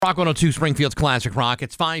Rock 102, Springfield's Classic Rock.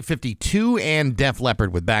 It's 5:52 and Def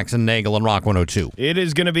Leppard with Bax and Nagle on Rock 102. It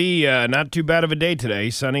is going to be not too bad of a day today.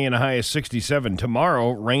 Sunny and a high of 67.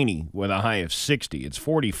 Tomorrow, rainy with a high of 60. It's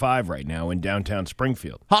 45 right now in downtown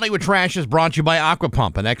Springfield. Hollywood Trash is brought to you by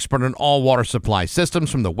Aquapump, an expert in all water supply systems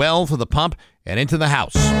from the well to the pump and into the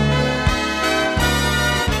house.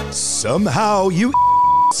 Somehow you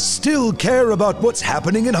still care about what's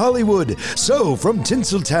happening in Hollywood. So, from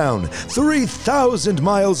Tinseltown, 3,000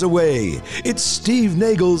 miles away, it's Steve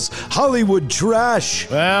Nagle's Hollywood Trash.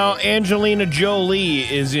 Well, Angelina Jolie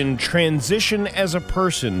is in transition as a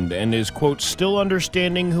person and is, quote, still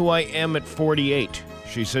understanding who I am at 48.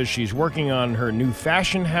 She says she's working on her new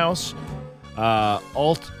fashion house,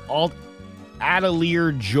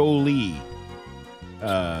 Atelier Jolie.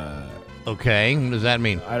 Okay, what does that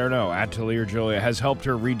mean? I don't know. Atelier Jolie has helped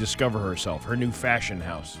her rediscover herself, her new fashion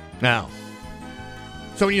house. Now,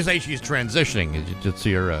 so when you say she's transitioning, it's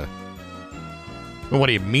your, what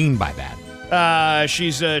do you mean by that?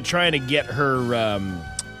 She's trying to get her,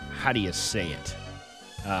 how do you say it?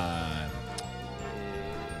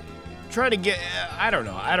 Trying to get, I don't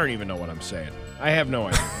know. I don't even know what I'm saying. I have no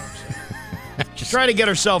idea what I'm saying. She's trying to get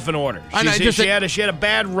herself in order. She had a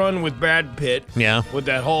bad run with Brad Pitt. Yeah. With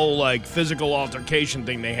that whole like physical altercation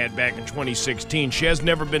thing they had back in 2016. She has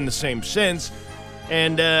never been the same since,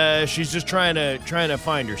 and she's just trying to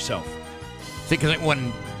find herself. See, because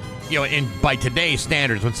when by today's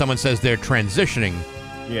standards, when someone says they're transitioning,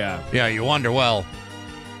 yeah, you wonder. Well,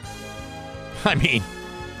 I mean,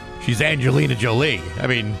 she's Angelina Jolie. I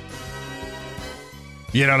mean,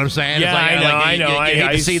 you know what I'm saying? Yeah, it's like, I know. You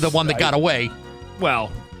hate to see the one that got away.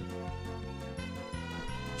 Well,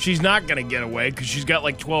 she's not going to get away because she's got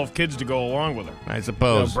like 12 kids to go along with her. I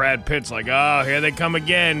suppose. Brad Pitt's like, oh, here they come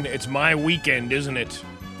again. It's my weekend, isn't it?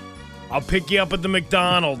 I'll pick you up at the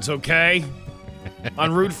McDonald's, okay?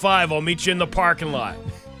 On Route 5, I'll meet you in the parking lot.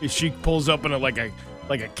 She pulls up in like a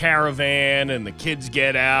caravan, and the kids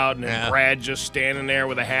get out, and then Brad's just standing there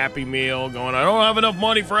with a Happy Meal going, I don't have enough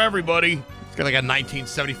money for everybody. It's got like a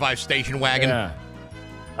 1975 station wagon. Yeah.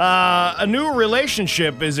 A new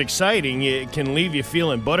relationship is exciting. It can leave you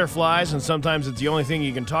feeling butterflies, and sometimes it's the only thing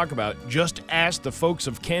you can talk about. Just ask the folks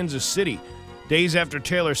of Kansas City. Days after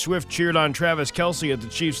Taylor Swift cheered on Travis Kelce at the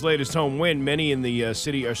Chiefs' latest home win, many in the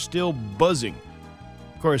city are still buzzing.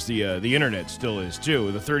 Of course, the internet still is,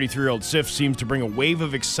 too. The 33-year-old Sif seems to bring a wave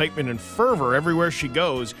of excitement and fervor everywhere she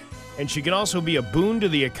goes, and she can also be a boon to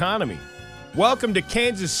the economy. Welcome to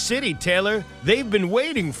Kansas City, Taylor. They've been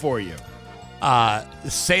waiting for you.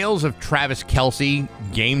 Sales of Travis Kelce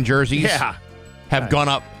game jerseys have gone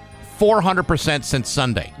up 400% since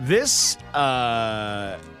Sunday. This,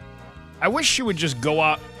 I wish she would just go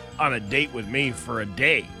out on a date with me for a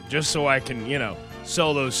day, just so I can,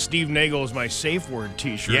 sell those Steve Nagle's My Safe Word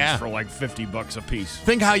t-shirts for like $50 a piece.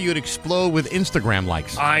 Think how you'd explode with Instagram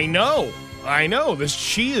likes. I know.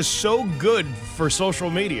 She is so good for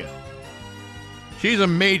social media. She's a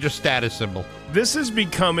major status symbol. This is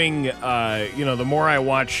becoming, the more I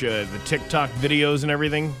watch the TikTok videos and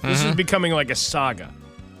everything, this is becoming like a saga.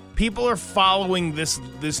 People are following this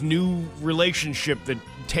new relationship that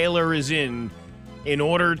Taylor is in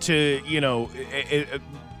order to,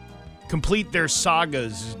 complete their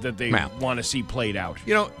sagas that they want to see played out.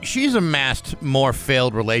 She's amassed more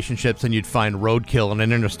failed relationships than you'd find roadkill on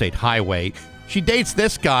an interstate highway. She dates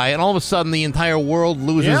this guy, and all of a sudden the entire world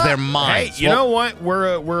loses their minds. Hey, you know what?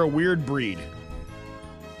 We're a weird breed.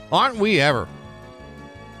 Aren't we ever?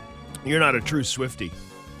 You're not a true Swiftie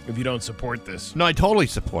if you don't support this. No, I totally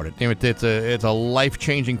support it. It's a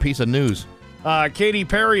life-changing piece of news. Katy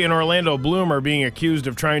Perry and Orlando Bloom are being accused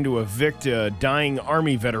of trying to evict a dying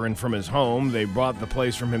Army veteran from his home. They bought the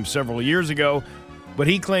place from him several years ago, but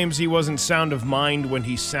he claims he wasn't sound of mind when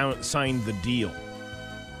he signed the deal.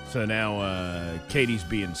 So now Katie's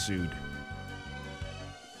being sued.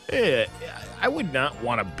 I would not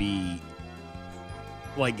want to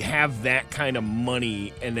have that kind of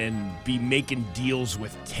money and then be making deals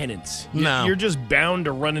with tenants. No. You're just bound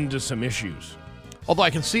to run into some issues. Although I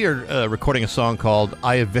can see her recording a song called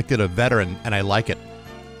I Evicted a Veteran, and I like it.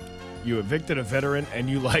 You evicted a veteran, and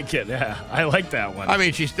you like it. Yeah, I like that one. I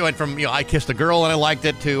mean, she went from, I kissed a girl, and I liked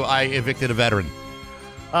it, to I evicted a veteran.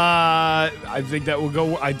 I think that will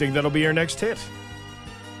go. I think that'll be her next hit.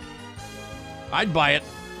 I'd buy it.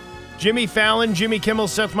 Jimmy Fallon, Jimmy Kimmel,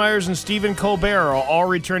 Seth Meyers, and Stephen Colbert are all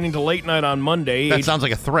returning to late night on Monday. That sounds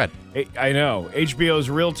like a threat. I know. HBO's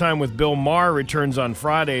Real Time with Bill Maher returns on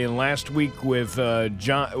Friday, and last week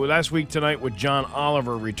tonight with John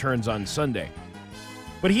Oliver returns on Sunday.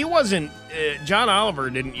 But he wasn't. John Oliver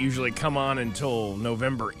didn't usually come on until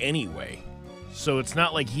November anyway. So it's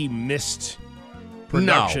not like he missed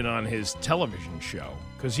production on his television show.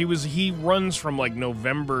 Because he runs from like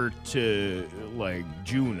November to like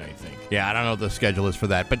June, I think. Yeah, I don't know what the schedule is for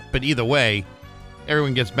that. But either way,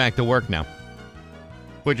 everyone gets back to work now.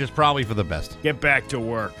 Which is probably for the best. Get back to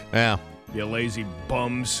work. Yeah. You lazy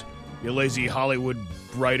bums. You lazy Hollywood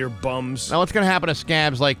writer bums. Now, what's going to happen to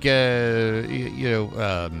scabs like, Drew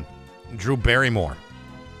Barrymore?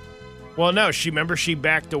 Well, no, remember she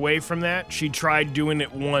backed away from that? She tried doing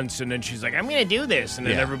it once, and then she's like, I'm going to do this. And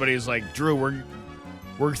then everybody's like, Drew,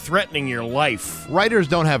 we're threatening your life. Writers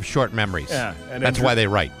don't have short memories. Yeah. That's why they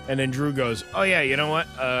write. And then Drew goes, oh, yeah, you know what?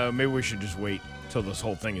 Maybe we should just wait till this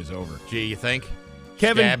whole thing is over. Gee, you think?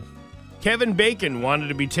 Kevin Bacon wanted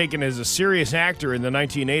to be taken as a serious actor in the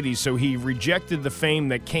 1980s, so he rejected the fame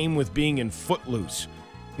that came with being in Footloose.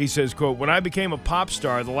 He says, quote, when I became a pop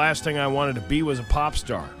star, the last thing I wanted to be was a pop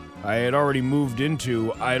star. I had already moved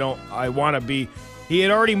into I want to be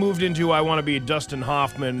a Dustin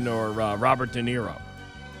Hoffman or Robert De Niro.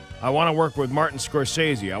 I want to work with Martin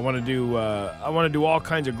Scorsese. I want to do all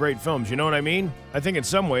kinds of great films. You know what I mean? I think in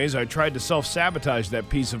some ways I tried to self-sabotage that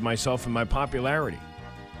piece of myself and my popularity.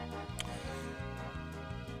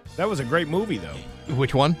 That was a great movie, though.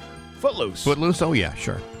 Which one? Footloose. Footloose? Oh, yeah,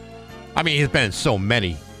 sure. I mean, he's been in so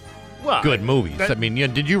many good movies.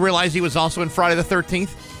 Did you realize he was also in Friday the 13th?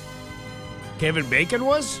 Kevin Bacon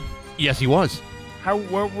was? Yes, he was.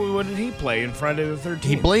 What did he play in Friday the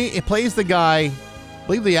 13th? He plays the guy, I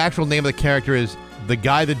believe the actual name of the character is The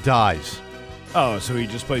Guy That Dies. Oh, so he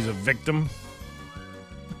just plays a victim?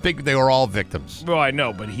 They were all victims. Well, I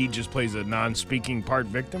know, but he just plays a non-speaking part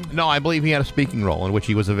victim? No, I believe he had a speaking role in which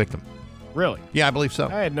he was a victim. Really? Yeah, I believe so.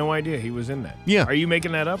 I had no idea he was in that. Yeah. Are you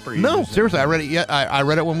making that up? Or no, seriously, I read it. Yeah, I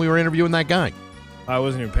read it when we were interviewing that guy. I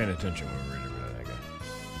wasn't even paying attention when we were interviewing that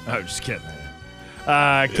guy. I was just kidding.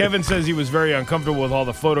 Kevin says he was very uncomfortable with all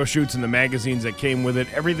the photo shoots and the magazines that came with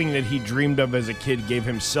it. Everything that he dreamed of as a kid gave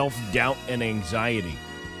him self-doubt and anxiety.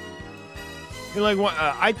 You're like,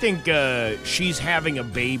 I think She's Having a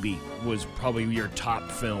Baby was probably your top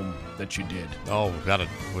film that you did. Oh, without a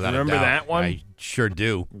Remember doubt. that one? I sure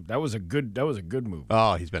do. That was a good movie.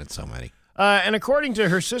 Oh, he's been in so many. And according to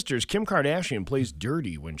her sisters, Kim Kardashian plays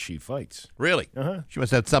dirty when she fights. Really? Uh-huh. She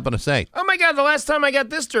must have something to say. Oh, my God. The last time I got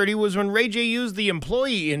this dirty was when Ray J used the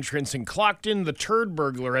employee entrance and clocked in the turd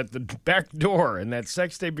burglar at the back door. And that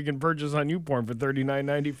sex tape you can purchase on YouPorn for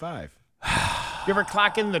 $39.95. You ever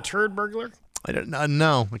clock in the turd burglar? I don't know.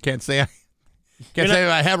 No, I can't say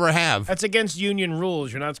I have or have. That's against union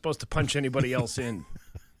rules. You're not supposed to punch anybody else in.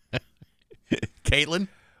 Caitlin?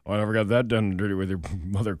 Oh, I never got that done dirty with your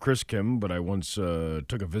mother, Chris Kim, but I once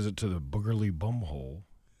took a visit to the Boogerly Bumhole.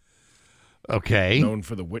 Okay. Known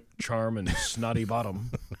for the wit, charm, and snotty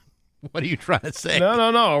bottom. What are you trying to say?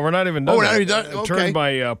 No. We're not even done. Oh, we're not even done? I turned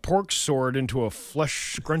my pork sword into a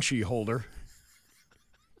flesh scrunchie holder.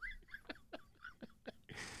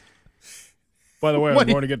 By the way, I'm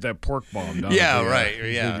going to get that pork bomb down. Yeah, right.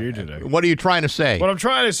 Yeah. Today. What are you trying to say? What I'm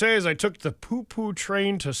trying to say is I took the poo-poo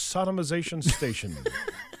train to sodomization station.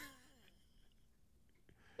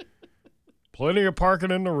 Plenty of parking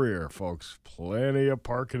in the rear, folks. Plenty of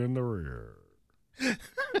parking in the rear.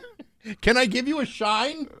 Can I give you a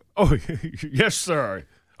shine? Oh, yes, sir.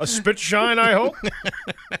 A spit shine, I hope?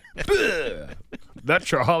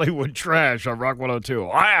 That's your Hollywood trash on Rock 102.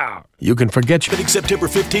 Wow. You can forget September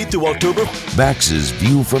 15th through October. Bax's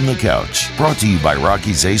View from the Couch, brought to you by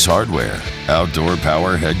Rocky's Ace Hardware. Outdoor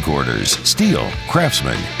Power Headquarters, Steel,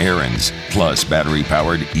 Craftsman, Aaron's, plus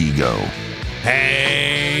battery-powered Ego.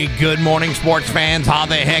 Hey, good morning, sports fans. How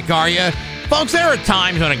the heck are you? Folks, there are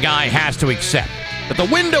times when a guy has to accept that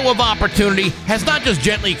the window of opportunity has not just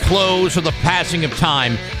gently closed for the passing of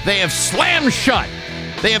time, they have slammed shut.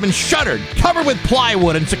 They have been shuttered, covered with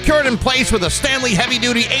plywood, and secured in place with a Stanley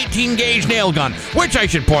heavy-duty 18-gauge nail gun, which I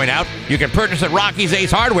should point out, you can purchase at Rocky's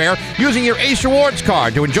Ace Hardware using your Ace Rewards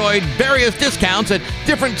card to enjoy various discounts at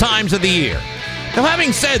different times of the year. Now,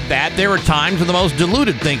 having said that, there are times when the most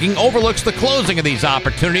deluded thinking overlooks the closing of these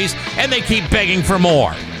opportunities, and they keep begging for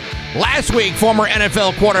more. Last week, former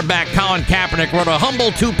NFL quarterback Colin Kaepernick wrote a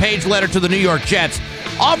humble 2-page letter to the New York Jets,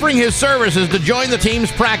 offering his services to join the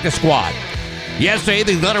team's practice squad. Yesterday,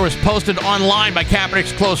 the letter was posted online by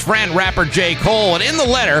Kaepernick's close friend, rapper J. Cole, and in the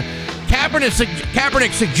letter,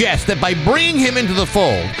 Kaepernick suggests that by bringing him into the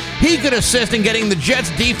fold, he could assist in getting the Jets'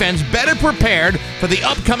 defense better prepared for the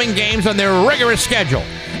upcoming games on their rigorous schedule.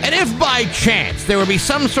 And if by chance there would be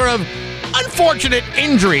some sort of unfortunate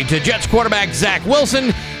injury to Jets quarterback Zach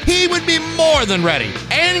Wilson, he would be more than ready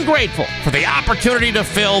and grateful for the opportunity to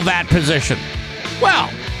fill that position. Well,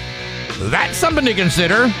 That's something to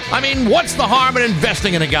consider. I mean, what's the harm in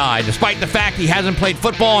investing in a guy, despite the fact he hasn't played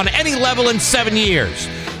football on any level in 7 years?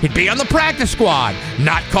 He'd be on the practice squad,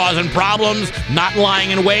 not causing problems, not lying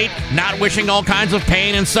in wait, not wishing all kinds of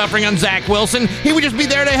pain and suffering on Zach Wilson. He would just be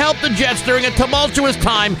there to help the Jets during a tumultuous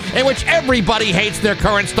time in which everybody hates their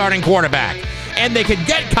current starting quarterback. And they could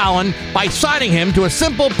get Colin by signing him to a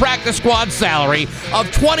simple practice squad salary of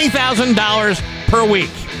 $20,000 per week.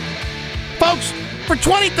 Folks, for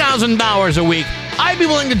 $20,000 a week, I'd be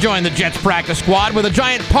willing to join the Jets practice squad with a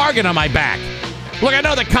giant target on my back. Look, I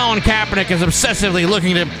know that Colin Kaepernick is obsessively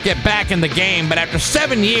looking to get back in the game, but after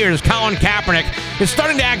 7 years, Colin Kaepernick is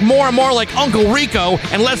starting to act more and more like Uncle Rico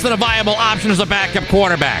and less than a viable option as a backup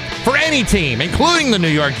quarterback for any team, including the New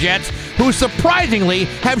York Jets, who surprisingly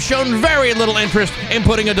have shown very little interest in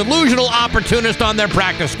putting a delusional opportunist on their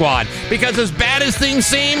practice squad. Because as bad as things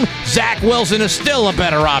seem, Zach Wilson is still a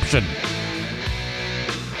better option.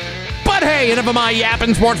 But hey, enough of my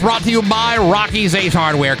yapping. Sports brought to you by Rocky's Ace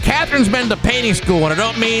Hardware. Catherine's been to painting school, and I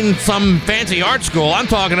don't mean some fancy art school. I'm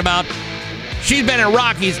talking about she's been at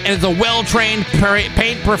Rocky's and is a well-trained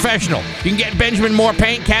paint professional. You can get Benjamin Moore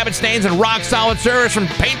paint, cabin stains, and rock-solid service from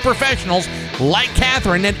paint professionals like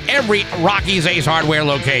Catherine at every Rocky's Ace Hardware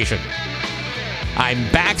location.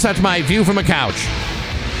 I'm Bax. That's my view from a couch.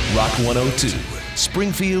 Rock 102,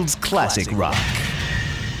 Springfield's classic rock.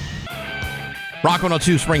 Rock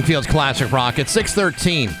 102, Springfield's classic rock. It's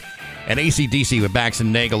 6:13 and AC/DC with Bax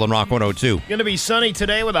and Nagle on Rock 102. Going to be sunny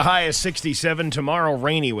today with a high of 67. Tomorrow,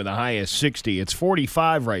 rainy with a high of 60. It's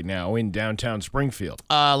 45 right now in downtown Springfield.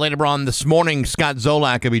 Later on this morning, Scott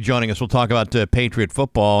Zolak will be joining us. We'll talk about Patriot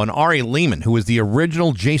football. And Ari Lehman, who was the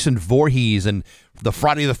original Jason Voorhees in the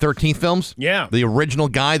Friday the 13th films. Yeah. The original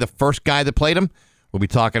guy, the first guy that played him. We'll be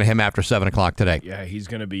talking to him after 7 o'clock today. Yeah, he's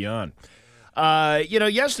going to be on.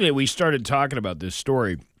 Yesterday we started talking about this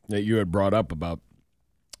story that you had brought up about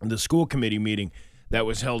the school committee meeting that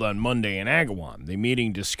was held on Monday in Agawam. The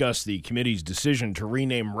meeting discussed the committee's decision to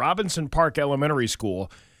rename Robinson Park Elementary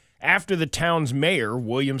School after the town's mayor,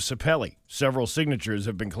 William Sapelli. Several signatures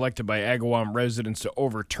have been collected by Agawam residents to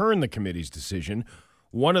overturn the committee's decision.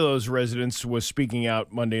 One of those residents was speaking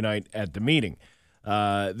out Monday night at the meeting.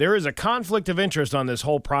 There is a conflict of interest on this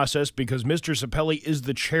whole process because Mr. Sapelli is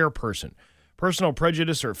the chairperson. Personal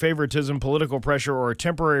prejudice or favoritism, political pressure, or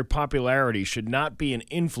temporary popularity should not be an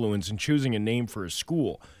influence in choosing a name for a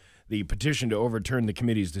school. The petition to overturn the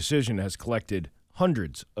committee's decision has collected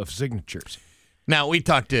hundreds of signatures. Now, we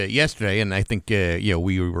talked yesterday, and I think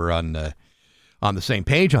we were on the same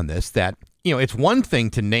page on this, that it's one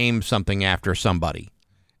thing to name something after somebody.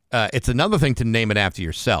 It's another thing to name it after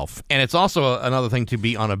yourself. And it's also another thing to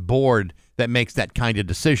be on a board that makes that kind of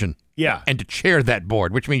decision. Yeah. And to chair that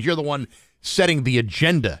board, which means you're the one setting the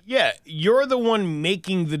agenda. Yeah, you're the one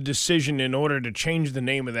making the decision in order to change the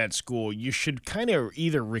name of that school. You should kind of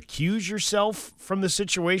either recuse yourself from the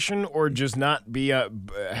situation or just not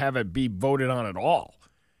have it be voted on at all.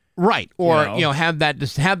 Right. Or have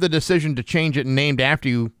the decision to change it named after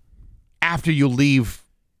you leave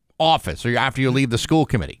office or after you leave the school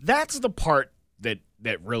committee. That's the part that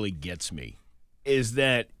really gets me, is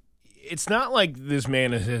that it's not like this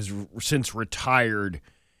man has since retired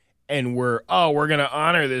and we're going to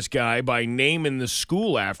honor this guy by naming the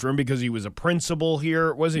school after him because he was a principal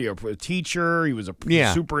here. Was he a teacher? He was a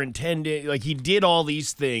superintendent. Like, he did all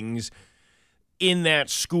these things in that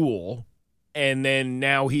school, and then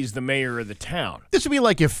now he's the mayor of the town. This would be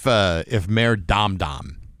like if Mayor Dom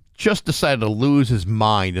Dom just decided to lose his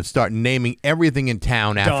mind and start naming everything in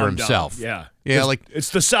town after himself. Yeah. Yeah,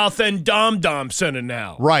 it's the South End Dom Dom Center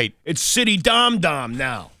now. Right. It's City Dom Dom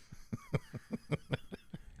now.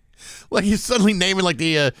 Like he's suddenly naming like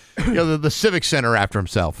the Civic Center after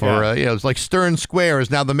himself, or it's like Stern Square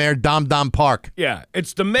is now the Mayor Dom Dom Park. Yeah,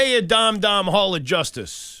 it's the Mayor Dom Dom Hall of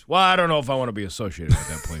Justice. Well, I don't know if I want to be associated with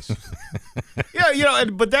that place.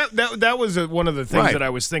 But that was one of the things that I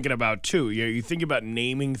was thinking about too. You think about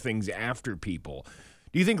naming things after people.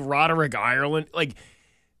 Do you think Roderick Ireland, like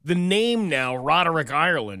the name now, Roderick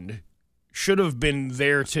Ireland, should have been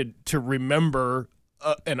there to remember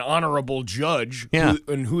an honorable judge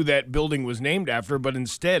who that building was named after, but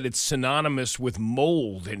instead it's synonymous with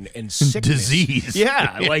mold and sickness. Disease.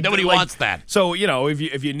 Yeah. Like nobody wants that. So,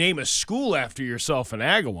 if you name a school after yourself in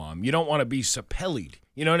Agawam, you don't want to be Sapelli'd.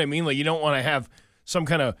 You know what I mean? Like, you don't want to have some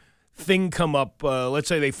kind of thing come up. Let's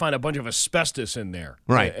say they find a bunch of asbestos in there.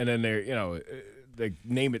 Right. And then they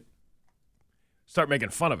name it, start making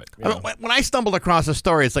fun of it. When I stumbled across the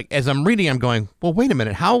story, it's like, as I'm reading, I'm going, well, wait a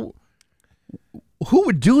minute, who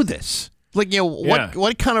would do this? Like,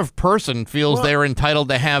 what kind of person feels they're entitled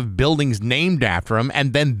to have buildings named after them,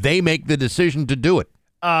 and then they make the decision to do it?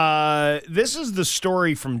 This is the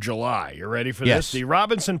story from July. You ready for Yes. this? The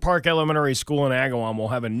Robinson Park Elementary School in Agawam will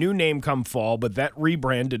have a new name come fall, but that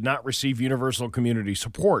rebrand did not receive universal community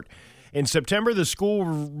support. In September, the school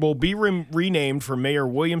will be renamed for Mayor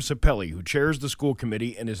William Sapelli, who chairs the school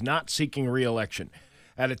committee and is not seeking re-election.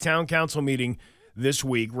 At a town council meeting this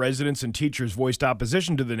week, residents and teachers voiced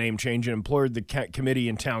opposition to the name change and implored the committee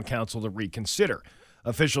and town council to reconsider.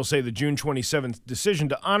 Officials say the June 27th decision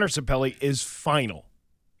to honor Sapelli is final.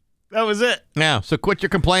 That was it. Yeah, so quit your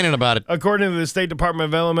complaining about it. According to the State Department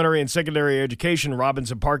of Elementary and Secondary Education,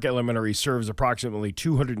 Robinson Park Elementary serves approximately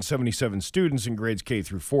 277 students in grades K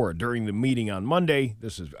through 4. During the meeting on Monday,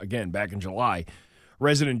 this is, again, back in July,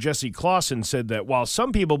 resident Jesse Clausen said that while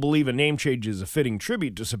some people believe a name change is a fitting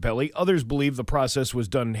tribute to Sapelli, others believe the process was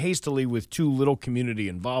done hastily with too little community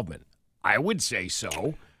involvement. I would say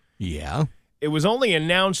so. Yeah. It was only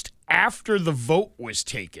announced after the vote was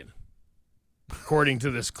taken, according to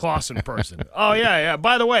this Clausen person. Oh, yeah.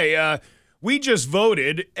 By the way, we just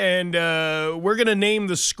voted, and we're going to name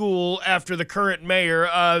the school after the current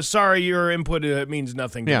mayor. Sorry, your input means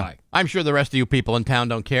nothing to I. I'm sure the rest of you people in town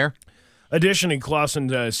don't care. Additionally,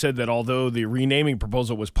 Clausen said that although the renaming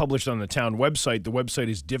proposal was published on the town website, the website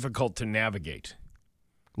is difficult to navigate.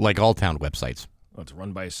 Like all town websites. Well, it's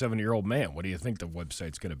run by a 7-year-old man. What do you think the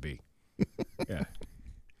website's going to be? Yeah.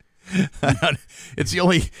 It's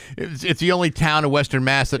the only town in Western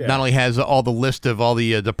Mass that not only has all the list of all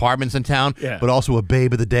the departments in town, but also a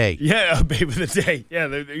babe of the day. Yeah, a babe of the day. Yeah,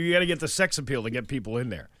 you got to get the sex appeal to get people in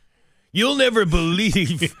there. You'll never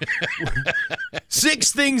believe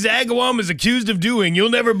 6 things Agawam is accused of doing. You'll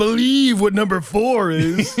never believe what number 4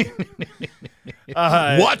 is.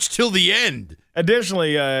 Watch till the end.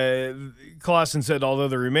 Additionally, Clausen said although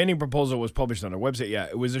the remaining proposal was published on our website,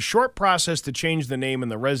 it was a short process to change the name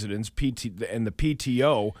and the residents, and the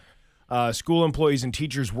PTO. School employees and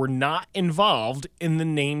teachers were not involved in the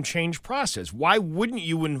name change process. Why wouldn't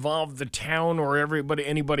you involve the town or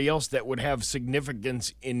anybody else that would have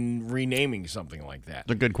significance in renaming something like that?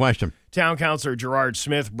 That's a good question. Town Councilor Gerard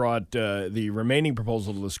Smith brought the remaining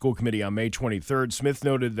proposal to the school committee on May 23rd. Smith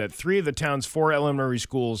noted that 3 of the town's 4 elementary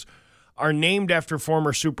schools are named after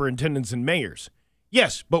former superintendents and mayors.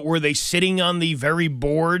 Yes, but were they sitting on the very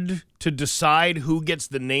board to decide who gets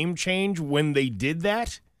the name change when they did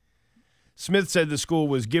that? Smith said the school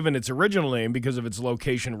was given its original name because of its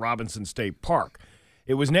location, Robinson State Park.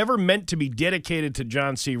 It was never meant to be dedicated to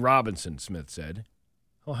John C. Robinson, Smith said.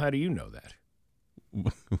 Well, how do you know that?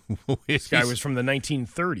 This guy was from the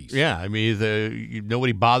 1930s. Yeah, I mean,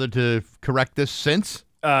 nobody bothered to correct this since?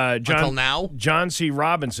 Until now? John C.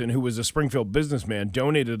 Robinson, who was a Springfield businessman,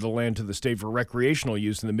 donated the land to the state for recreational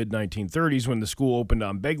use in the mid-1930s when the school opened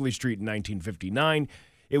on Begley Street in 1959.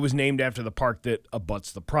 It was named after the park that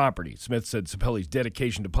abuts the property. Smith said Sapelli's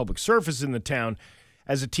dedication to public service in the town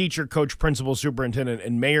as a teacher, coach, principal, superintendent,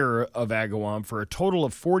 and mayor of Agawam for a total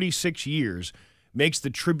of 46 years makes the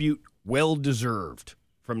tribute well-deserved.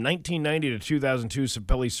 From 1990 to 2002,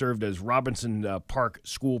 Sapelli served as Robinson Park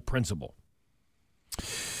school principal.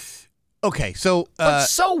 Okay, so... but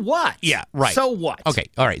so what? Yeah, right. So what? Okay,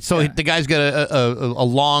 all right. So the guy's got a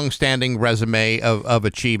long-standing resume of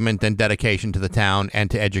achievement and dedication to the town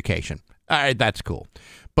and to education. All right, that's cool.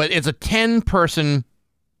 But it's a 10-person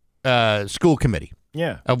school committee.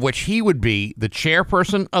 Yeah. Of which he would be the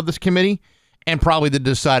chairperson of this committee and probably the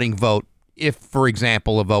deciding vote if, for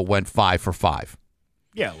example, a vote went 5-5.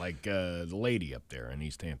 Yeah, like the lady up there in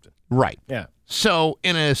East Hampton. Right. Yeah. So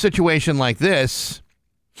in a situation like this...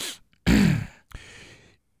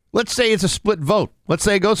 Let's say it's a split vote. Let's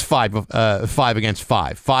say it goes 5 against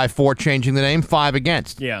 5. 5-4 changing the name, 5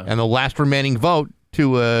 against. Yeah. And the last remaining vote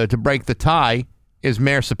to break the tie is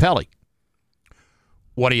Mayor Sapelli.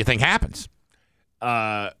 What do you think happens?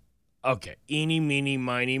 Okay. Eeny, meeny,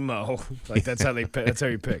 miny, mo. Like that's how he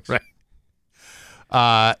picks.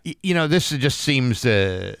 Right. This just seems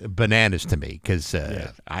bananas to me because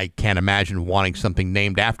I can't imagine wanting something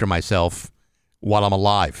named after myself while I'm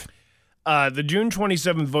alive. The June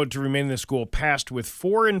 27th vote to remain in the school passed with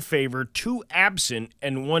 4 in favor, 2 absent,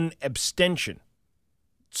 and 1 abstention.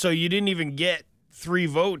 So you didn't even get 3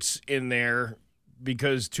 votes in there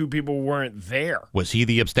because 2 people weren't there. Was he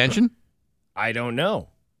the abstention? I don't know.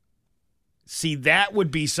 See, that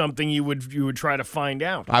would be something you would try to find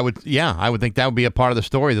out. I would think that would be a part of the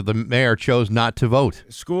story that the mayor chose not to vote.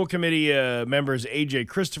 School committee members A.J.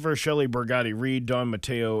 Christopher, Shelley Borgatti Reed, Don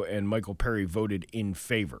Mateo, and Michael Perry voted in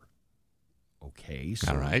favor. Okay.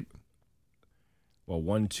 So, all right. Well,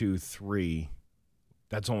 1, 2, 3.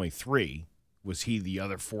 that's only 3. Was he the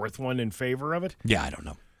other 4th one in favor of it? Yeah, I don't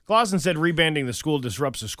know. Clausen said rebanding the school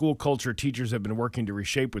disrupts the school culture teachers have been working to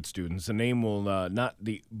reshape with students. The name will not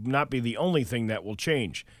be the only thing that will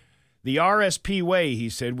change. The RSP way, he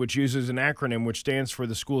said, which uses an acronym which stands for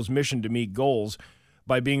the school's mission to meet goals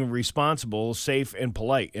by being responsible, safe, and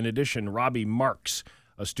polite. In addition, Robbie Marks,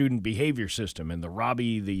 a student behavior system, and the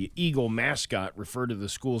Robbie the Eagle mascot refer to the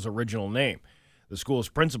school's original name. The school's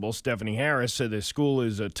principal, Stephanie Harris, said the school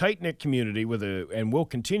is a tight-knit community and will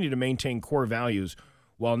continue to maintain core values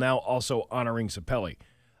while now also honoring Sapelli.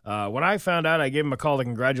 When I found out, I gave him a call to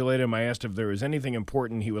congratulate him. I asked if there was anything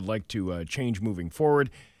important he would like to change moving forward.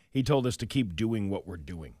 He told us to keep doing what we're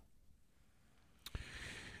doing.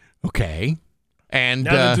 Okay. And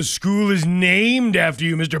now that the school is named after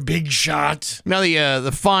you, Mr. Big Shot. Now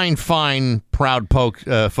the fine, proud folks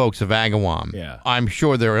of Agawam. Yeah. I'm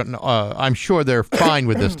sure they're fine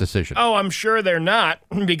with this decision. Oh, I'm sure they're not,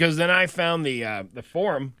 because then I found the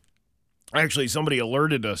forum. Actually, somebody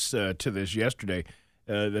alerted us to this yesterday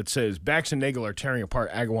that says Bax and Nagle are tearing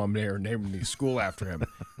apart Agawam Mayor, naming the school after him.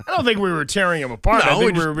 I don't think we were tearing him apart. No, I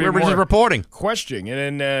think we were just reporting. Questioning.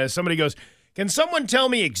 And then somebody goes, can someone tell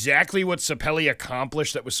me exactly what Sapelli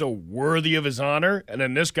accomplished that was so worthy of his honor? And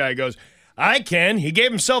then this guy goes, I can. He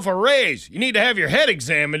gave himself a raise. You need to have your head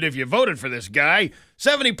examined if you voted for this guy.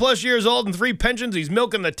 70-plus years old and 3 pensions he's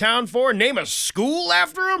milking the town for. Name a school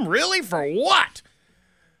after him? Really? For what?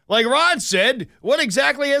 Like Rod said, what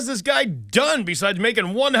exactly has this guy done besides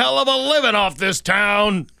making one hell of a living off this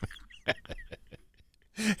town?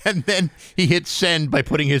 And then he hit send by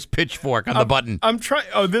putting his pitchfork on the button. I'm trying.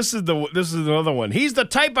 Oh, this is another one. He's the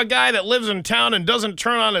type of guy that lives in town and doesn't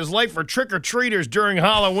turn on his light for trick-or-treaters during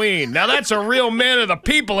Halloween. Now, that's a real man of the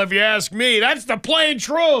people, if you ask me. That's the plain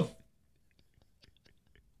truth.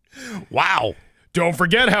 Wow. Don't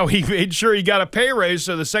forget how he made sure he got a pay raise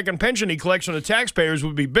so the second pension he collects from the taxpayers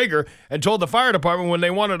would be bigger, and told the fire department when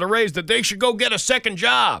they wanted a raise that they should go get a second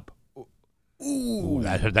job. Ooh,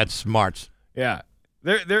 that's smart. Yeah.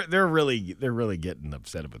 They're really getting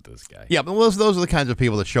upset about this guy. Yeah, but those are the kinds of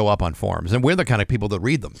people that show up on forums, and we're the kind of people that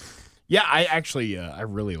read them. Yeah, I actually I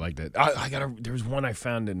really like that. There was one I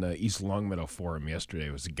found in the East Longmeadow forum yesterday.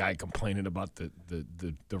 It was a guy complaining about the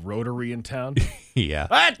Rotary in town. Yeah,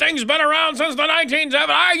 that thing's been around since the 1970s.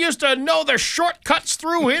 I used to know the shortcuts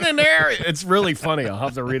through in and there. It's really funny. I'll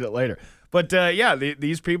have to read it later. But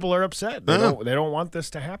these people are upset. They don't want this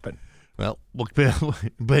to happen. Well,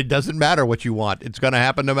 but it doesn't matter what you want. It's going to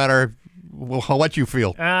happen no matter what you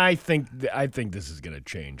feel. I think this is going to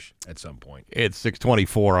change at some point. It's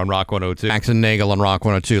 6:24 on Rock 102. Bax and Nagle on Rock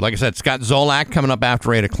 102. Like I said, Scott Zolak coming up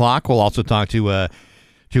after 8 o'clock. We'll also talk to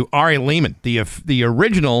Ari Lehman, the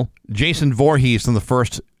original Jason Voorhees from the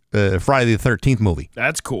first Friday the 13th movie.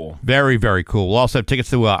 That's cool. Very, very cool. We'll also have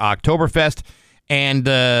tickets to Oktoberfest and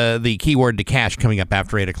the Keyword to Cash coming up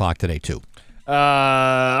after 8 o'clock today, too.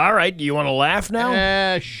 All right. Do you want to laugh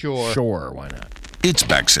now? Sure. Sure, why not? It's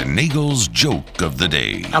Bax and Nagle's Joke of the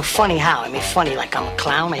Day. I'm funny how? I mean funny like I'm a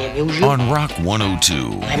clown, I amuse you? On Rock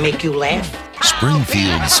 102. I make you laugh?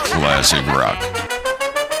 Springfield's classic rock.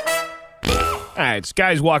 All right, this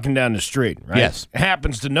guy's walking down the street, right? Yes.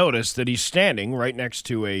 Happens to notice that he's standing right next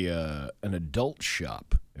to an adult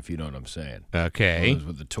shop, if you know what I'm saying. Okay. Those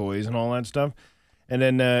with the toys and all that stuff. And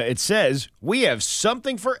then it says, we have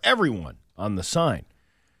something for everyone on the sign.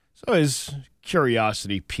 So his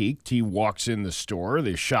curiosity piqued. He walks in the store.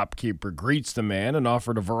 The shopkeeper greets the man and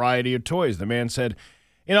offered a variety of toys. The man said,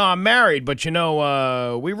 I'm married, but,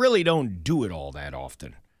 we really don't do it all that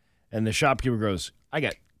often. And the shopkeeper goes, I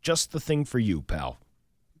got just the thing for you, pal.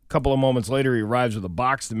 A couple of moments later, he arrives with a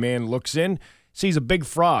box. The man looks in, sees a big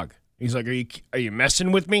frog. He's like, are you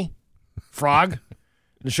messing with me, frog?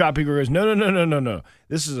 The shopkeeper goes, no.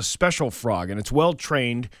 This is a special frog, and it's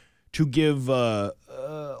well-trained to give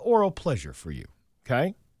oral pleasure for you,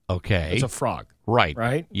 okay? Okay. It's a frog. Right.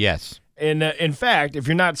 Right? Yes. And in fact, if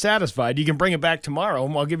you're not satisfied, you can bring it back tomorrow,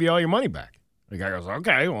 and I'll give you all your money back. The guy goes,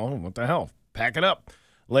 okay, well, what the hell? Pack it up.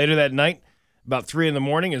 Later that night, about 3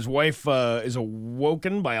 a.m, his wife is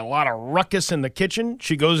awoken by a lot of ruckus in the kitchen.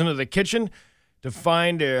 She goes into the kitchen to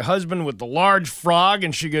find her husband with the large frog,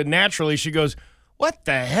 and she goes, what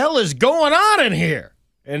the hell is going on in here?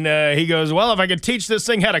 And he goes, well, if I could teach this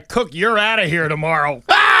thing how to cook, you're out of here tomorrow.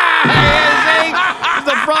 The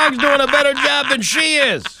frog's doing a better job than she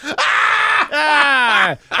is.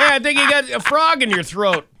 Hey, I think you got a frog in your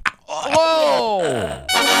throat. Whoa.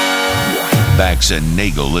 Bax and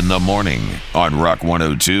Nagle in the morning on Rock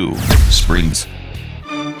 102. Springs.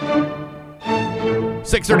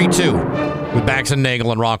 6:32. With Bax and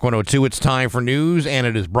Nagle on Rock 102, it's time for news, and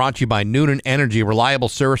it is brought to you by Noonan Energy, reliable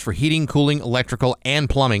service for heating, cooling, electrical, and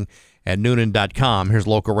plumbing at Noonan.com. Here's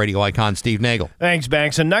local radio icon Steve Nagle. Thanks,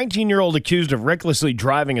 Bax. A 19-year-old accused of recklessly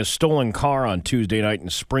driving a stolen car on Tuesday night in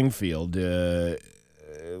Springfield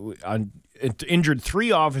injured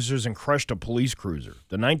 3 officers and crushed a police cruiser.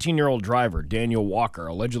 The 19-year-old driver, Daniel Walker,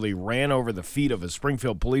 allegedly ran over the feet of a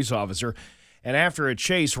Springfield police officer and after a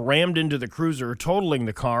chase rammed into the cruiser, totaling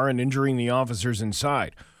the car and injuring the officers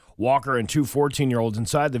inside. Walker and 2 14-year-olds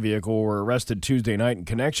inside the vehicle were arrested Tuesday night in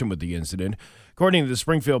connection with the incident. According to the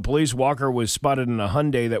Springfield police, Walker was spotted in a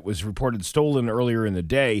Hyundai that was reported stolen earlier in the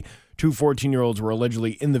day. 2 14-year-olds were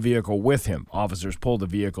allegedly in the vehicle with him. Officers pulled the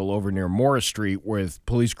vehicle over near Morris Street, with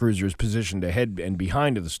police cruisers positioned ahead and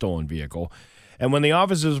behind of the stolen vehicle. And when the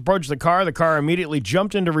officers approached the car immediately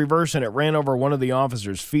jumped into reverse and it ran over one of the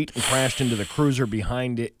officers' feet and crashed into the cruiser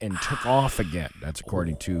behind it and took off again. That's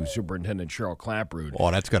according to Superintendent Cheryl Clapprood. Oh,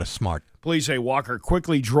 that's got a smart. Police say Walker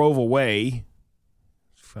quickly drove away.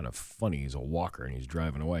 It's kind of funny. He's a walker and he's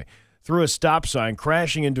driving away. Through a stop sign,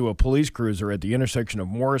 crashing into a police cruiser at the intersection of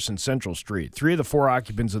Morris and Central Street. 3 of the 4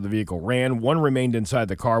 occupants of the vehicle ran. 1 remained inside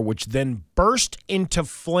the car, which then burst into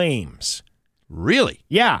flames. Really?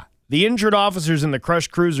 Yeah. The injured officers in the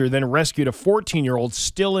crushed cruiser then rescued a 14-year-old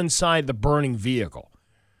still inside the burning vehicle.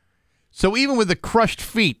 So even with the crushed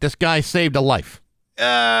feet, this guy saved a life.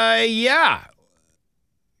 Yeah.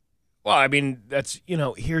 Well, I mean, that's,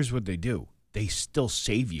 here's what they do. They still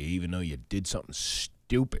save you even though you did something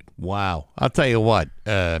stupid. Wow. I'll tell you what,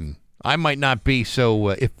 I might not be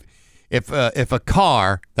so, if a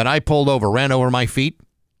car that I pulled over ran over my feet,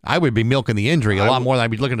 I would be milking the injury a lot more than I'd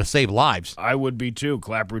be looking to save lives. I would be, too.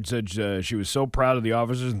 Clapprood said she was so proud of the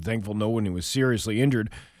officers and thankful no one was seriously injured.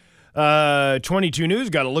 22 News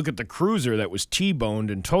got a look at the cruiser that was T-boned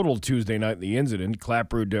and totaled Tuesday night in the incident.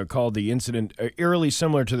 Clapprood called the incident eerily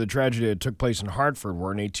similar to the tragedy that took place in Hartford,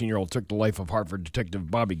 where an 18-year-old took the life of Hartford detective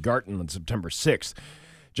Bobby Garton on September 6th.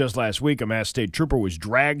 Just last week, a Mass State trooper was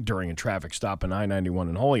dragged during a traffic stop in I-91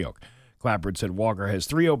 in Holyoke. Clapprood said Walker has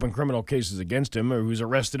 3 open criminal cases against him, who was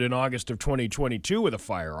arrested in August of 2022 with a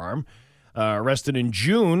firearm, arrested in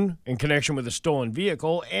June in connection with a stolen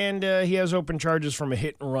vehicle, and he has open charges from a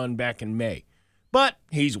hit and run back in May. But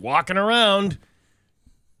he's walking around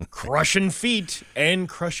crushing feet and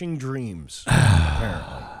crushing dreams,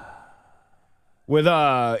 apparently.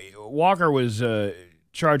 Walker was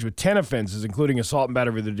charged with 10 offenses, including assault and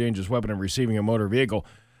battery with a dangerous weapon and receiving a motor vehicle.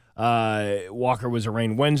 Walker was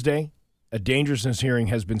arraigned Wednesday. A dangerousness hearing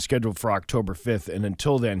has been scheduled for October 5th, and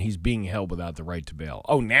until then, he's being held without the right to bail.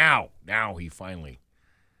 Oh, now he finally.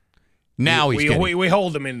 Now we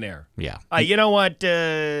hold him in there. Yeah. You know what?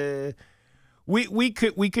 We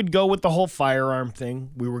could go with the whole firearm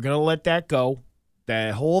thing. We were gonna let that go.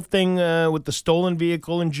 That whole thing with the stolen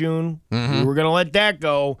vehicle in June, we were gonna let that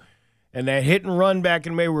go, and that hit and run back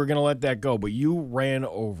in May, we were gonna let that go. But you ran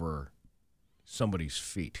over somebody's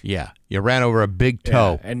feet. Yeah, you ran over a big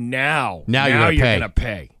toe. Yeah, and now you're gonna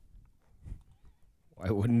pay.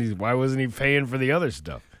 Why wasn't he paying for the other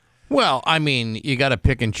stuff? Well, I mean, you got to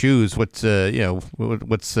pick and choose what's the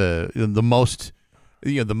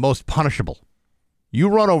most punishable. You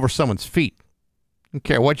run over someone's feet. I don't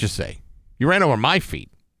care what you say. You ran over my feet.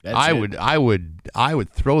 I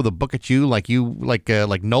would throw the book at you like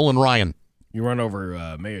Nolan Ryan. You run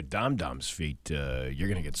over Mayor Domdom's feet, you're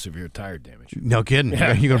going to get severe tire damage. No kidding.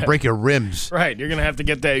 Yeah. You're going to break your rims. Right. You're going to have to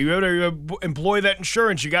get that. You better employ that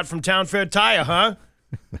insurance you got from Town Fair Tire, huh?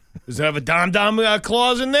 Does it have a Domdom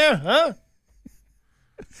clause in there, huh?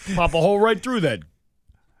 Pop a hole right through that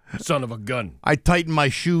son of a gun. I tighten my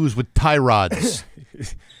shoes with tie rods.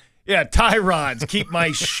 Yeah, tie rods. Keep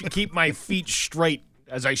my feet straight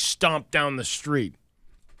as I stomp down the street,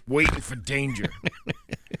 waiting for danger.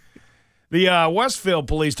 The Westfield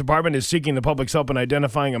Police Department is seeking the public's help in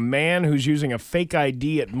identifying a man who's using a fake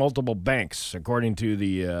ID at multiple banks. According to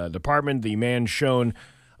the department, the man shown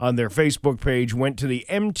on their Facebook page went to the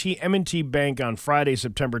M&T Bank on Friday,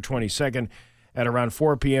 September 22nd at around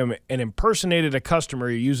 4 p.m. and impersonated a customer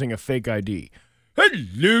using a fake ID.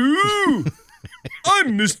 Hello!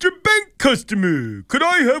 I'm Mr. Bank Customer. Could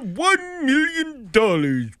I have $1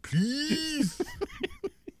 million, please?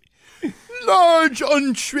 Large,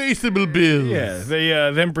 untraceable bills. Yeah, they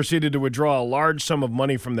then proceeded to withdraw a large sum of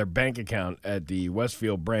money from their bank account at the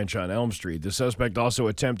Westfield branch on Elm Street. The suspect also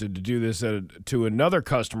attempted to do this to another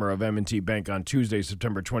customer of M&T Bank on Tuesday,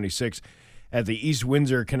 September 26th, at the East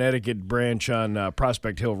Windsor, Connecticut branch on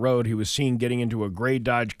Prospect Hill Road. He was seen getting into a gray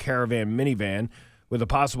Dodge Caravan minivan with a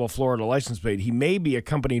possible Florida license plate. He may be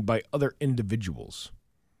accompanied by other individuals.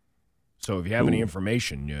 So if you have any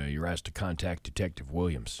information, you're asked to contact Detective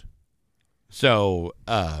Williams. So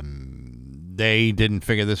they didn't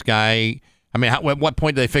figure this guy. I mean, at what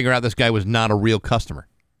point did they figure out this guy was not a real customer?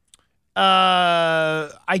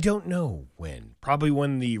 I don't know when. Probably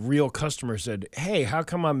when the real customer said, "Hey, how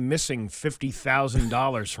come I'm missing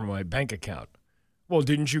 $50,000 from my bank account?" Well,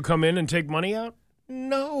 didn't you come in and take money out?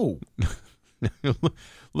 No.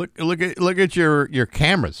 look at your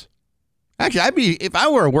cameras. Actually, if I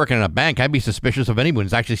were working in a bank, I'd be suspicious of anyone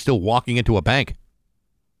who's actually still walking into a bank.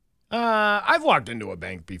 I've walked into a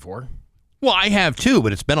bank before. Well, I have too,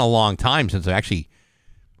 but it's been a long time since I actually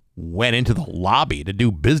went into the lobby to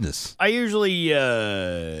do business. I usually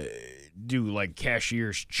do like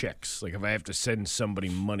cashier's checks. Like if I have to send somebody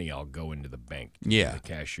money, I'll go into the bank to do the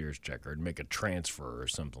cashier's check or make a transfer or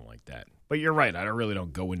something like that. But you're right. I really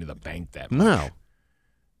don't go into the bank that much.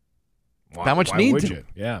 No. That much need would to. You?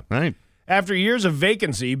 Yeah. Right. After years of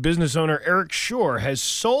vacancy, business owner Eric Shore has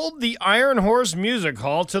sold the Iron Horse Music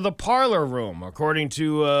Hall to the Parlor Room, according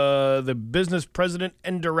to the business president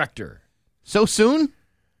and director. So soon?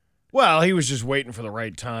 Well, he was just waiting for the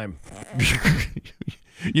right time.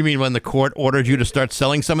 You mean when the court ordered you to start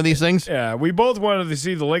selling some of these things? Yeah, we both wanted to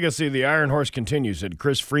see the legacy of the Iron Horse continue, said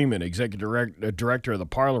Chris Freeman, executive director of the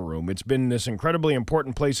Parlor Room. It's been this incredibly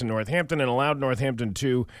important place in Northampton and allowed Northampton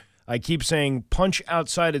to, I keep saying, punch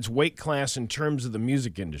outside its weight class in terms of the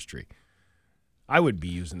music industry. I would be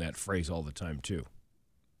using that phrase all the time, too.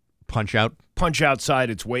 Punch out? Punch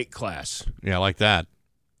outside its weight class. Yeah, I like that.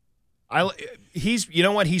 You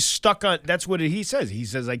know what? He's stuck on. That's what he says. He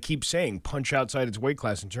says, I keep saying punch outside its weight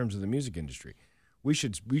class in terms of the music industry. We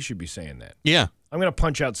should be saying that. Yeah. I'm going to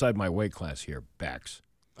punch outside my weight class here, Bax.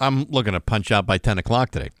 I'm looking to punch out by 10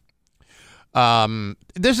 o'clock today.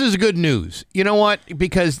 This is good news. You know what?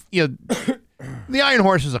 Because the Iron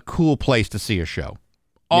Horse is a cool place to see a show.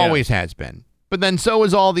 Always has been. But then so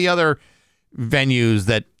is all the other venues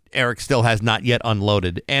that Eric still has not yet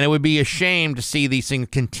unloaded. And it would be a shame to see these things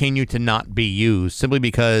continue to not be used simply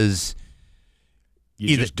because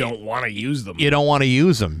you just don't want to use them. You don't want to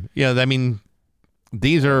use them. I mean,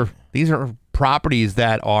 these are properties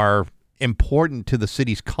that are important to the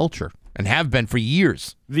city's culture and have been for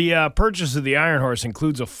years. The purchase of the Iron Horse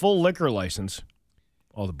includes a full liquor license.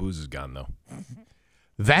 All the booze is gone, though.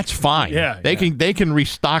 That's fine. They can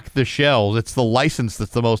restock the shelves. It's the license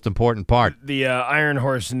that's the most important part. The Iron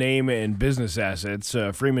Horse name and business assets.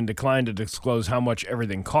 Freeman declined to disclose how much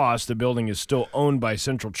everything cost. The building is still owned by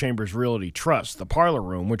Central Chambers Realty Trust. The Parlor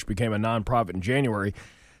Room, which became a nonprofit in January,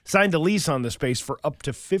 signed a lease on the space for up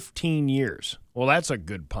to 15 years. Well, that's a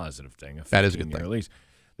good positive thing. That is a good thing. Lease.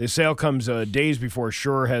 The sale comes days before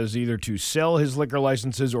Shore has either to sell his liquor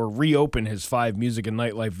licenses or reopen his 5 music and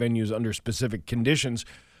nightlife venues under specific conditions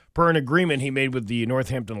per an agreement he made with the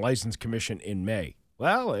Northampton License Commission in May.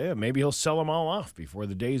 Well, yeah, maybe he'll sell them all off before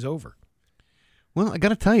the day's over. Well, I got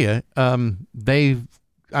to tell you,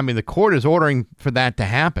 the court is ordering for that to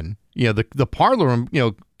happen. The Parlor Room,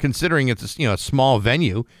 considering it's a small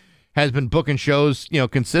venue, has been booking shows,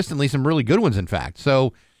 consistently, some really good ones, in fact.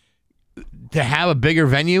 So to have a bigger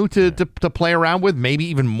venue to play around with, maybe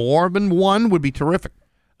even more than one, would be terrific.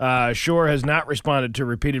 Shore has not responded to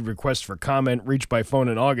repeated requests for comment. Reached by phone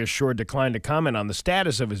in August, Shore declined to comment on the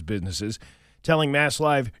status of his businesses, telling Mass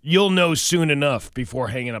Live, "You'll know soon enough," before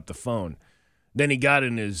hanging up the phone. Then he got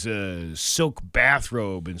in his silk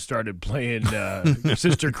bathrobe and started playing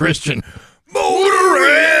Sister Christian.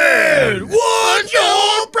 Motorhead, what's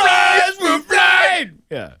your price for flight?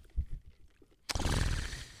 Yeah.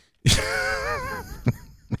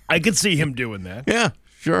 I could see him doing that. Yeah,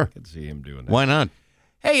 sure. I could see him doing that. Why not?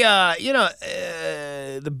 Hey,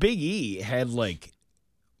 the Big E had like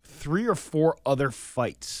 3 or 4 other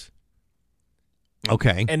fights.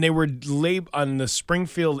 Okay. And they were on the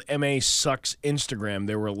Springfield MA Sucks Instagram,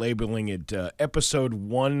 they were labeling it episode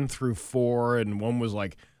 1 through 4, and one was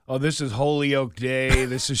like, oh, this is Holyoke Day,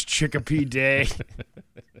 this is Chicopee Day.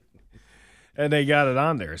 And they got it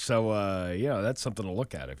on there. So, that's something to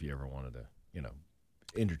look at if you ever wanted to,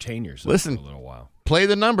 entertain yourself for a little while. Play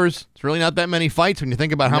the numbers. It's really not that many fights when you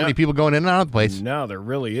think about how many people going in and out of the place. No, there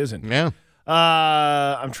really isn't. Yeah.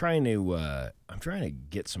 I'm trying to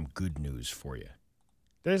get some good news for you.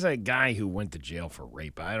 There's a guy who went to jail for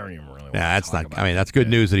rape. I don't even really want to talk about it. That's good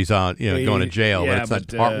news that he's on, going to jail, but it's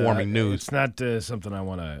not heartwarming news. It's not something I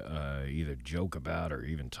want to either joke about or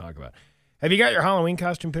even talk about. Have you got your Halloween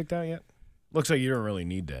costume picked out yet? Looks like you don't really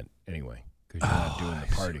need that anyway because you're not doing the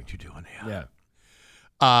party. What you're doing, yeah.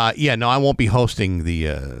 No, I won't be hosting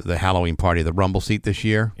the Halloween party, the Rumble Seat this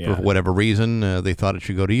year. Yeah. For whatever reason, they thought it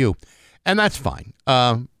should go to you. And that's fine.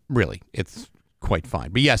 Really, it's quite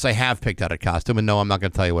fine. But yes, I have picked out a costume, and no, I'm not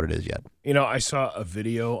going to tell you what it is yet. You know, I saw a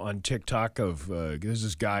video on TikTok of there's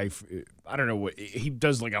this guy, I don't know what, he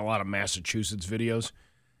does like a lot of Massachusetts videos,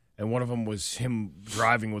 and one of them was him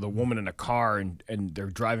driving with a woman in a car, and they're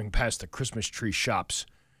driving past the Christmas tree shops,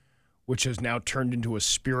 which has now turned into a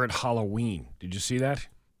Spirit Halloween. Did you see that?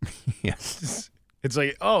 Yes. It's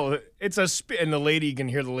like, oh, it's a and the lady, you can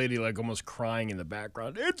hear the lady like almost crying in the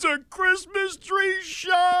background. It's a Christmas tree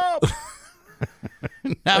shop.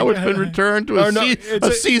 Now it's been returned to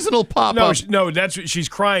a seasonal pop-up. No, that's what she's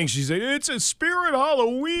crying. She's like, it's a Spirit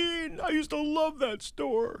Halloween. I used to love that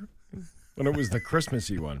store when it was the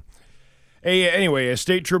Christmassy one. Hey, anyway, a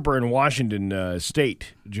state trooper in Washington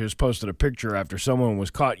State just posted a picture after someone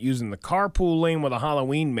was caught using the carpool lane with a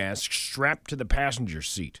Halloween mask strapped to the passenger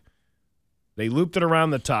seat. They looped it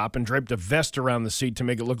around the top and draped a vest around the seat to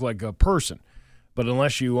make it look like a person. But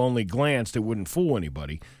unless you only glanced, it wouldn't fool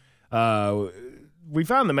anybody. We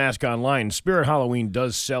found the mask online. Spirit Halloween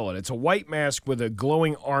does sell it. It's a white mask with a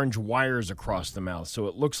glowing orange wires across the mouth, so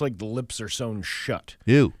it looks like the lips are sewn shut.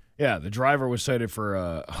 Ew. Yeah, the driver was cited for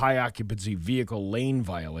a high-occupancy vehicle lane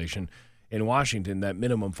violation. In Washington, that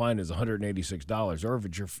minimum fine is $186, or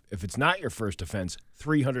if it's not your first offense,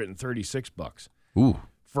 $336. Ooh.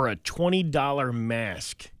 For a $20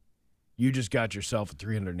 mask, you just got yourself a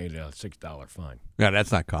 $386 fine. Yeah,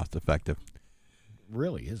 that's not cost-effective.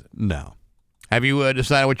 Really, is it? No. Have you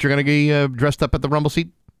decided what you're going to be dressed up at the rumble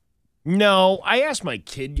seat? No. I asked my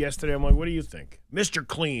kid yesterday, I'm like, what do you think? Mr.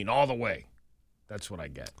 Clean all the way. That's what I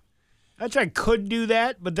get. I could do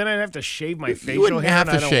that, but then I'd have to shave my facial hair. You wouldn't have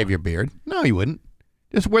to shave your beard. No, you wouldn't.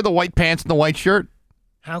 Just wear the white pants and the white shirt.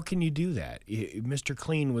 How can you do that? Mr.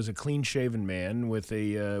 Clean was a clean-shaven man with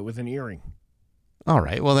an earring. All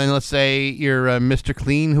right. Well, then let's say you're Mr.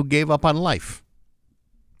 Clean who gave up on life.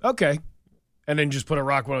 Okay. And then just put a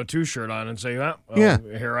Rock 102 shirt on and say,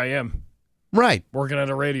 here I am. Right. Working at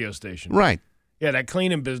a radio station. Right. Yeah, that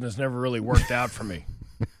cleaning business never really worked out for me.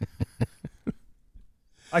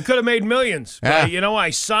 I could have made millions, but, I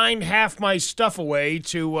signed half my stuff away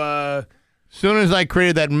to... As soon as I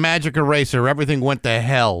created that magic eraser, everything went to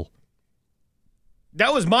hell.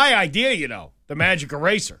 That was my idea, the magic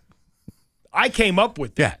eraser. I came up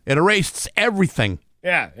with that. Yeah, it erased everything.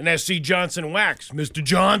 Yeah, and SC Johnson Wax. Mr.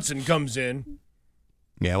 Johnson comes in.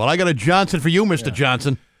 Yeah, well, I got a Johnson for you, Mr.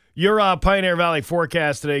 Johnson. Your Pioneer Valley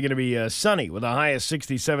forecast today going to be sunny with a high of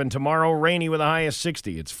 67. Tomorrow, rainy with a high of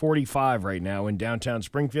 60. It's 45 right now in downtown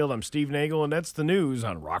Springfield. I'm Steve Nagle, and that's the news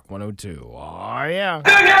on Rock 102. Oh, yeah.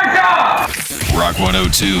 Do your job! Rock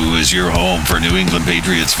 102 is your home for New England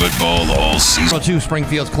Patriots football all season. 102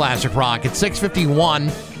 Springfield's Classic Rock. It's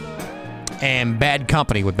 6:51. And Bad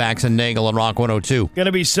Company with Bax and Nagle on Rock 102. Going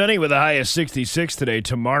to be sunny with a high of 66 today.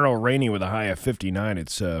 Tomorrow, rainy with a high of 59.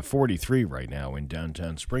 It's 43 right now in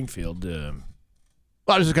downtown Springfield. Well,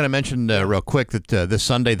 I was just going to mention real quick that this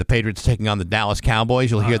Sunday, the Patriots taking on the Dallas Cowboys.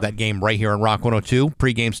 You'll hear that game right here on Rock 102.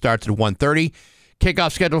 Pre-game starts at 1:30.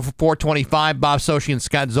 Kickoff scheduled for 4:25. Bob Sochi and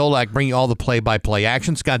Scott Zolak bring you all the play-by-play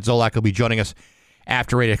action. Scott Zolak will be joining us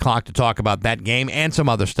after 8 o'clock to talk about that game and some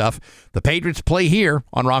other stuff. The Patriots play here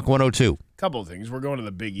on Rock 102. Couple of things. We're going to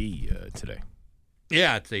the Big E today.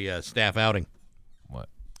 Yeah, it's a staff outing. What?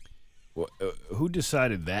 Who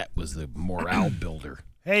decided that was the morale builder?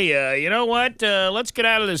 Hey, you know what? Let's get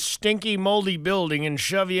out of this stinky, moldy building and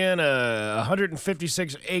shove you in a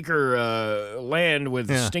 156-acre land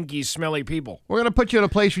with stinky, smelly people. We're going to put you in a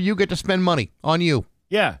place where you get to spend money on you.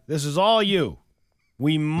 Yeah, this is all you.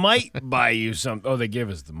 We might buy you some. Oh, they give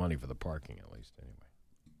us the money for the parking at least, anyway.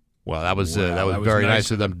 Well, that was very nice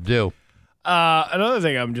of them to do. Another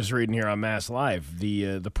thing I'm just reading here on Mass Live,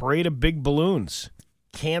 the Parade of Big Balloons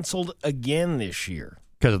canceled again this year.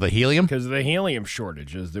 Because of the helium? Because of the helium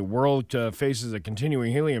shortage. As the world faces a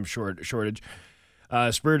continuing helium shortage,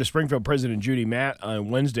 Spirit of Springfield President Judy Matt on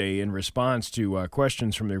Wednesday, in response to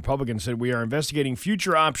questions from the Republicans, said, "We are investigating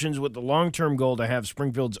future options with the long-term goal to have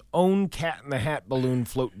Springfield's own Cat-in-the-Hat balloon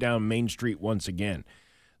float down Main Street once again.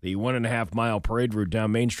 The 1.5-mile parade route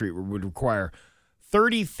down Main Street would require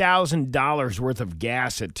 $30,000 worth of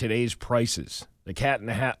gas at today's prices. The Cat in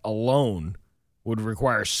the Hat alone would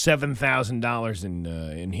require $7,000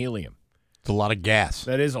 in helium. It's a lot of gas.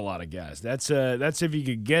 That is a lot of gas. That's if you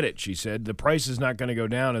could get it, she said. The price is not going to go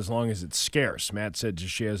down as long as it's scarce. Matt said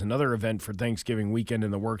she has another event for Thanksgiving weekend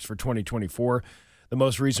in the works for 2024. The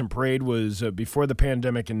most recent parade was before the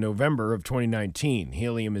pandemic in November of 2019.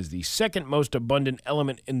 Helium is the second most abundant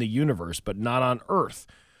element in the universe, but not on Earth.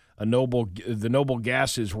 The noble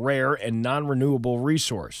gas is rare and non-renewable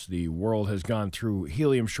resource. The world has gone through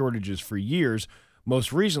helium shortages for years,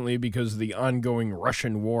 most recently because of the ongoing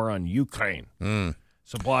Russian war on Ukraine.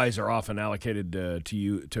 Supplies are often allocated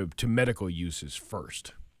to medical uses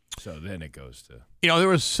first. So then it goes to... There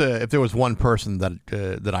was if there was one person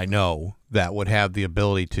that I know that would have the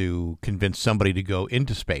ability to convince somebody to go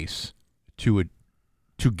into space to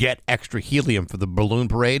get extra helium for the balloon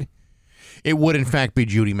parade, it would in fact be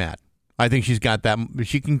Judy Matt. I think she's got that.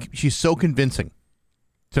 She's so convincing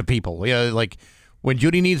to people. Like when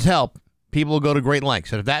Judy needs help, people will go to great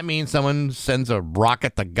lengths. And if that means someone sends a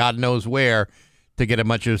rocket to God knows where to get a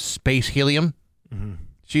bunch of space helium,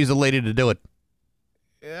 she's the lady to do it.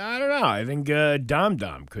 I don't know. I think Dom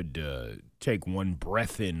Dom could take one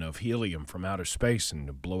breath in of helium from outer space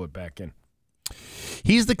and blow it back in.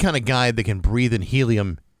 He's the kind of guy that can breathe in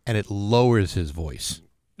helium and it lowers his voice.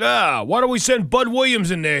 Why don't we send Bud Williams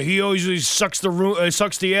in there? He always sucks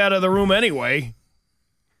the air out of the room anyway.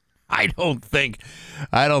 I don't think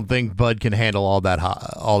Bud can handle all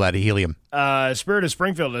that helium. Spirit of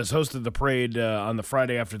Springfield has hosted the parade on the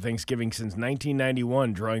Friday after Thanksgiving since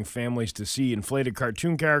 1991, drawing families to see inflated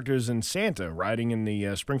cartoon characters and Santa riding in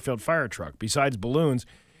the Springfield fire truck. Besides balloons,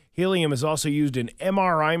 helium is also used in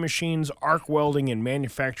MRI machines, arc welding, and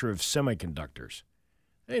manufacture of semiconductors.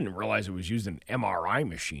 I didn't realize it was used in MRI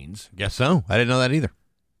machines. Guess so. I didn't know that either.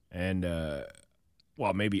 And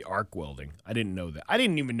well, maybe arc welding. I didn't know that. I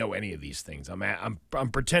didn't even know any of these things. I'm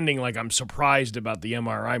pretending like I'm surprised about the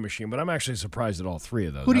MRI machine, but I'm actually surprised at all three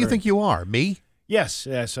of those. Who do you think you are? Me? Yes,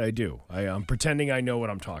 I do. I'm pretending I know what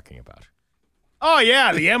I'm talking about. Oh,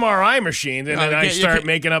 yeah, the MRI machines. And then I start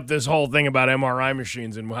making up this whole thing about MRI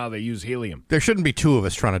machines and how they use helium. There shouldn't be two of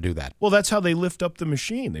us trying to do that. Well, that's how they lift up the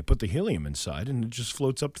machine. They put the helium inside, and it just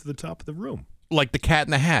floats up to the top of the room. Like the Cat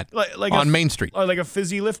in the Hat on Main Street. Or like a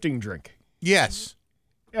fizzy lifting drink. Yes.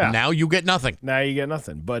 Yeah. Now you get nothing.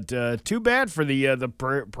 But too bad for the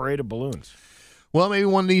parade of balloons. Well, maybe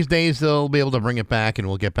one of these days they'll be able to bring it back and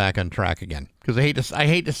we'll get back on track again. Because I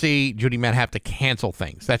hate to see Judy Matt have to cancel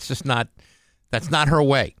things. That's just not her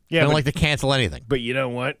way. Yeah, I don't like to cancel anything. But you know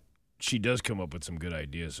what? She does come up with some good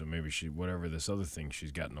ideas. So maybe whatever this other thing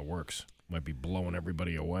she's got in the works might be blowing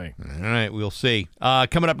everybody away. All right, we'll see.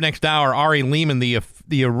 Coming up next hour, Ari Lehman, the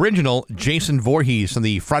original Jason Voorhees from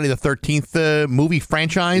the Friday the 13th movie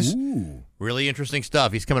franchise. Ooh. Really interesting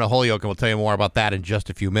stuff. He's coming to Holyoke, and we'll tell you more about that in just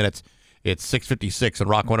a few minutes. It's 6:56 on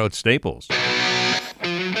Rock 108 Staples.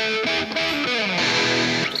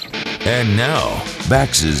 And now,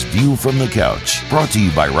 Bax's View from the Couch, brought to you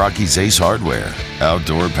by Rocky's Ace Hardware.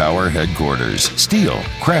 Outdoor Power Headquarters, Steel,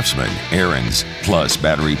 Craftsman, Aaron's, plus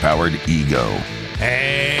battery-powered Ego.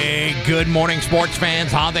 Hey, good morning, sports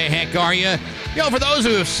fans. How the heck are you? For those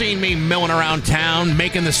who have seen me milling around town,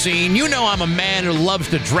 making the scene, you know I'm a man who loves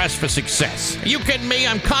to dress for success. Are you kidding me?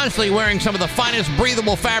 I'm constantly wearing some of the finest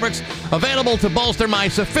breathable fabrics available to bolster my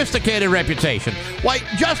sophisticated reputation. Why,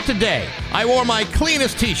 just today, I wore my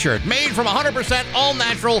cleanest t-shirt, made from 100%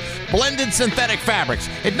 all-natural, blended synthetic fabrics.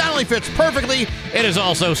 It not only fits perfectly, it is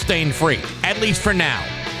also stain-free, at least for now.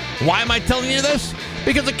 Why am I telling you this?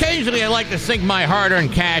 Because occasionally I like to sink my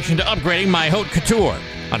hard-earned cash into upgrading my haute couture.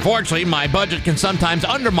 Unfortunately, my budget can sometimes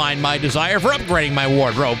undermine my desire for upgrading my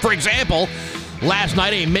wardrobe. For example, last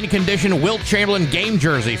night a mint-condition Wilt Chamberlain game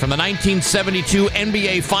jersey from the 1972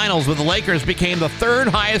 NBA Finals with the Lakers became the third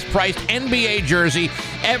highest-priced NBA jersey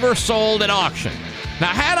ever sold at auction.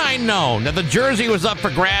 Now, had I known that the jersey was up for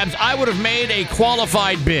grabs, I would have made a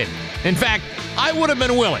qualified bid. In fact, I would have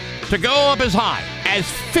been willing to go up as high as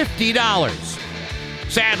 $50.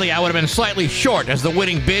 Sadly, I would have been slightly short, as the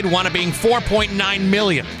winning bid wound up being $4.9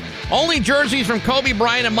 million. Only jerseys from Kobe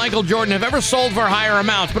Bryant and Michael Jordan have ever sold for higher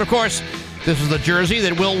amounts, but of course, this is the jersey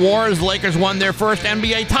that Wilt wore as the Lakers won their first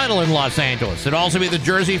NBA title in Los Angeles. It'd also be the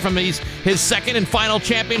jersey from his second and final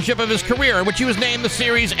championship of his career, in which he was named the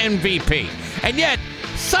series MVP. And yet,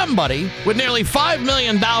 somebody with nearly $5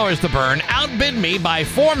 million to burn outbid me by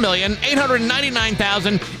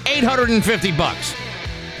 $4,899,850.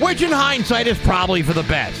 Which in hindsight is probably for the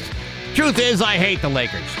best. Truth is, I hate the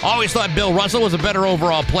Lakers. Always thought Bill Russell was a better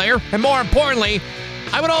overall player, and more importantly,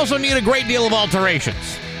 I would also need a great deal of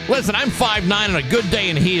alterations. Listen, I'm 5'9" on a good day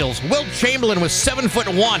in heels. Wilt Chamberlain was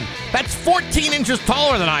 7'1". That's 14 inches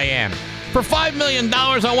taller than I am. For $5 million,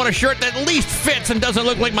 I want a shirt that at least fits and doesn't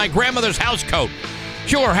look like my grandmother's house coat.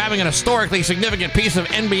 Sure, having an historically significant piece of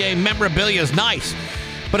NBA memorabilia is nice,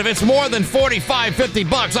 but if it's more than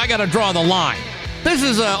 $45-50, I gotta draw the line. This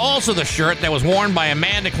is also the shirt that was worn by a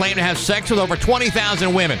man that claimed to have sex with over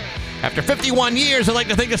 20,000 women. After 51 years, I'd like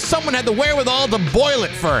to think that someone had the wherewithal to boil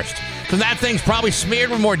it first. So that thing's probably smeared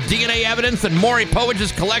with more DNA evidence than Maury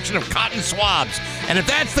Povich's collection of cotton swabs. And if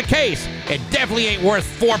that's the case, it definitely ain't worth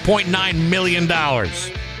 $4.9 million. But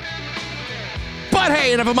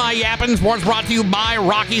hey, enough of my yapping. Sports brought to you by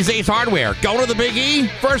Rocky's Ace Hardware. Go to the Big E?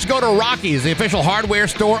 First go to Rocky's, the official hardware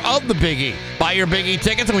store of the Big E. Buy your Big E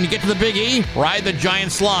tickets, and when you get to the Big E, ride the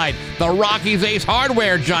giant slide. The Rocky's Ace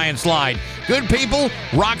Hardware giant slide. Good people,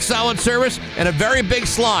 rock-solid service, and a very big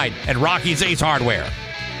slide at Rocky's Ace Hardware.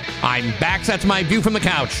 I'm Bax. That's my view from the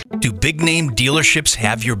couch. Do big-name dealerships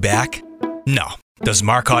have your back? No. Does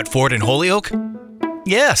Marcotte Ford in Holyoke?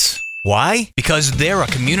 Yes. Why? Because they're a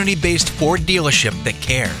community-based Ford dealership that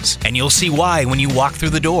cares. And you'll see why when you walk through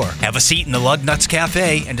the door. Have a seat in the Lug Nuts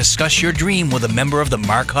Cafe and discuss your dream with a member of the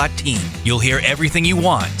Marcotte team. You'll hear everything you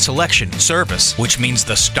want, selection, service, which means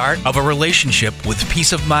the start of a relationship with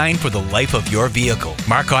peace of mind for the life of your vehicle.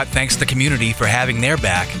 Marcotte thanks the community for having their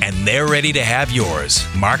back, and they're ready to have yours.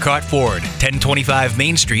 Marcotte Ford, 1025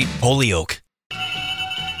 Main Street, Holyoke.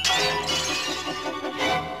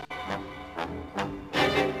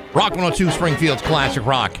 Rock 102, Springfield's Classic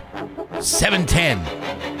Rock. 710.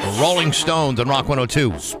 The Rolling Stones on Rock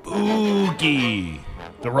 102. Spooky.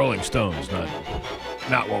 The Rolling Stones,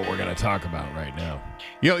 not what we're going to talk about right now.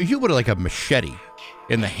 You know, if you put like a machete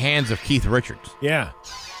in the hands of Keith Richards. Yeah.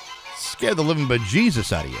 Scare the living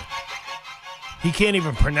bejesus out of you. He can't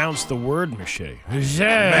even pronounce the word machete.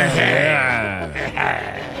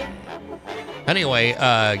 Anyway,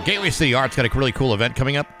 Gateway City Arts got a really cool event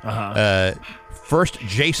coming up. First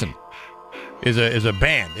Jason is a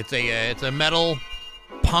band. It's a metal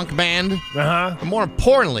punk band. And more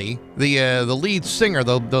importantly, the lead singer,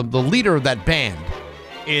 the leader of that band,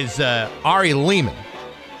 is Ari Lehman.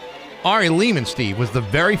 Ari Lehman, Steve, was the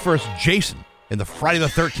very first Jason in the Friday the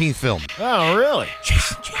 13th film. Oh, really?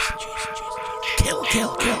 Jason. Kill.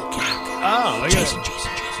 Oh, Jason.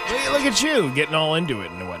 Look at you getting all into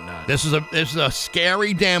it and whatnot. This is a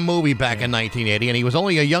scary damn movie back in 1980, and he was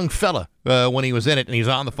only a young fella when he was in it, and he's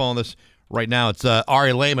on the phone with us right now. It's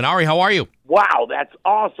Ari Lehman. Ari, how are you? Wow, that's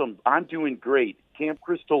awesome. I'm doing great. Camp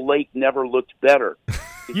Crystal Lake never looked better.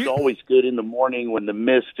 It's always good in the morning when the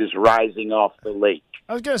mist is rising off the lake.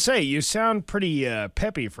 I was going to say, you sound pretty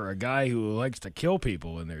peppy for a guy who likes to kill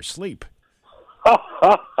people in their sleep.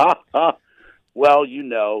 Well, you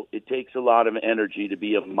know, it takes a lot of energy to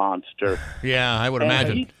be a monster. Yeah, I would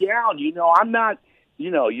imagine. Deep down, I'm not,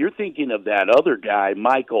 you're thinking of that other guy,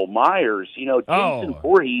 Michael Myers. Jason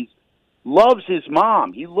Voorhees loves his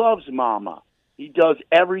mom. He loves Mama. He does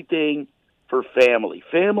everything for family.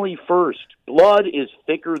 Family first. Blood is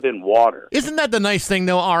thicker than water. Isn't that the nice thing,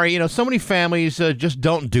 though, Ari? So many families just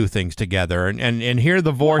don't do things together. And here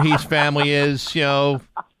the Voorhees family is,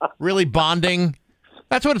 really bonding.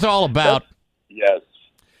 That's what it's all about. Yes,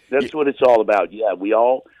 that's what it's all about. Yeah, we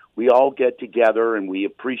all get together and we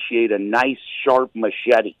appreciate a nice sharp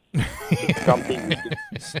machete. It's something.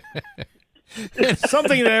 It's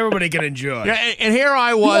something that everybody can enjoy. Yeah, and here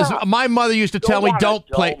I was. Yeah. My mother used to tell me, "Don't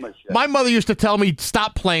play." Machete. My mother used to tell me,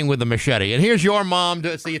 "Stop playing with the machete." And here's your mom.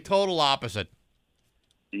 It's the total opposite.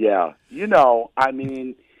 Yeah, she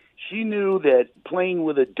knew that playing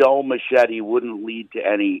with a dull machete wouldn't lead to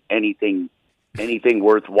anything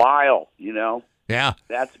worthwhile, Yeah.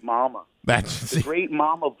 That's Mama. That's the great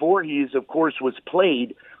Mama Voorhees, of course, was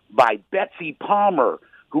played by Betsy Palmer,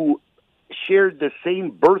 who shared the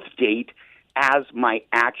same birth date as my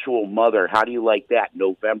actual mother. How do you like that?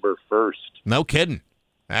 November 1st. No kidding.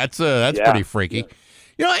 That's pretty freaky.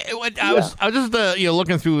 Yeah. I was just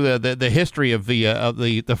looking through the history of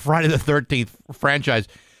the Friday the 13th franchise.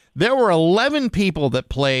 There were 11 people that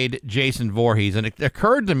played Jason Voorhees, and it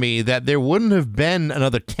occurred to me that there wouldn't have been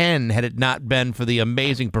another 10 had it not been for the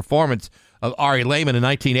amazing performance of Ari Lehman in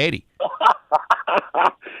 1980.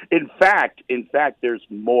 In fact, there's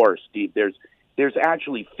more, Steve. There's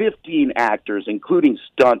actually 15 actors, including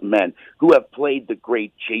stuntmen, who have played the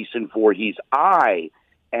great Jason Voorhees. I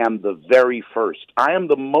am the very first. I am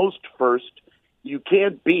the most first. You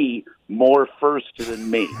can't be more first than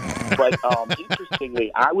me. But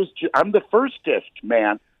interestingly, I'm the firstest,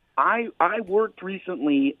 man. I worked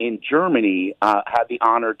recently in Germany, had the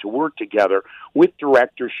honor to work together with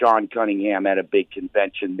director Sean Cunningham at a big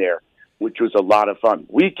convention there, which was a lot of fun.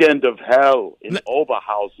 Weekend of Hell in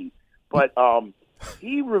Oberhausen. But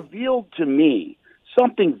he revealed to me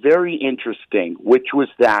something very interesting, which was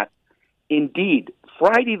that, indeed,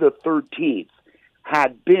 Friday the 13th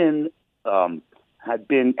had been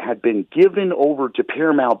given over to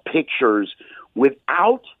Paramount Pictures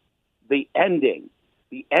without the ending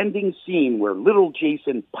scene where little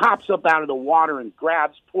Jason pops up out of the water and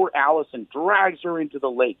grabs poor Alice and drags her into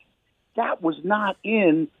the lake. That was not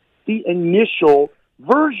in the initial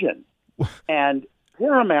version. And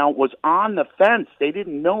Paramount was on the fence. They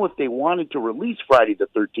didn't know if they wanted to release Friday the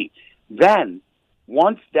 13th. Then,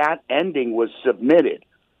 once that ending was submitted,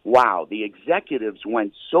 wow, the executives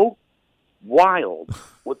went so wild.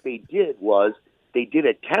 What they did was they did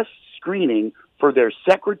a test screening for their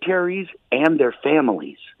secretaries and their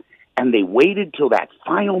families. And they waited till that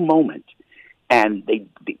final moment. And they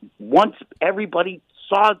once everybody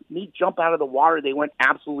saw me jump out of the water, they went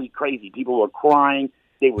absolutely crazy. People were crying.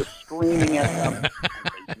 They were screaming at them.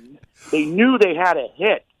 They knew they had a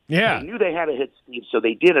hit. Yeah. They knew they had a hit, Steve. So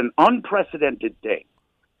they did an unprecedented thing.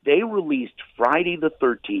 They released Friday the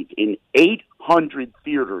 13th in 800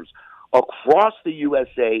 theaters across the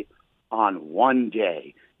USA on one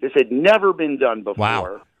day. This had never been done before.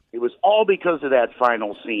 Wow. It was all because of that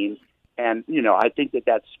final scene. And, I think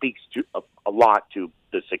that speaks to a lot to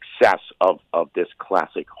the success of this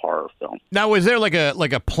classic horror film. Now, was there like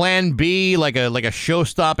a plan B, like a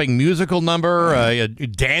show-stopping musical number,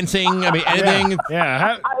 dancing? I mean, anything?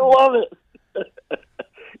 Yeah. I love it.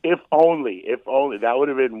 If only. That would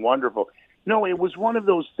have been wonderful. No, it was one of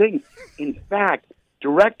those things. In fact,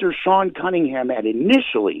 director Sean Cunningham had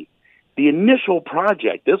the initial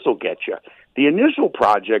project, this will get you, the initial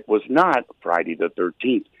project was not Friday the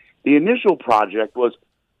 13th. The initial project was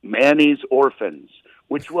Manny's Orphans,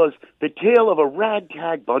 which was the tale of a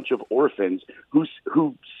ragtag bunch of orphans who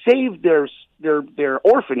saved their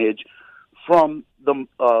orphanage from in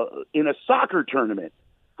a soccer tournament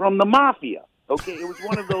from the mafia. Okay, it was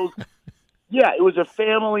one of those. Yeah, it was a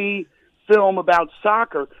family film about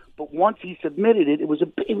soccer. But once he submitted it, it was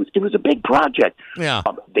a big project. Yeah,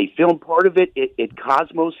 they filmed part of it at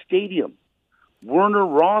Cosmos Stadium. Werner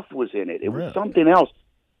Roth was in it. It was something else.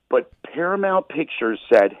 But Paramount Pictures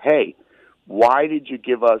said, hey, why did you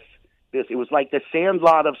give us this? It was like the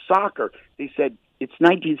Sandlot of soccer. They said, it's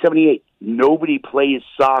 1978. Nobody plays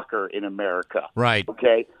soccer in America. Right.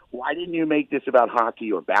 Okay? Why didn't you make this about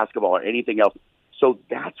hockey or basketball or anything else? So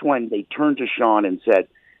that's when they turned to Sean and said,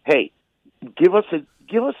 hey, give us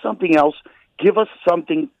something else. Give us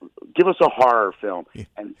a horror film.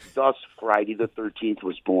 And thus Friday the 13th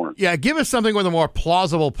was born. Yeah, give us something with a more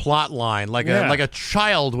plausible plot line, like a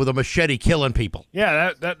child with a machete killing people.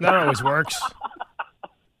 Yeah, that always works.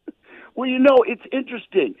 Well, it's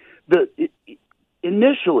interesting.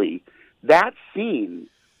 Initially, that scene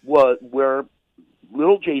was where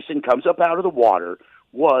little Jason comes up out of the water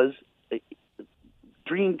was a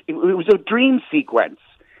dream. It was a dream sequence.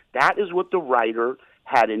 That is what the writer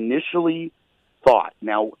had initially thought.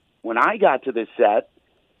 Now, when I got to the set,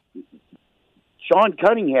 Sean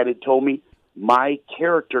Cunningham had told me my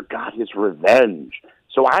character got his revenge.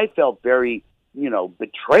 So I felt very,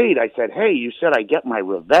 betrayed. I said, hey, you said I get my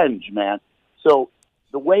revenge, man. So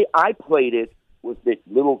the way I played it was that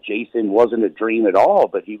little Jason wasn't a dream at all,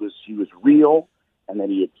 but he was real, and then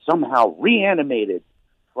he had somehow reanimated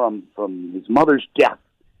from his mother's death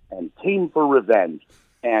and came for revenge.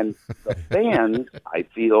 And the fans, I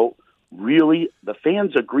feel, the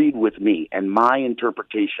fans agreed with me and my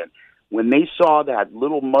interpretation. When they saw that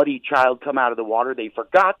little muddy child come out of the water, they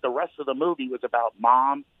forgot the rest of the movie was about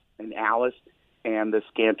Mom and Alice and the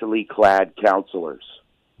scantily clad counselors.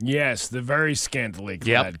 Yes, the very scantily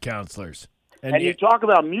clad counselors. And you talk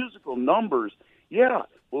about musical numbers. Yeah,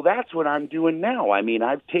 well, that's what I'm doing now. I mean,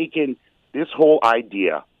 I've taken this whole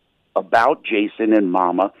idea about Jason and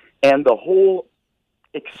Mama and the whole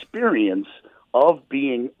experience of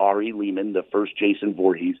being Ari Lehman, the first Jason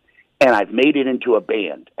Voorhees, and I've made it into a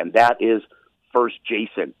band, and that is First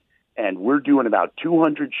Jason. And we're doing about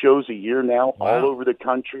 200 shows a year now, all over the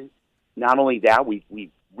country. Not only that,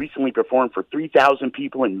 we recently performed for 3,000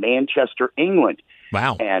 people in Manchester, England.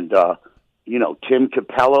 Wow. And, Tim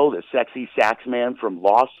Capello, the sexy sax man from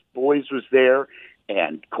Lost Boys, was there,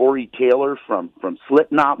 and Corey Taylor from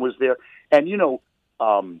Slipknot was there. And,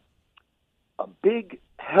 a big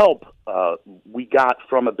help we got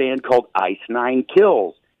from a band called Ice Nine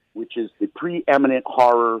Kills, which is the preeminent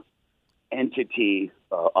horror entity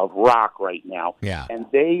of rock right now. Yeah. And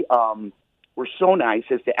they were so nice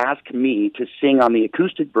as to ask me to sing on the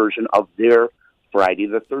acoustic version of their Friday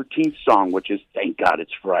the 13th song, which is Thank God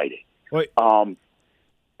It's Friday. Wait. And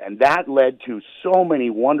that led to so many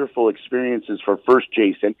wonderful experiences for First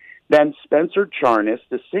Jason. Then Spencer Charnas,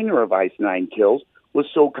 the singer of Ice Nine Kills, was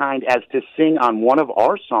so kind as to sing on one of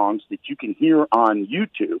our songs that you can hear on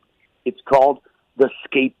YouTube. It's called The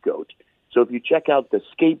Scapegoat. So if you check out The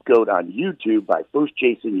Scapegoat on YouTube by First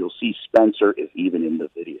Jason, you'll see Spencer is even in the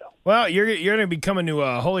video. Well, you're going to be coming to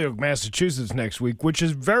Holyoke, Massachusetts next week, which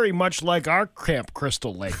is very much like our Camp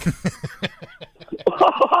Crystal Lake.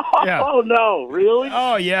 Yeah. Oh, no, really?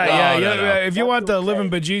 Oh, yeah, No, yeah. no, no. If you want the living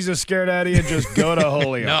bejesus scared out of you, just go to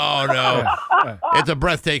Holyoke. No. It's a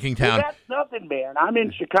breathing Well, town. that's nothing, man. I'm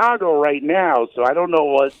in Chicago right now, so I don't know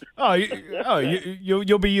what.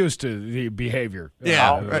 You'll be used to the behavior.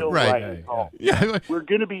 Yeah, Right. Oh. Yeah. We're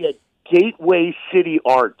going to be at Gateway City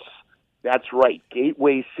Arts. That's right,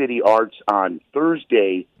 Gateway City Arts on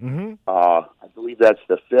Thursday. Mm-hmm. I believe that's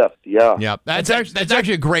the 5th. Yeah. Yeah, that's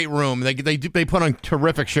actually a great room. They put on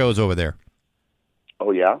terrific shows over there.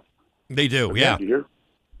 Oh yeah. They do. Okay, Yeah, dear.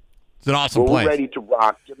 it's an awesome We're place. ready to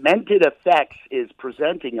rock. Demented Effects is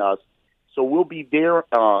presenting us, so we'll be there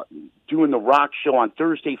doing the rock show on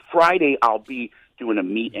Thursday. Friday, I'll be doing a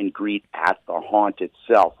meet and greet at the haunt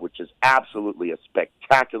itself, which is absolutely a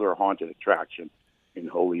spectacular haunted attraction in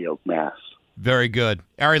Holyoke, Mass. Very good.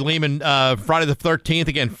 Ari Lehman, Friday the 13th.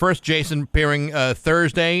 Again, first Jason appearing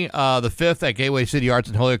Thursday, the 5th at Gateway City Arts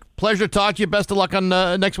in Holyoke. Pleasure to talk to you. Best of luck on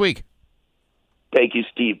next week. Thank you,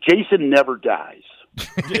 Steve. Jason never dies.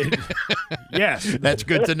 Yes. That's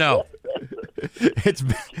good to know. It's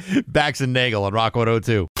Bax and Nagle on Rock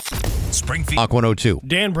 102. Springfield. Rock 102.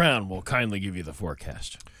 Dan Brown will kindly give you the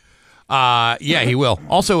forecast. Yeah, he will.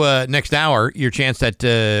 Also, next hour, your chance at,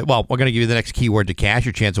 we're going to give you the next keyword to cash,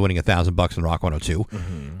 your chance of winning $1,000 in Rock 102.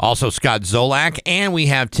 Mm-hmm. Also, Scott Zolak, and we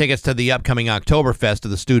have tickets to the upcoming Oktoberfest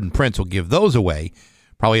of the Student Prince. We'll give those away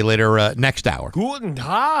probably later next hour. Guten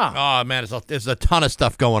Tag. Oh, man, there's a ton of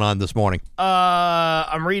stuff going on this morning.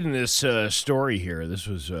 I'm reading this story here. This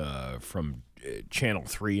was from Channel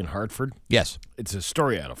 3 in Hartford. Yes. It's a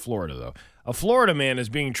story out of Florida, though. A Florida man is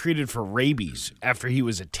being treated for rabies after he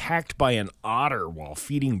was attacked by an otter while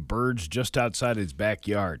feeding birds just outside his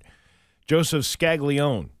backyard. Joseph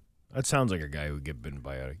Scaglione. That sounds like a guy who would get bitten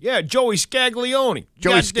by an otter. Yeah, Joey Scaglione.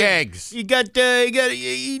 Joey Skaggs. He got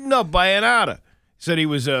eaten up by an otter. Said he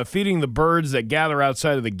was feeding the birds that gather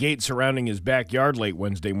outside of the gate surrounding his backyard late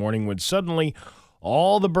Wednesday morning when suddenly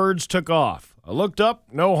all the birds took off. I looked up,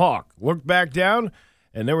 no hawk. Looked back down,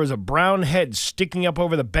 and there was a brown head sticking up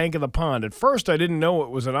over the bank of the pond. At first, I didn't know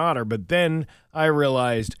it was an otter, but then I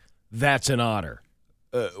realized that's an otter.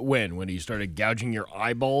 When he started gouging your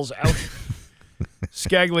eyeballs out?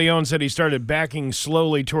 Scaglione said he started backing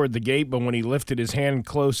slowly toward the gate, but when he lifted his hand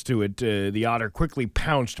close to it, the otter quickly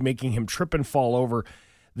pounced, making him trip and fall over.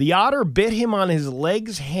 The otter bit him on his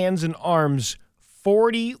legs, hands, and arms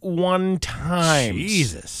 41 times.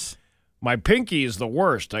 Jesus. My pinky is the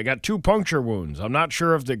worst. I got 2 puncture wounds. I'm not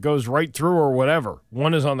sure if it goes right through or whatever.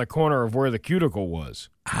 One is on the corner of where the cuticle was.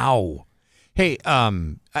 Ow. Hey, I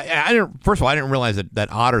didn't. First of all, I didn't realize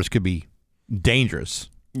that otters could be dangerous.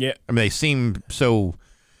 Yeah. I mean, they seem so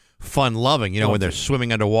fun-loving, when they're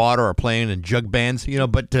swimming underwater or playing in jug bands,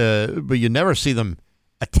 but you never see them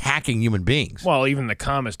attacking human beings. Well, even the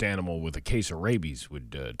calmest animal with a case of rabies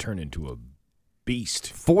would turn into a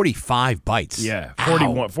beast. 45 bites. Yeah,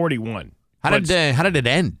 Ow. 41. How did it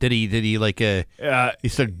end? Did he he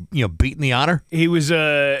started beating the otter? He was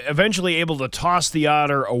eventually able to toss the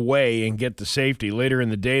otter away and get to safety. Later in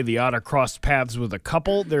the day, the otter crossed paths with a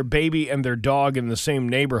couple, their baby, and their dog in the same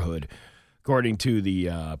neighborhood. According to the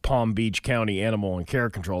Palm Beach County Animal and Care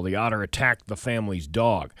Control, the otter attacked the family's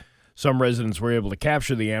dog. Some residents were able to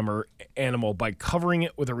capture the animal by covering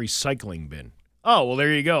it with a recycling bin. Oh, well,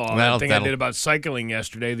 there you go. That thing I did about cycling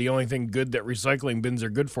yesterday, the only thing good that recycling bins are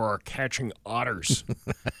good for are catching otters.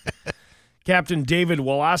 Captain David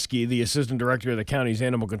Woloski, the assistant director of the county's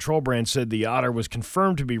animal control branch, said the otter was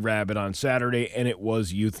confirmed to be rabid on Saturday, and it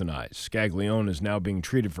was euthanized. Scaglione is now being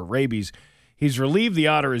treated for rabies. He's relieved the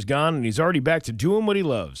otter is gone, and he's already back to doing what he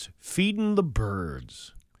loves, feeding the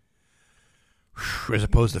birds. As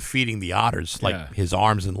opposed to feeding the otters, his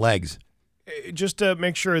arms and legs. Just to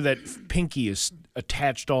make sure that pinky is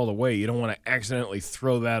attached all the way. You don't want to accidentally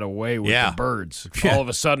throw that away with the birds. All of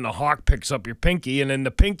a sudden, a hawk picks up your pinky, and then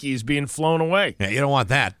the pinky is being flown away. Yeah, you don't want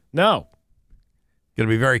that. No. Got to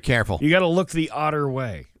be very careful. You got to look the otter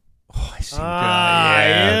way. Oh, I see. I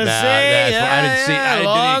didn't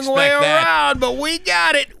expect way that. Around, but we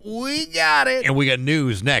got it. And we got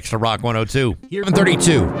news next on Rock 102.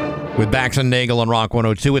 132 with Bax and Nagle on Rock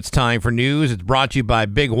 102. It's time for news. It's brought to you by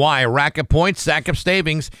Big Y. Rack up points, stack up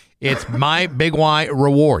savings. It's My Big Y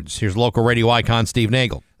Rewards. Here's local radio icon Steve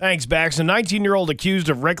Nagle. Thanks, Bax. A 19-year-old accused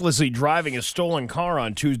of recklessly driving a stolen car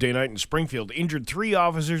on Tuesday night in Springfield injured 3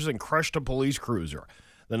 officers and crushed a police cruiser.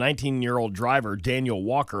 The 19-year-old driver, Daniel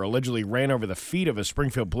Walker, allegedly ran over the feet of a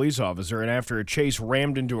Springfield police officer and after a chase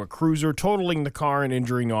rammed into a cruiser, totaling the car and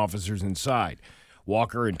injuring officers inside.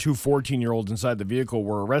 Walker and 2 14-year-olds inside the vehicle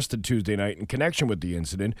were arrested Tuesday night in connection with the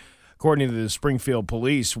incident. According to the Springfield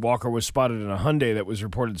police, Walker was spotted in a Hyundai that was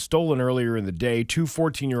reported stolen earlier in the day. 2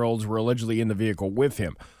 14-year-olds were allegedly in the vehicle with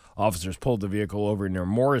him. Officers pulled the vehicle over near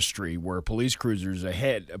Morris Street, where police cruisers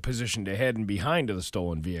positioned ahead and behind of the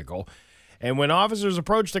stolen vehicle. And when officers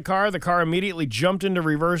approached the car immediately jumped into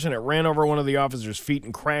reverse, and it ran over one of the officers' feet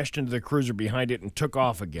and crashed into the cruiser behind it and took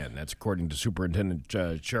off again. That's according to Superintendent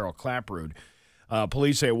Cheryl Clapperud.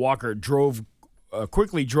 Police say Walker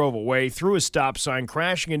quickly drove away through a stop sign,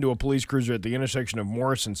 crashing into a police cruiser at the intersection of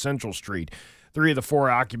Morris and Central Street. 3 of the 4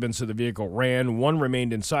 occupants of the vehicle ran. 1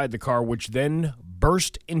 remained inside the car, which then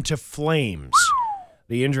burst into flames.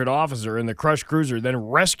 The injured officer in the crushed cruiser then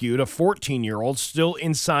rescued a 14-year-old still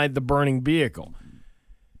inside the burning vehicle.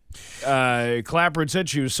 Clapperud said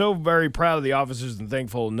she was so very proud of the officers and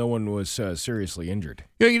thankful no one was seriously injured.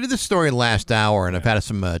 You did this story last hour, and I've had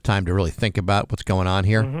some time to really think about what's going on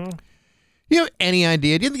here. Mm-hmm. You have any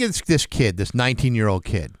idea? Do you think this kid, this 19-year-old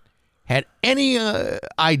kid, had any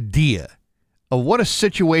idea of what a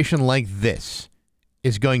situation like this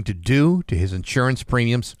is going to do to his insurance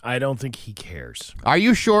premiums? I don't think he cares. Are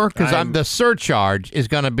you sure? Because the surcharge is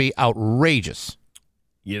going to be outrageous.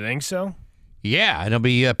 You think so? Yeah, and he'll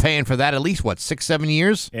be paying for that at least, 6-7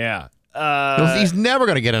 years? Yeah. He's never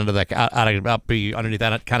going to get into that, be underneath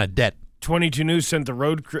that kind of debt. 22 News sent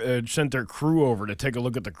their crew over to take a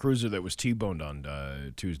look at the cruiser that was T-boned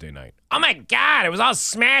on Tuesday night. Oh, my God, it was all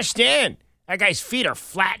smashed in. That guy's feet are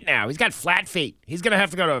flat now. He's got flat feet. He's going to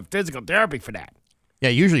have to go to physical therapy for that. Yeah,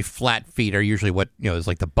 usually flat feet are usually what, is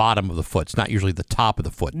like the bottom of the foot. It's not usually the top of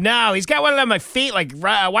the foot. No, he's got one of them feet like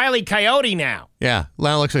Wile E. Coyote now. Yeah,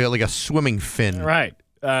 now it looks like a swimming fin. Right.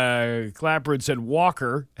 Clapperud said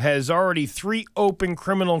Walker has already 3 open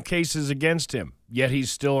criminal cases against him, yet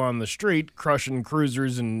he's still on the street crushing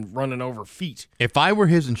cruisers and running over feet. If I were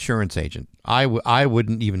his insurance agent, I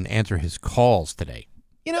wouldn't even answer his calls today.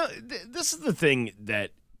 This is the thing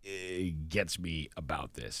that gets me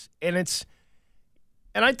about this,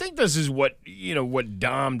 and I think this is what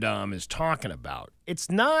Dom is talking about.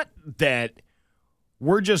 It's not that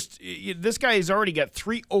this guy has already got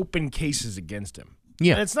 3 open cases against him.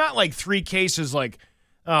 Yeah. And it's not like 3 cases like,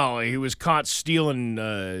 oh, he was caught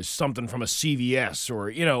stealing something from a CVS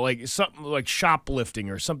or, like something like shoplifting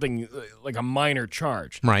or something like a minor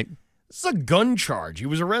charge. Right. This is a gun charge. He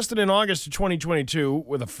was arrested in August of 2022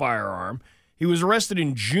 with a firearm. He was arrested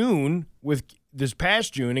in this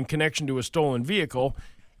past June in connection to a stolen vehicle,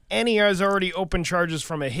 and he has already opened charges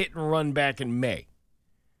from a hit and run back in May.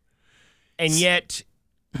 And yet,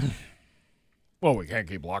 well, we can't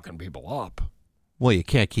keep locking people up. Well, you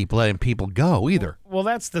can't keep letting people go either. Well,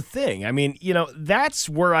 that's the thing. I mean, that's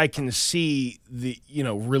where I can see the,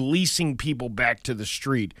 releasing people back to the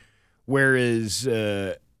street. Whereas,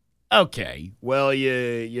 okay, well,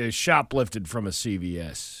 you shoplifted from a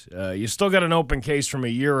CVS. You still got an open case from a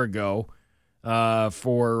year ago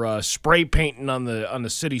for spray painting on the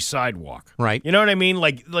city sidewalk. Right. You know what I mean?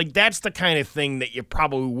 Like that's the kind of thing that you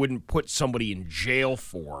probably wouldn't put somebody in jail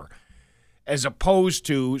for. As opposed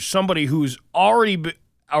to somebody who's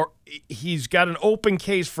he's got an open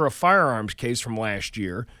case for a firearms case from last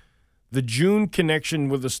year, the June connection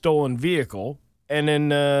with the stolen vehicle, and then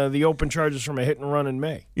the open charges from a hit and run in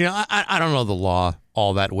May. I don't know the law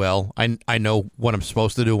all that well. I know what I'm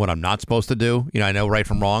supposed to do, what I'm not supposed to do. I know right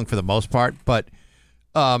from wrong for the most part. But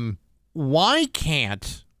why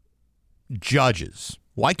can't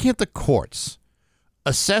the courts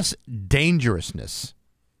assess dangerousness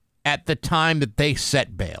at the time that they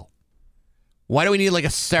set bail? Why do we need like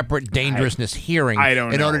a separate dangerousness hearing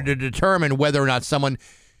in order to determine whether or not someone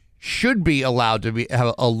should be allowed to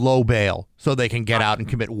have a low bail so they can get out and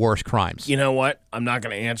commit worse crimes? You know what? I'm not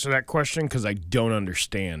going to answer that question because I don't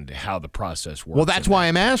understand how the process works. Well, that's why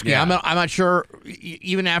I'm asking. Yeah. I'm not sure,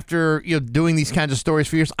 even after doing these kinds of stories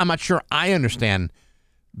for years, I'm not sure I understand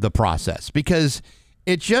the process, because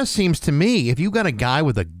it just seems to me if you got a guy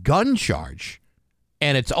with a gun charge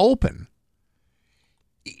and it's open,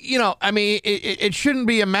 it shouldn't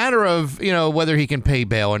be a matter of, whether he can pay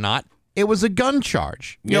bail or not. It was a gun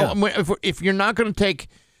charge. If you're not going to take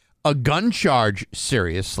a gun charge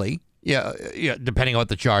seriously, depending on what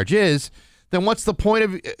the charge is, then what's the point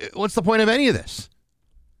of any of this?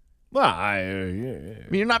 Well,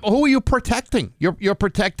 you're not. Who are you protecting? You're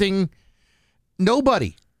protecting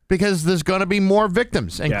nobody, because there's going to be more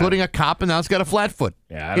victims, including a cop, and now it's got a flat foot.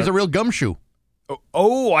 Yeah, he's a real gumshoe.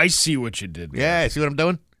 Oh, I see what you did there. Yeah, see what I'm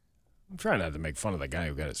doing? I'm trying not to make fun of the guy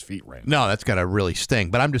who got his feet rammed. No, that's got to really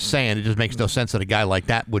sting. But I'm just saying, it just makes no sense that a guy like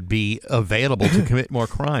that would be available to commit more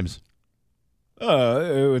crimes.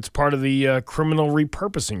 It's part of the criminal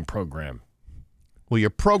repurposing program. Well, your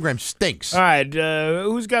program stinks. All right,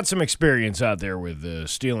 who's got some experience out there with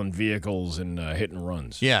stealing vehicles and hit and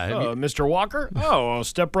runs? Yeah. Mr. Walker? Oh, I'll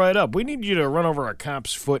step right up. We need you to run over a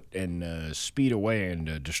cop's foot and speed away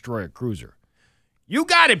and destroy a cruiser. You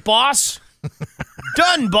got it, boss.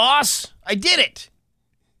 Done, boss. I did it.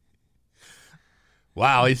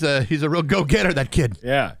 Wow, he's a real go-getter, that kid.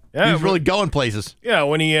 Yeah. He's really going places. Yeah,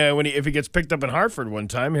 if he gets picked up in Hartford one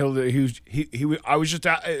time, I was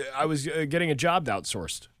getting a job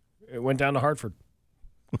outsourced. It went down to Hartford.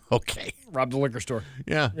 Okay. Robbed a liquor store.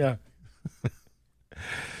 Yeah.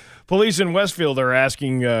 Police in Westfield are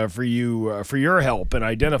asking for your help in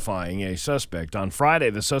identifying a suspect. On Friday,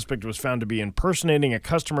 the suspect was found to be impersonating a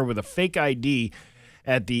customer with a fake ID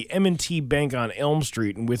at the M&T Bank on Elm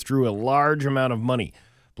Street and withdrew a large amount of money.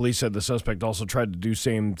 Police said the suspect also tried to do the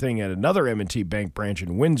same thing at another M&T Bank branch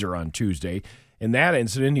in Windsor on Tuesday. In that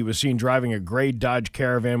incident, he was seen driving a gray Dodge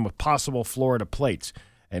Caravan with possible Florida plates.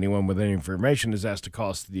 Anyone with any information is asked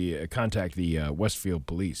to contact the Westfield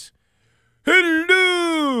police.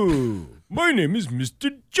 Hello! My name is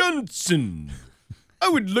Mr. Johnson. I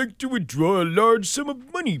would like to withdraw a large sum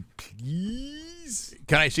of money, please.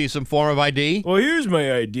 Can I see some form of ID? Well, here's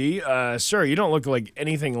my ID. Sir, you don't look like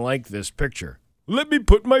anything like this picture. Let me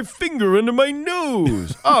put my finger under my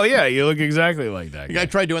nose. Oh, yeah, you look exactly like that. You gotta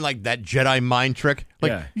try doing like that Jedi mind trick.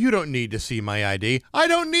 Like, You don't need to see my ID. I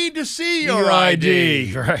don't need to see your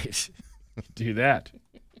ID. Right. Do that.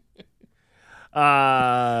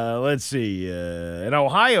 Let's see. An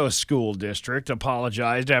Ohio school district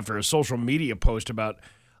apologized after a social media post about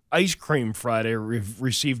Ice Cream Friday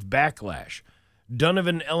received backlash.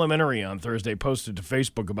 Donovan Elementary on Thursday posted to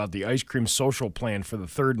Facebook about the ice cream social plan for the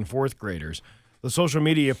 3rd and 4th graders. The social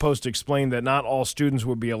media post explained that not all students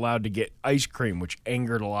would be allowed to get ice cream, which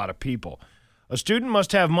angered a lot of people. A student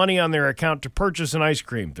must have money on their account to purchase an ice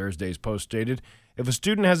cream, Thursday's post stated. If a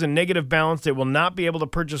student has a negative balance, they will not be able to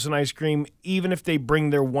purchase an ice cream, even if they bring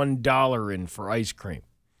their $1 in for ice cream.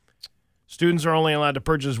 Students are only allowed to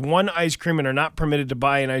purchase one ice cream and are not permitted to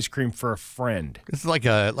buy an ice cream for a friend. This is like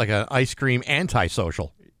a ice cream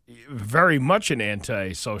antisocial. Very much an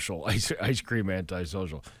antisocial, ice cream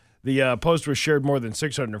antisocial. The post was shared more than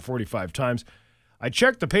 645 times. I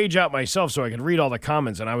checked the page out myself so I could read all the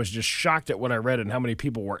comments, and I was just shocked at what I read and how many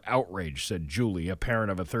people were outraged, said Julie, a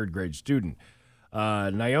parent of a 3rd grade student.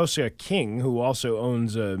 Nyosia King, who also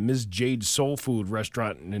owns Ms. Jade's Soul Food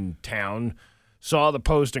restaurant in town, saw the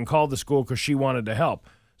post and called the school because she wanted to help.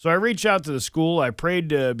 So I reached out to the school. I prayed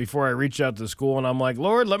before I reached out to the school, and I'm like,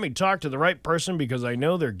 Lord, let me talk to the right person because I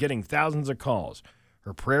know they're getting thousands of calls.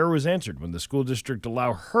 Her prayer was answered when the school district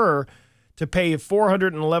allowed her to pay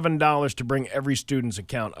 $411 to bring every student's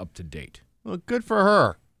account up to date. Well, good for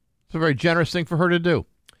her. It's a very generous thing for her to do.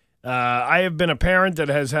 I have been a parent that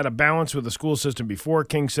has had a balance with the school system before.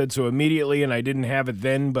 King said so immediately, and I didn't have it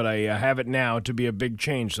then, but I have it now to be a big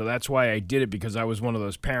change. So that's why I did it, because I was one of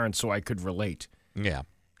those parents so I could relate. Yeah.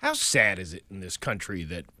 How sad is it in this country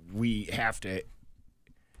that we have to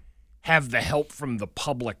have the help from the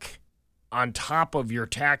public on top of your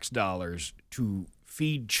tax dollars to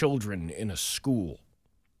feed children in a school?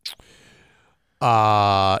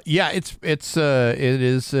 Yeah, it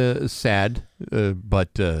is sad,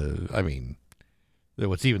 but I mean,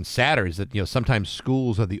 what's even sadder is that sometimes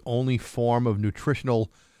schools are the only form of nutritional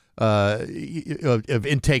of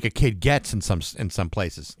intake a kid gets in some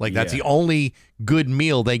places. Like that's the only good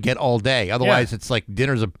meal they get all day. Otherwise, it's like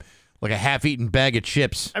dinner's like a half-eaten bag of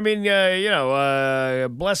chips. I mean,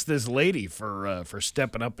 bless this lady for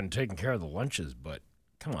stepping up and taking care of the lunches, but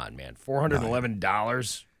come on, man,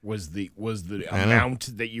 $411 was the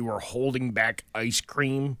amount that you were holding back ice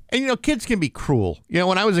cream. And kids can be cruel.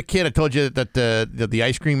 When I was a kid, I told you that the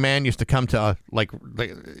ice cream man used to come to we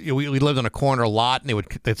lived on a corner lot, and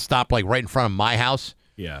they'd stop like right in front of my house.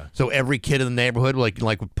 Yeah. So every kid in the neighborhood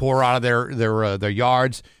would pour out of their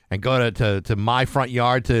yards and go to my front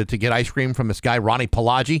yard to get ice cream from this guy Ronnie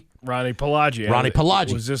Pelagi. Ronnie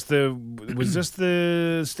Pelagi. Was this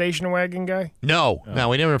the station wagon guy? No,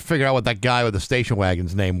 we never figured out what that guy with the station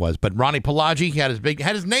wagon's name was. But Ronnie Pelagi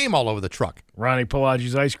had his name all over the truck. Ronnie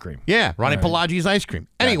Pelagi's ice cream. Yeah, Ronnie Pelagi's ice cream.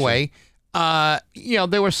 Gotcha. Anyway,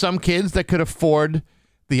 there were some kids that could afford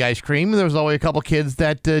the ice cream. There was only a couple kids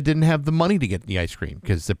that didn't have the money to get the ice cream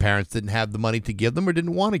because the parents didn't have the money to give them or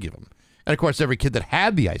didn't want to give them. And of course, every kid that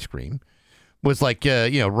had the ice cream was like,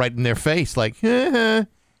 right in their face, like,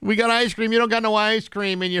 we got ice cream. You don't got no ice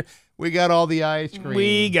cream, and we got all the ice cream.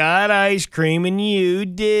 We got ice cream, and you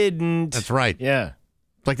didn't. That's right. Yeah.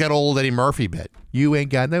 It's like that old Eddie Murphy bit. You ain't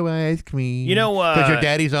got no ice cream. Because your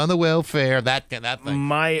daddy's on the welfare. That thing.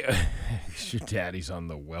 Your daddy's on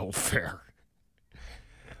the welfare.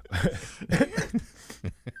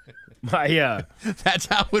 That's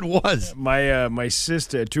how it was. My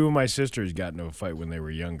sister, two of my sisters got into a fight when they were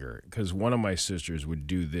younger because one of my sisters would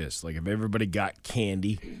do this. Like if everybody got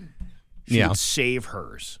candy, she would save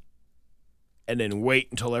hers and then wait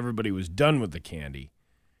until everybody was done with the candy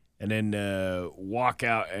and then walk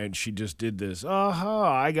out, and she just did this.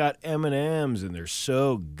 I got M&Ms and they're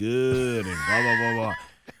so good and blah, blah, blah, blah.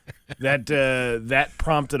 That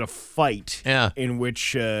prompted a fight in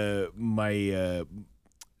which my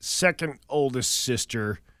second oldest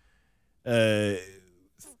sister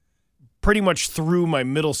pretty much threw my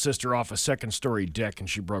middle sister off a second-story deck, and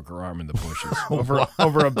she broke her arm in the bushes over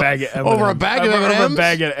a bag of M&Ms. Over a bag of M&Ms? Over a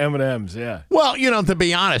bag of M&Ms, yeah. Well, to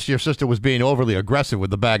be honest, your sister was being overly aggressive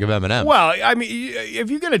with the bag of M&Ms. Well, I mean,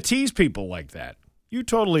 if you're going to tease people like that, you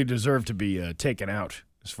totally deserve to be taken out,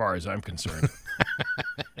 as far as I'm concerned.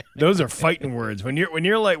 Those are fighting words. When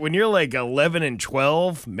you're like 11 and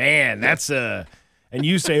 12, man, that's and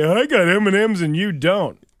you say, I got M&Ms and you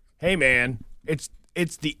don't. Hey, man, it's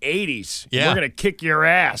the 80s. Yeah. We're going to kick your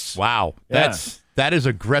ass. Wow. Yeah. That is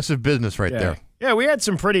aggressive business right there. Yeah, we had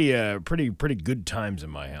some pretty good times in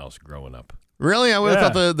my house growing up. Really? I would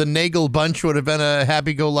have thought the Nagle bunch would have been a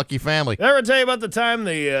happy-go-lucky family. Did I ever tell you about the time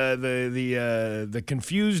the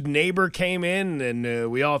confused neighbor came in and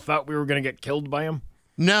we all thought we were going to get killed by him?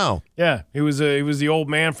 No. Yeah, he was the old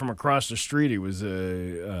man from across the street. He was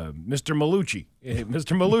Mr. Malucci.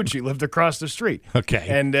 Mr. Malucci lived across the street. Okay.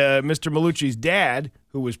 And Mr. Malucci's dad,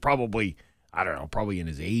 who was probably in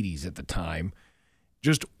his 80s at the time,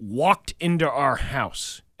 just walked into our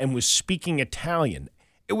house and was speaking Italian.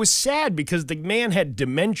 It was sad because the man had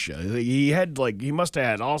dementia. He must have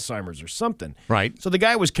had Alzheimer's or something. Right. So the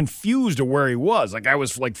guy was confused of where he was. Like I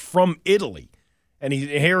was from Italy, and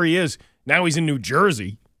here he is. Now he's in New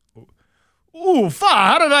Jersey. Ooh,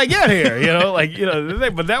 how did I get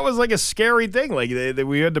here? But that was like a scary thing. Like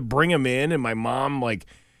we had to bring him in, and my mom,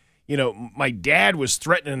 my dad was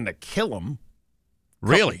threatening to kill him.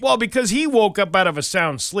 Really? Well, because he woke up out of a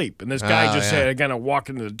sound sleep, and this guy said, kind of walked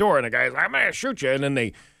into the door, and the guy's like, I'm going to shoot you. And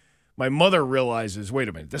then my mother realizes, wait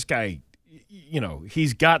a minute, this guy,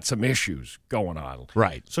 he's got some issues going on.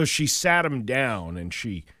 Right. So she sat him down, and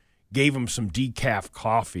she gave him some decaf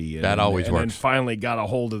coffee. That always works. And then finally got a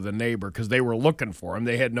hold of the neighbor because they were looking for him.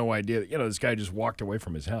 They had no idea. This guy just walked away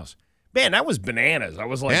from his house. Man, that was bananas. I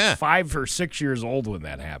was 5 or 6 years old when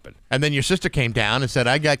that happened. And then your sister came down and said,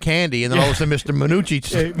 I got candy. And then all of a sudden, Mr.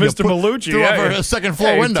 Manucci threw over a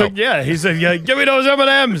second-floor window. He said, give me those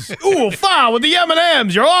M&Ms. Ooh, with the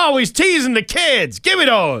M&Ms. You're always teasing the kids. Give me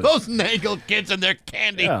those. Those Nagle kids and their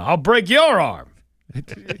candy. Yeah, I'll break your arm.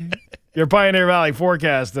 Your Pioneer Valley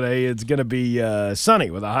forecast today, it's going to be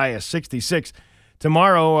sunny with a high of 66.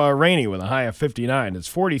 Tomorrow, rainy with a high of 59. It's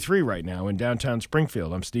 43 right now in downtown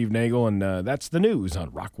Springfield. I'm Steve Nagle, and that's the news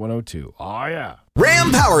on Rock 102. Oh, yeah.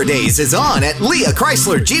 Ram Power Days is on at Leah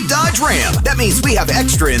Chrysler Jeep Dodge Ram. That means we have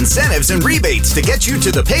extra incentives and rebates to get you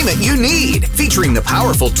to the payment you need. Featuring the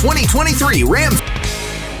powerful 2023 Ram.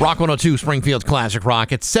 Rock 102, Springfield's Classic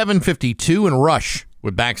Rock at 7:52 and Rush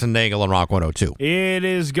with Bax and Nagle on Rock 102. It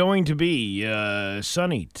is going to be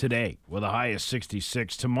sunny today with a high of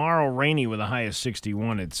 66. Tomorrow, rainy with a high of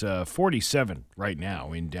 61. It's 47 right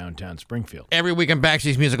now in downtown Springfield. Every week on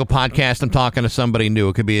Baxi's Musical Podcast, I'm talking to somebody new.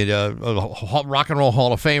 It could be a rock and roll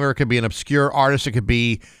Hall of Famer. It could be an obscure artist. It could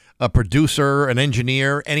be a producer, an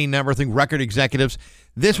engineer, any number of things, record executives.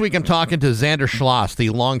 This week, I'm talking to Xander Schloss, the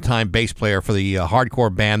longtime bass player for the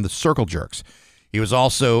hardcore band, the Circle Jerks. He was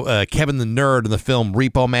also Kevin the Nerd in the film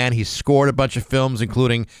Repo Man. He scored a bunch of films,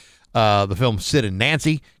 including the film Sid and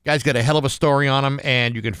Nancy. Guy's got a hell of a story on him,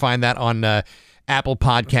 and you can find that on Apple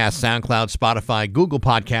Podcasts, SoundCloud, Spotify, Google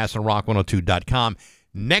Podcasts, and rock102.com.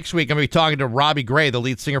 Next week, I'm going to be talking to Robbie Gray, the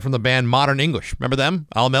lead singer from the band Modern English. Remember them?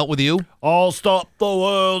 I'll Melt With You? I'll stop the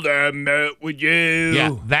world and melt with you.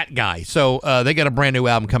 Yeah, that guy. So they got a brand new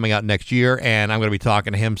album coming out next year, and I'm going to be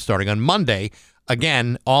talking to him starting on Monday.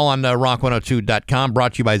 Again, all on rock102.com,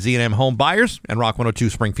 brought to you by Z&M Home Buyers and Rock 102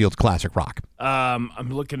 Springfield's Classic Rock. I'm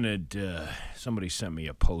looking at, somebody sent me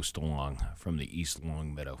a post along from the East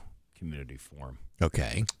Longmeadow Community Forum.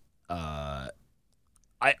 Okay.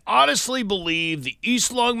 I honestly believe the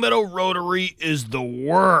East Longmeadow Rotary is the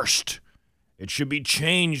worst. It should be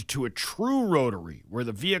changed to a true rotary where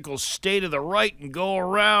the vehicles stay to the right and go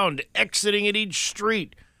around, exiting at each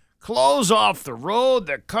street. Close off the road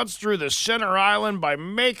that cuts through the center island by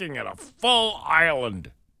making it a full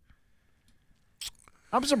island.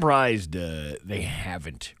 I'm surprised they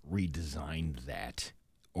haven't redesigned that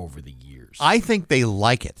over the years. I think they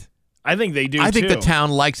like it. I think they do, I think too. the town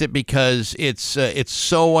likes it because it's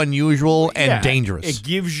so unusual and dangerous. It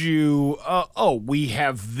gives you, we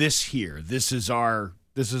have this here. This is our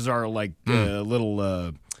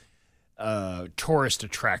little tourist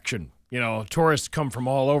attraction. Tourists come from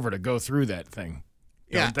all over to go through that thing.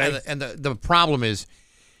 Yeah, and the problem is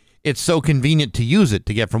it's so convenient to use it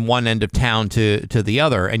to get from one end of town to the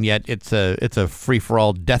other, and yet it's a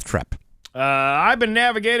free-for-all death trap. I've been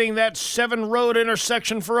navigating that 7-road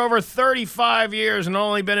intersection for over 35 years and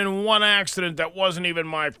only been in one accident that wasn't even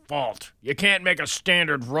my fault. You can't make a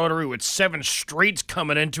standard rotary with 7 streets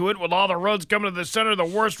coming into it. With all the roads coming to the center, the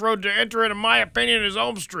worst road to enter it, in my opinion, is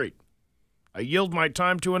Elm Street. I yield my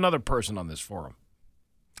time to another person on this forum.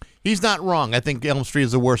 He's not wrong. I think Elm Street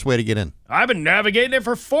is the worst way to get in. I've been navigating it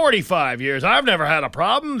for 45 years. I've never had a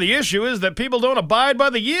problem. The issue is that people don't abide by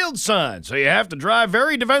the yield sign, so you have to drive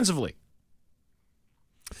very defensively.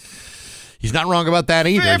 He's not wrong about that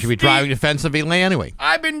either. You should be driving defensively anyway.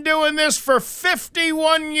 I've been doing this for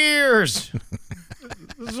 51 years.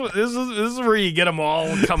 This is where you get them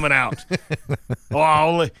all coming out.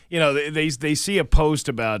 They see a post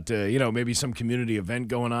about, maybe some community event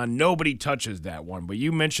going on. Nobody touches that one. But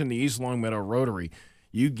you mentioned the East Longmeadow Rotary.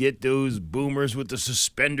 You get those boomers with the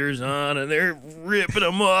suspenders on, and they're ripping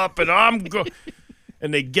them up,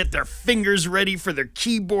 and they get their fingers ready for their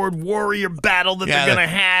keyboard warrior battle that they're going to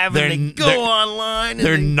have, and they go online.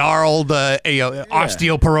 They're gnarled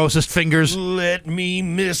osteoporosis fingers. Let me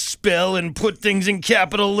misspell and put things in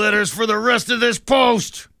capital letters for the rest of this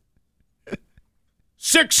post.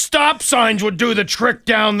 6 stop signs would do the trick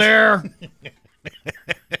down there.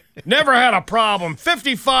 Never had a problem.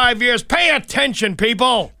 55 years. Pay attention,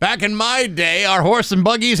 people. Back in my day, our horse and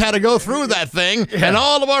buggies had to go through that thing, and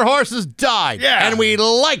all of our horses died, and we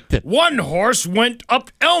liked it. One horse went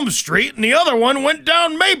up Elm Street, and the other one went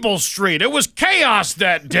down Maple Street. It was chaos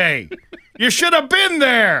that day. You should have been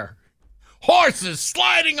there. Horses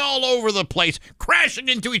sliding all over the place, crashing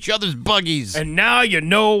into each other's buggies. And now you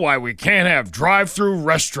know why we can't have drive-through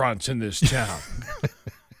restaurants in this town.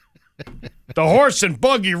 The horse and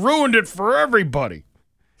buggy ruined it for everybody.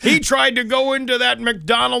 He tried to go into that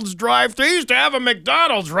McDonald's drive-thru. He used to have a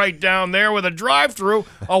McDonald's right down there with a drive-thru,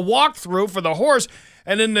 a walk-through for the horse.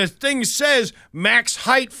 And then the thing says max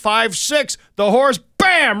height 5'6". The horse,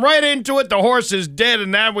 bam, right into it. The horse is dead,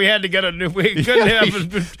 and now we had to get a new. We couldn't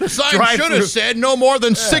have the sign should have said no more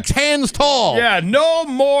than 6 hands tall. Yeah, no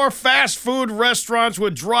more fast food restaurants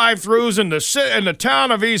with drive-thrus in the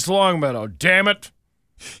town of East Longmeadow. Damn it.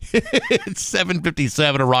 It's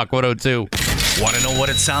 7:57 at Rock 102. Want to know what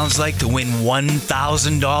it sounds like to win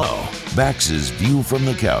 $1,000? Bax's View from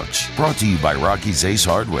the Couch, brought to you by Rocky's Ace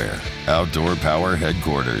Hardware. Outdoor Power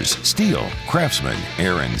Headquarters, Steel, Craftsman,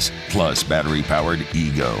 Aaron's, plus battery-powered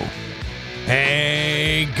Ego.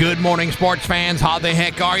 Hey, good morning, sports fans. How the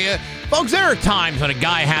heck are you? Folks, there are times when a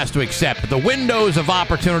guy has to accept that the windows of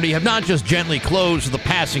opportunity have not just gently closed with the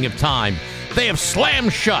passing of time. They have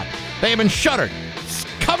slammed shut. They have been shuttered,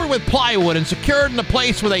 covered with plywood, and secured in a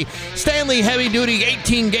place with a Stanley heavy-duty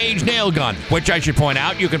 18-gauge nail gun, which I should point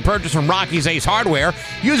out you can purchase from Rocky's Ace Hardware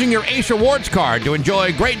using your Ace Rewards card to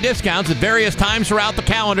enjoy great discounts at various times throughout the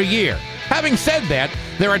calendar year. Having said that,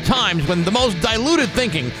 there are times when the most diluted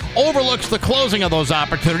thinking overlooks the closing of those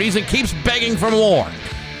opportunities and keeps begging for more.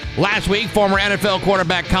 Last week, former NFL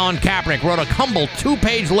quarterback Colin Kaepernick wrote a humble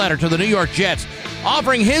 2-page letter to the New York Jets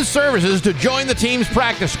offering his services to join the team's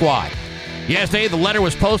practice squad. Yesterday, the letter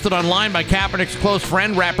was posted online by Kaepernick's close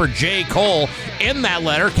friend, rapper J. Cole. In that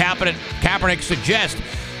letter, Kaepernick suggests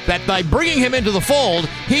that by bringing him into the fold,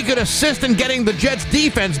 he could assist in getting the Jets'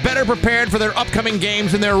 defense better prepared for their upcoming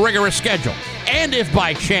games and their rigorous schedule. And if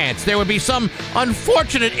by chance there would be some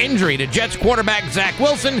unfortunate injury to Jets quarterback Zach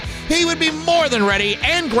Wilson, he would be more than ready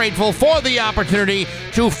and grateful for the opportunity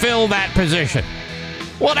to fill that position.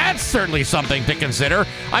 Well, that's certainly something to consider.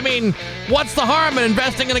 I mean, what's the harm in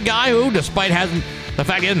investing in a guy who, despite the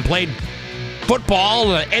fact he hasn't played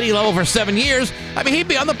football at any level for 7 years, I mean, he'd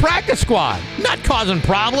be on the practice squad, not causing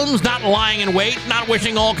problems, not lying in wait, not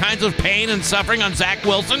wishing all kinds of pain and suffering on Zach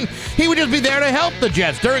Wilson. He would just be there to help the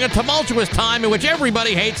Jets during a tumultuous time in which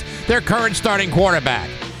everybody hates their current starting quarterback.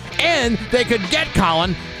 And they could get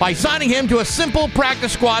Colin by signing him to a simple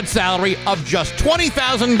practice squad salary of just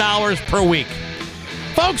 $20,000 per week.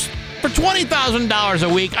 Folks, for $20,000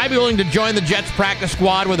 a week, I'd be willing to join the Jets practice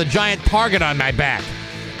squad with a giant target on my back.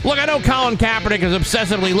 Look, I know Colin Kaepernick is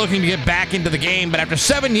obsessively looking to get back into the game, but after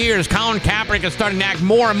 7 years, Colin Kaepernick is starting to act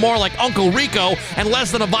more and more like Uncle Rico and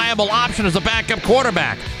less than a viable option as a backup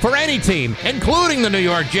quarterback for any team, including the New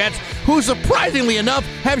York Jets, who surprisingly enough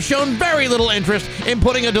have shown very little interest in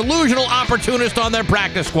putting a delusional opportunist on their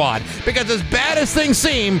practice squad. Because as bad as things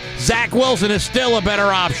seem, Zach Wilson is still a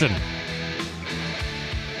better option.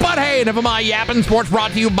 But hey, enough of my yapping. Sports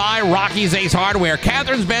brought to you by Rocky's Ace Hardware.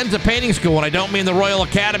 Catherine's Ben's a painting school, and I don't mean the Royal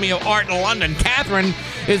Academy of Art in London. Catherine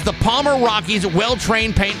is the Palmer Rocky's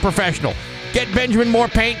well-trained paint professional. Get Benjamin Moore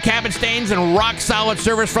paint, cabin stains, and rock-solid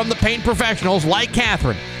service from the paint professionals like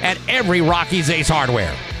Catherine at every Rocky's Ace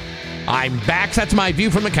Hardware. I'm Bax. That's my view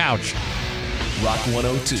from the couch. Rock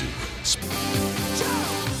 102.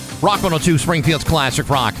 Rock 102, Springfield's Classic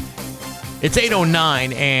Rock. It's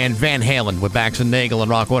 8:09 and Van Halen with Bax and Nagle and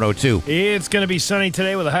Rock 102. It's going to be sunny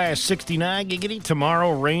today with a high of 69. Giggity.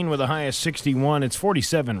 Tomorrow, rain with a high of 61. It's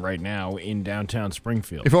 47 right now in downtown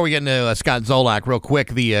Springfield. Before we get into Scott Zolak, real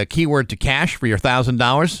quick, the keyword to cash for your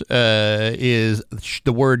 $1,000 is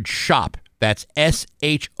the word shop. That's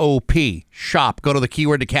SHOP, shop. Go to the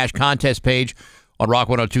keyword to cash contest page on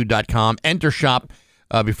rock102.com. Enter shop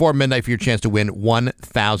before midnight for your chance to win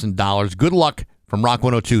 $1,000. Good luck from Rock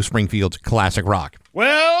 102, Springfield's Classic Rock.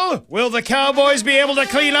 Well, will the Cowboys be able to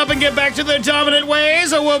clean up and get back to their dominant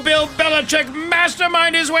ways, or will Bill Belichick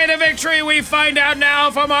mastermind his way to victory? We find out now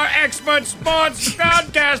from our expert sports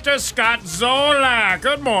broadcaster, Scott Zolak.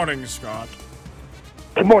 Good morning, Scott.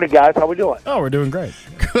 Good morning, guys. How we doing? Oh, we're doing great.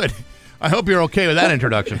 Good. I hope you're okay with that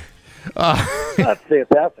introduction. That's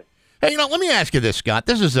fantastic. Hey, let me ask you this, Scott.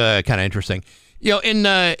 This is kind of interesting. In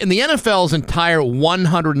the NFL's entire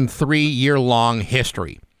 103-year-long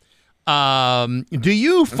history, do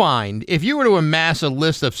you find, if you were to amass a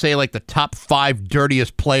list of, say, like the top 5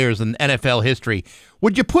 dirtiest players in NFL history,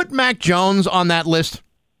 would you put Mac Jones on that list?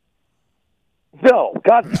 No,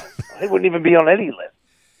 God, he wouldn't even be on any list.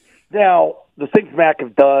 Now, the things Mac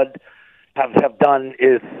have done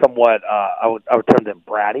is somewhat, I would term them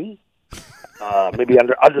bratty, maybe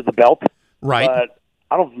under the belt, right? But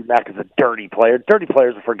I don't view Mac as a dirty player. Dirty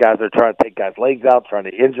players are for guys that are trying to take guys' legs out, trying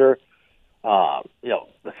to injure. The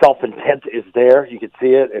self-intent is there. You can see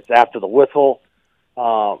it. It's after the whistle.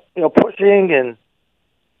 Pushing and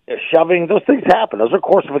shoving. Those things happen. Those are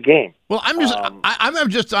course of a game. Well,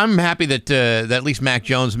 I'm happy that at least Mac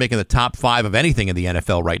Jones is making the top 5 of anything in the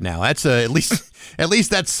NFL right now. That's at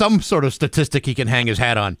least that's some sort of statistic he can hang his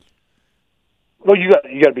hat on. Well, you got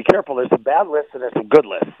to be careful. There's some bad lists and there's some good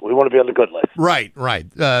lists. We want to be on the good list. Right.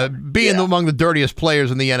 Being among the dirtiest players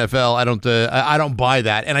in the NFL, I don't buy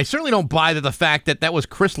that, and I certainly don't buy the fact that was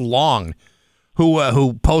Chris Long,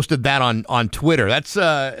 who posted that on Twitter. That's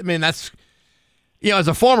as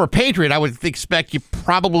a former Patriot, I would expect you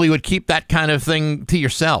probably would keep that kind of thing to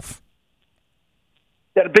yourself.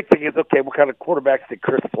 Yeah, the big thing is, okay, what kind of quarterbacks did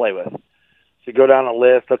Chris play with? So you go down the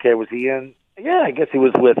list. Okay, was he in? Yeah, I guess he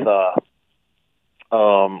was with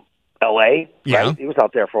L.A. Yeah, right? He was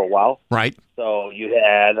out there for a while, right? So you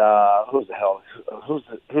had who's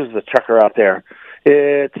the chucker out there?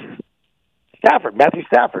 It's Matthew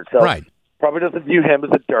Stafford. So right. Probably doesn't view him as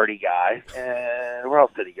a dirty guy. And where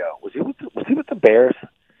else did he go? Was he with the Bears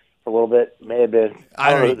for a little bit? May have been.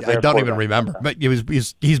 I don't even remember. But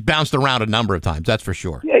he's bounced around a number of times. That's for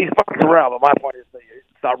sure. Yeah, he's bounced around. But my point is that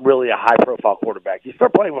it's not really a high-profile quarterback. You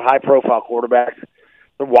start playing with high-profile quarterbacks,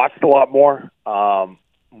 they're watched a lot more.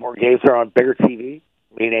 More games are on bigger TV,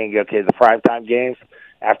 meaning, okay, the primetime games,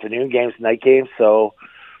 afternoon games, night games. So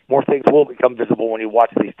more things will become visible when you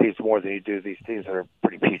watch these teams more than you do these teams that are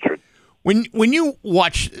pretty putrid. When you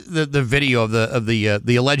watch the video of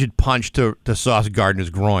the alleged punch to Sauce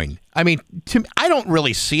Gardner's groin, I mean, I don't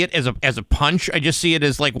really see it as a punch. I just see it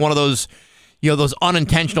as like one of those, those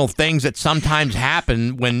unintentional things that sometimes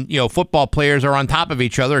happen when football players are on top of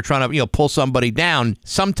each other trying to pull somebody down.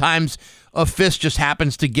 Sometimes a fist just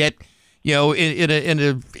happens to get in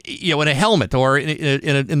a helmet or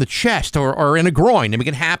in the chest or in a groin. I mean, it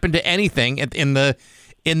can happen to anything in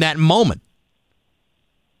that moment.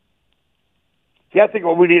 Yeah, I think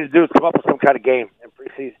what we need to do is come up with some kind of game and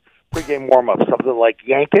pre-game warm-up, something like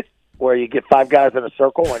Yank It, where you get 5 guys in a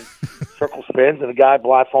circle and circle spins, and the guy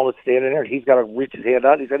blindfolded standing there, and he's got to reach his hand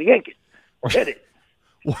out, and he's got to yank it or hit it.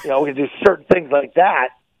 We can do certain things like that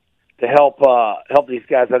to help these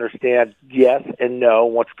guys understand yes and no,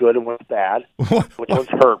 what's good and what's bad, which ones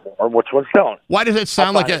hurt more, which ones don't. Why does that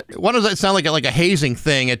sound like a hazing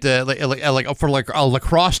thing at for a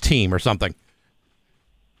lacrosse team or something?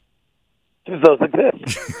 Because those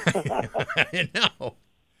exist.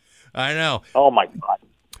 I know. Oh my God.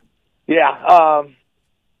 Yeah.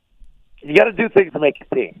 You got to do things to make a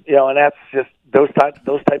team, and that's just those type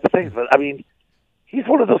of things. But I mean, he's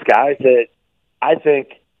one of those guys that I think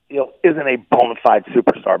isn't a bona fide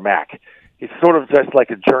superstar. Mac, he's sort of just like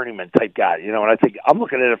a journeyman type guy, and I think I'm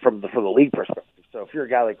looking at it from the league perspective. So if you're a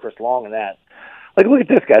guy like Chris Long and that, like, look at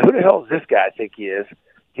this guy. Who the hell is this guy? I think he is.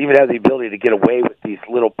 He even has the ability to get away with these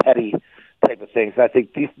little petty type of things. And I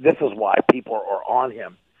think this is why people are on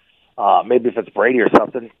him. Maybe if it's Brady or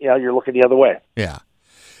something, you're looking the other way. Yeah.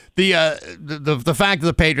 The fact that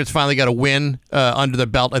the Patriots finally got a win under their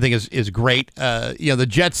belt, I think, is great. The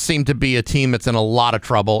Jets seem to be a team that's in a lot of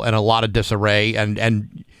trouble and a lot of disarray,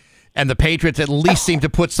 and the Patriots at least seem to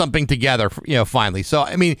put something together, finally. So,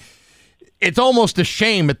 I mean, it's almost a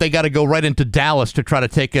shame that they got to go right into Dallas to try to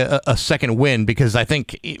take a second win, because I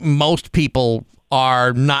think most people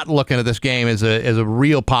are not looking at this game as a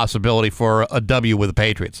real possibility for a W with the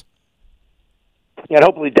Patriots. Yeah, and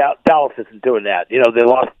hopefully Dallas isn't doing that. They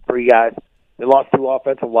lost 3 guys. They lost 2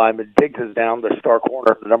 offensive linemen. Diggs is down, the star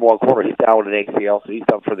corner, the number 1 corner. He's down with an ACL, so he's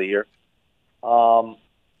done for the year.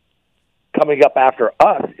 Coming up after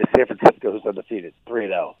us is San Francisco, who's undefeated,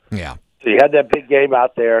 3-0. Yeah. So you had that big game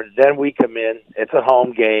out there. Then we come in. It's a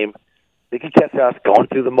home game. They can catch us going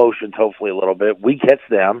through the motions, hopefully, a little bit. We catch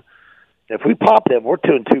them. If we pop them, we're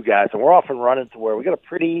 2-2 guys, and we're off and running to where we got a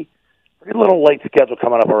pretty little light schedule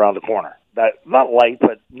coming up around the corner. That not light,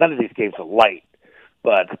 but none of these games are light.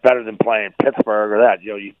 But it's better than playing Pittsburgh or that.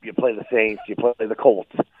 You play the Saints, you play the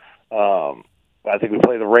Colts. I think we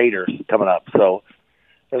play the Raiders coming up. So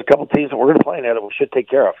there's a couple teams that we're going to play in that we should take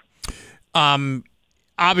care of.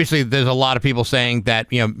 Obviously, there's a lot of people saying that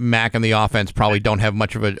Mac and the offense probably don't have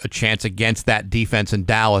much of a chance against that defense in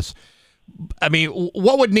Dallas. I mean,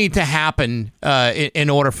 what would need to happen in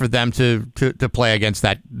order for them to play against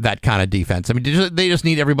that kind of defense? I mean, do they just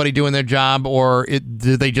need everybody doing their job, or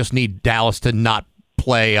do they just need Dallas to not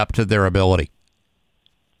play up to their ability?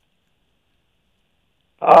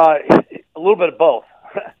 A little bit of both.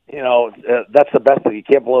 That's the best thing. You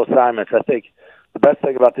can't blow assignments. I think the best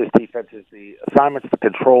thing about this defense is the assignments, the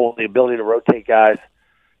control, the ability to rotate guys,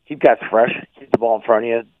 keep guys fresh, keep the ball in front of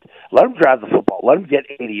you. Let them drive the football. Let them get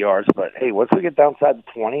 80 yards. But, hey, once we get downside the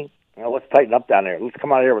 20, let's tighten up down there. Let's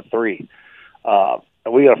come out of here with 3. And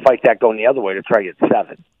we got to fight that going the other way to try to get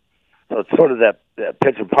 7. So it's sort of that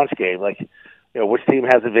pitch and punch game. Like, which team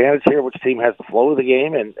has advantage here, which team has the flow of the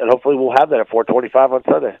game, and hopefully we'll have that at 4:25 on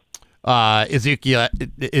Sunday. Ezekiel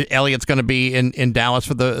Elliott's going to be in Dallas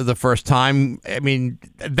for the first time. I mean,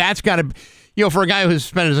 that's got to, for a guy who's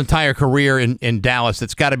spent his entire career in Dallas,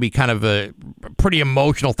 it's got to be kind of a pretty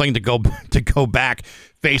emotional thing to go back,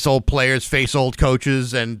 face old players, face old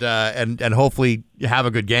coaches, and hopefully have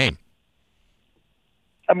a good game.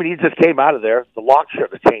 I mean, he just came out of there. The lock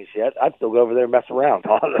shouldn't have changed yet. I'd still go over there and mess around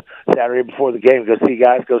on Saturday before the game. Go see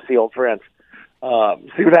guys, go see old friends.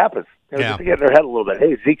 See what happens. Just to get in their head a little bit.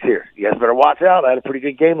 Hey, Zeke's here. You guys better watch out. I had a pretty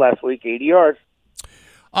good game last week, 80 yards.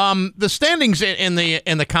 The standings in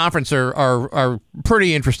the conference are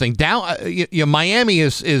pretty interesting. Miami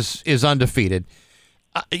is undefeated.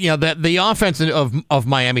 The offense of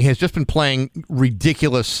Miami has just been playing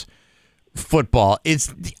ridiculous football.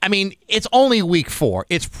 It's only week 4.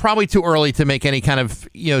 It's probably too early to make any kind of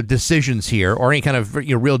decisions here or any kind of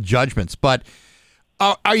real judgments. But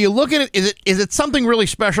are you looking at is it something really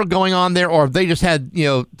special going on there, or have they just had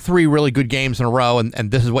 3 really good games in a row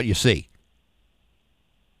and this is what you see?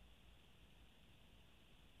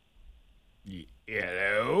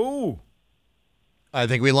 I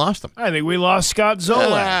think we lost him. I think we lost Scott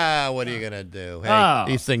Zola. What are you gonna do? Hey,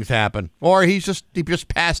 these things happen. Or he just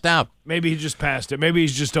passed out. Maybe he just passed it. Maybe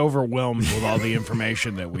he's just overwhelmed with all the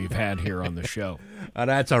information that we've had here on the show.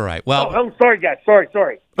 That's all right. Well, I'm sorry, guys. Sorry.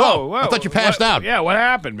 I thought you passed out. Yeah, what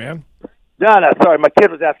happened, man? No, sorry. My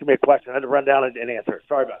kid was asking me a question. I had to run down and answer it.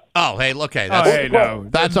 Sorry about it. Oh, hey, look, hey, no.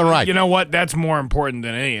 That's all right. You know what? That's more important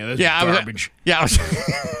than any of this garbage.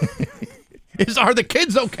 Are the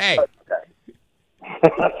kids okay?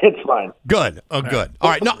 It's fine. Good. Oh, good. All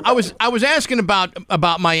right. No, I was asking about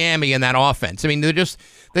Miami and that offense. I mean, they've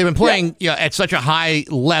been playing at such a high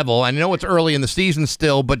level. I know it's early in the season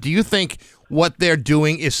still, but do you think what they're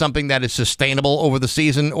doing is something that is sustainable over the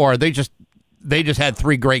season, or are they just had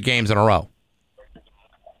 3 great games in a row?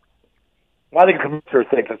 Well, I think the commissioner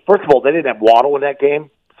thinks, first of all, they didn't have Waddle in that game,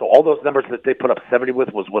 so all those numbers that they put up 70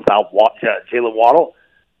 with was without Jalen Waddle.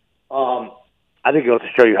 I think it goes to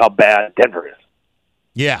show you how bad Denver is.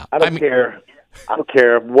 Yeah. I don't care. I don't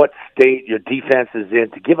care what state your defense is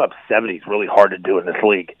in. To give up 70 is really hard to do in this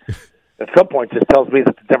league. At some point, it just tells me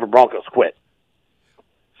that the Denver Broncos quit.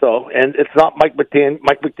 So, and it's not Mike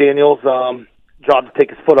McDaniel's job to take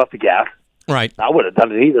his foot off the gas. Right. I would have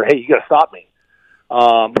done it either. Hey, you got to stop me.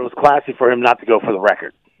 But it was classy for him not to go for the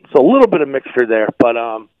record. So a little bit of mixture there. But,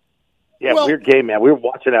 weird game, man. We were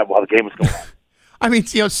watching that while the game was going on. I mean,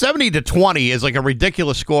 70-20 is like a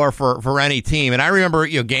ridiculous score for any team. And I remember,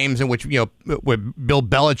 games in which, where Bill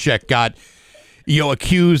Belichick got,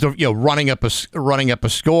 accused of, running up a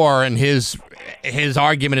score, and his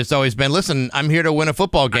argument has always been, listen, I'm here to win a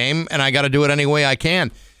football game, and I got to do it any way I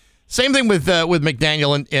can. Same thing with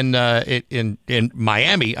McDaniel in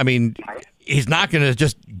Miami. I mean, he's not going to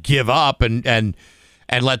just give up and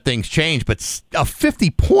let things change, but a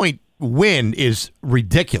 50-point win is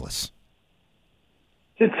ridiculous.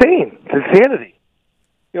 It's insane. It's insanity.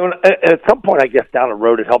 At some point, I guess, down the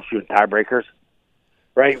road, it helps you in tiebreakers,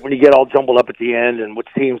 right? When you get all jumbled up at the end and which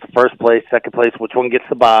team's first place, second place, which one gets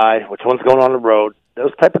the bye, which one's going on the road,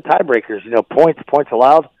 those type of tiebreakers, points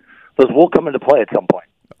allowed, those will come into play at some point.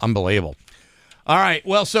 Unbelievable. All right.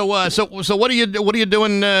 Well, so what are you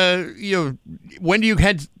doing? When do you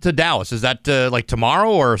head to Dallas? Is that like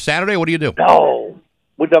tomorrow or Saturday? What do you do? No,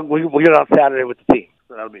 we get on Saturday with the team,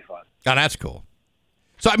 so that'll be fun. Oh, that's cool.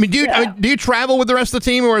 So, I mean, do you travel with the rest of the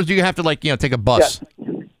team, or do you have to take a bus?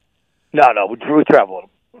 Yeah. No, we travel with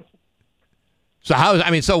them.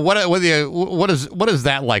 So what is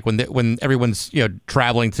that like when everyone's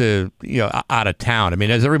traveling to out of town? I mean,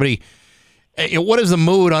 is everybody? What is the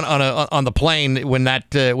mood on the plane when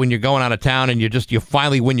you're going out of town and you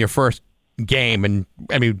finally win your first game? And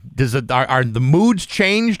I mean, are the moods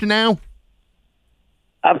changed now?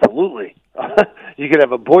 Absolutely. You could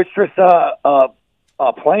have a boisterous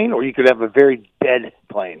plane, or you could have a very dead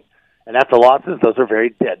plane. And after losses, those are very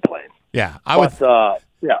dead planes. Yeah, the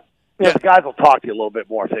guys will talk to you a little bit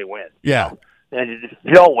more if they win. Yeah, and if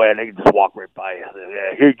you don't win, they can just walk right by you.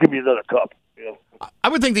 Yeah, here, give me another cup. I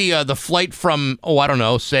would think the flight from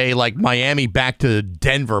say like Miami back to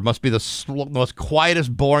Denver must be the most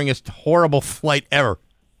quietest, boringest, horrible flight ever.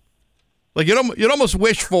 Like you'd almost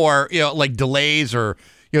wish for like delays or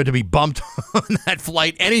to be bumped on that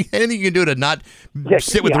flight. Anything you can do to not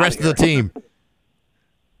sit with the rest of the team.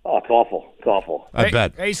 Oh, it's awful. It's awful. I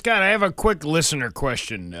bet. Hey, Scott, I have a quick listener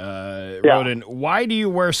question. Wrote in, why do you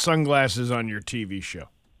wear sunglasses on your TV show?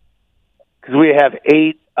 Because we have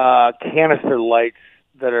 8 canister lights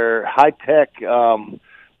that are high-tech,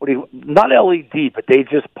 not LED, but they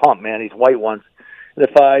just pump, man, these white ones. And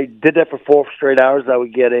if I did that for 4 straight hours, I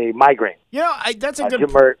would get a migraine. That's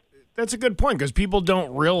a good point, because people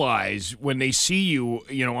don't realize when they see you,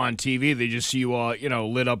 on TV, they just see you all,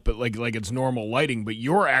 lit up like it's normal lighting, but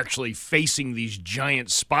you're actually facing these giant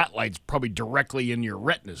spotlights probably directly in your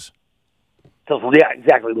retinas. So, yeah,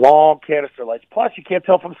 exactly. Long canister lights. Plus, you can't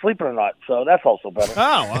tell if I'm sleeping or not, so that's also better.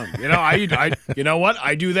 Oh, well, I you know what?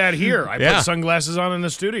 I do that here. I put sunglasses on in the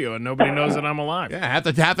studio, and nobody knows that I'm alive. Yeah, half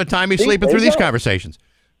the time he's sleeping through these conversations.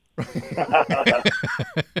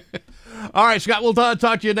 All right, Scott, we'll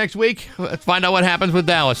talk to you next week. Let's find out what happens with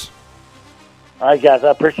Dallas. All right, guys,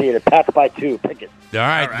 I appreciate it. Pats by 2. Pick it. All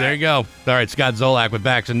right, there you go. All right, Scott Zolak with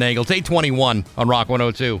Bax and Nagle. It's 8:21 on Rock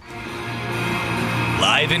 102.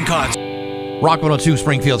 Live in concert. Rock 102,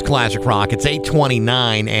 Springfield's Classic Rock. It's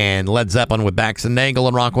 8:29, and Led Zeppelin with Bax and Nagle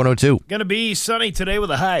on Rock 102. Going to be sunny today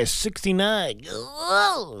with a high of 69.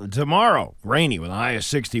 Tomorrow, rainy with a high of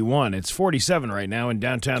 61. It's 47 right now in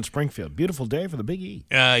downtown Springfield. Beautiful day for the Big E.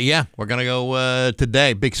 Yeah, we're going to go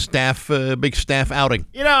today. Big staff outing.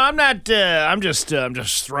 I'm just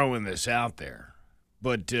throwing this out there.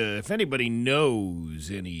 But if anybody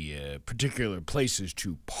knows any particular places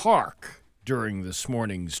to park during this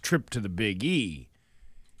morning's trip to the Big E,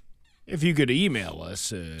 if you could email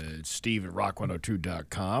us at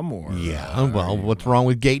steve@rock102.com or... Yeah, what's wrong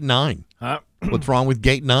with Gate 9? Huh? What's wrong with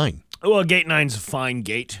Gate 9? Well, Gate 9's a fine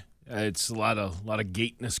gate. It's a lot of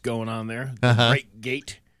gateness going on there. Great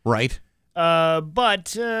gate. Right.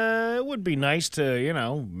 But it would be nice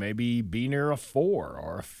to, maybe be near a 4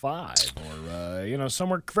 or a 5 or,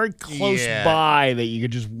 somewhere very close by that you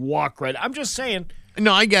could just walk right. I'm just saying...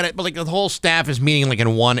 No, I get it, but the whole staff is meeting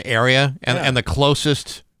in one area, and the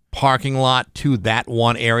closest parking lot to that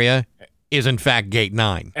one area is in fact Gate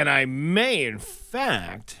 9. And I may in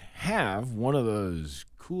fact have one of those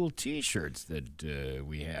cool T-shirts that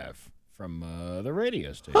we have from the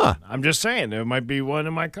radio station. Huh. I'm just saying there might be one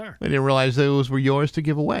in my car. I didn't realize those were yours to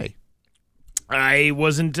give away. I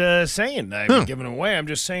wasn't saying I'd be giving away. I'm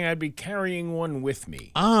just saying I'd be carrying one with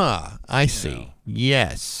me. Ah, I see.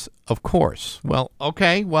 Yes, of course. Well,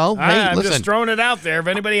 okay. Well, I'm listen. just throwing it out there. If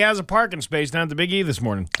anybody has a parking space down at the Big E this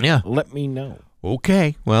morning, let me know.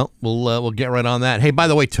 Okay. Well, we'll get right on that. Hey, by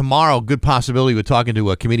the way, tomorrow, good possibility we're talking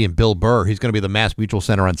to comedian Bill Burr. He's going to be at the Mass Mutual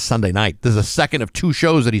Center on Sunday night. This is the second of 2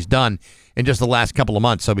 shows that he's done in just the last couple of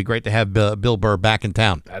months, so it'd be great to have Bill Burr back in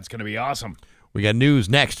town. That's going to be awesome. We got news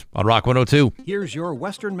next on Rock 102. Here's your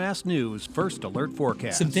Western Mass News First Alert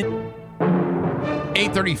Forecast.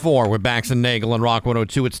 8:34 with Bax and Nagle on Rock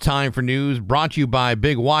 102. It's time for news brought to you by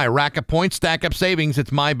Big Y. Rack up points, stack up savings.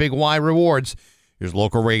 It's My Big Y Rewards. Here's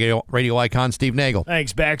local radio icon Steve Nagle.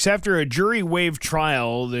 Thanks, Bax. After a jury-waived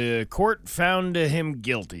trial, the court found him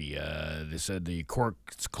guilty. They said the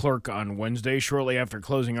court's clerk on Wednesday. Shortly after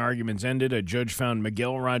closing arguments ended, a judge found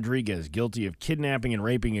Miguel Rodriguez guilty of kidnapping and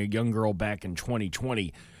raping a young girl back in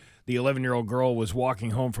 2020. The 11-year-old girl was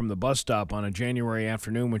walking home from the bus stop on a January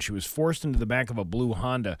afternoon when she was forced into the back of a blue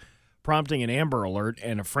Honda, prompting an Amber Alert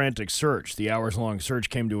and a frantic search. The hours-long search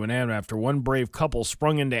came to an end after one brave couple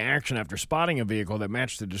sprung into action after spotting a vehicle that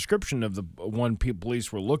matched the description of the one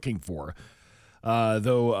police were looking for.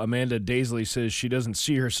 Though Amanda Daisley says she doesn't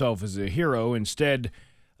see herself as a hero. Instead,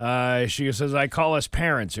 she says, I call us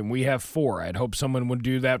parents, and we have 4. I'd hope someone would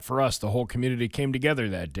do that for us. The whole community came together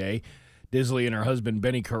that day. Daisley and her husband,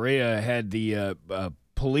 Benny Correa, had the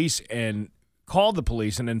police and called the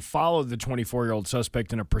police and then followed the 24-year-old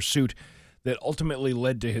suspect in a pursuit that ultimately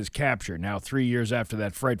led to his capture. Now, 3 years after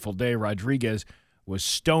that frightful day, Rodriguez was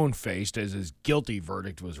stone-faced as his guilty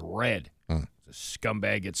verdict was read. The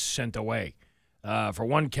scumbag gets sent away. For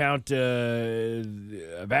one count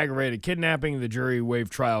of aggravated kidnapping, the jury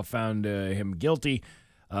waived trial found him guilty.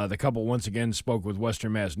 The couple once again spoke with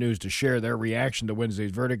Western Mass News to share their reaction to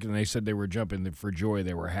Wednesday's verdict, and they said they were jumping for joy.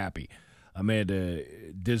 They were happy. Amanda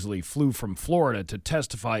Daisley flew from Florida to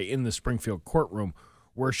testify in the Springfield courtroom,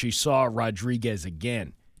 where she saw Rodriguez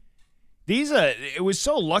again. It was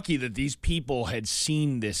so lucky that these people had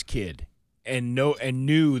seen this kid and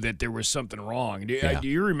knew that there was something wrong. Do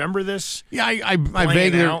you remember this? Yeah, I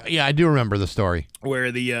vaguely. Yeah, I do remember the story where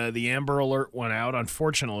the Amber Alert went out.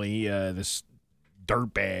 Unfortunately, this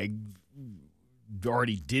dirtbag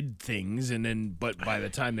already did things, but by the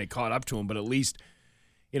time they caught up to him, but at least,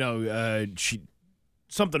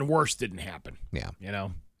 something worse didn't happen. Yeah.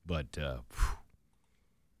 But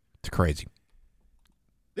it's crazy.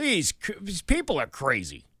 These people are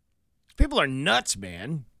crazy. People are nuts,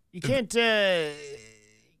 man. You can't, I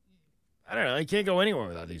don't know, you can't go anywhere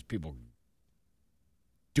without these people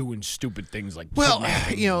doing stupid things like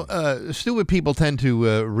stupid people tend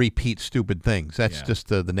to repeat stupid things. That's just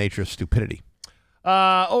the nature of stupidity.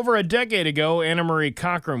 Over a decade ago, Anna Marie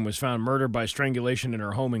Cochran was found murdered by strangulation in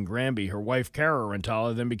her home in Granby. Her wife, Cara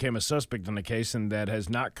Rentala, then became a suspect in the case, and that has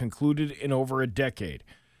not concluded in over a decade.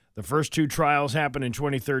 The first 2 trials happened in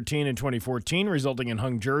 2013 and 2014, resulting in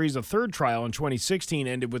hung juries. A third trial in 2016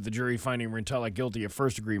 ended with the jury finding Rentala guilty of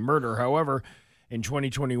first-degree murder. However, in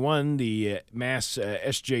 2021, the Mass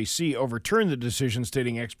SJC overturned the decision,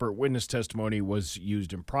 stating expert witness testimony was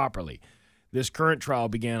used improperly. This current trial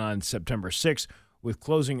began on September 6th, with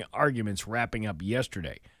closing arguments wrapping up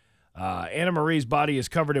yesterday. Anna Marie's body is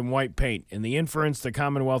covered in white paint, and the inference the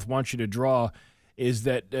Commonwealth wants you to draw is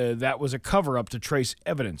that that was a cover-up to trace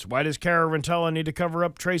evidence. Why does Cara Rentala need to cover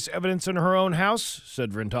up trace evidence in her own house?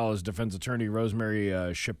 Said Rentala's defense attorney, Rosemary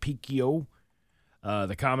Shapicchio.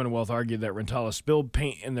 The Commonwealth argued that Rentala spilled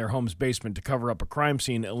paint in their home's basement to cover up a crime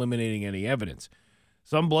scene, eliminating any evidence.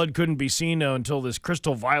 Some blood couldn't be seen until this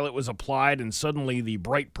crystal violet was applied, and suddenly the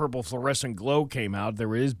bright purple fluorescent glow came out.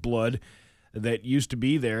 There is blood that used to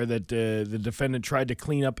be there that the defendant tried to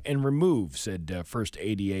clean up and remove, said First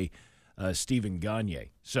ADA Stephen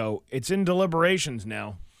Gagne. So it's in deliberations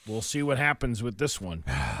now. We'll see what happens with this one.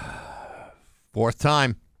 Fourth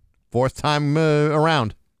time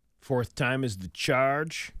around. Fourth time is the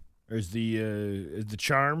charge, or is the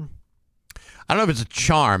charm? I don't know if it's a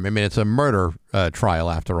charm. I mean, it's a murder trial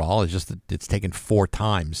after all. It's just that it's taken 4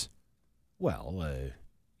 times. Well,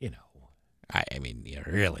 I mean,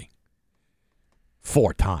 really.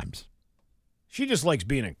 4 times. She just likes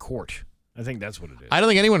being in court. I think that's what it is. I don't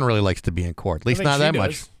think anyone really likes to be in court. At least not that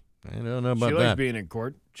much. I don't know about that. She likes being in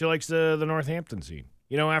court. She likes the Northampton scene.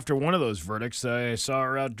 After one of those verdicts, I saw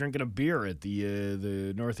her out drinking a beer at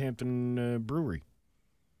the Northampton brewery.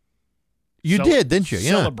 You did, didn't you?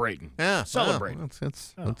 Yeah. Celebrating. Yeah. Celebrating.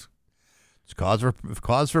 It's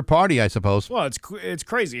cause for party, I suppose. Well, it's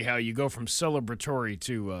crazy how you go from celebratory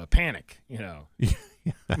to panic,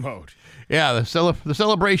 mode. Yeah, the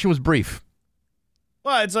celebration was brief.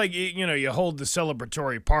 Well, it's like, you hold the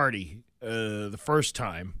celebratory party the first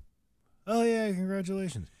time. Oh, yeah,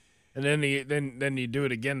 congratulations. And then you do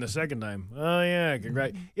it again the second time. Oh, yeah,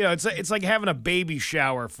 congrats. It's like having a baby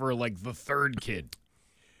shower for, like, the third kid.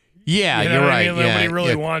 Yeah, you're right. Nobody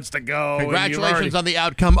really wants to go. Congratulations on the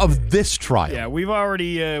outcome of this trial. Yeah, we've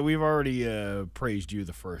already praised you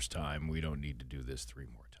the first time. We don't need to do this 3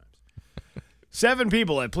 more times. 7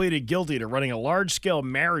 people have pleaded guilty to running a large-scale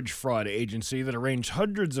marriage fraud agency that arranged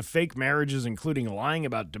hundreds of fake marriages, including lying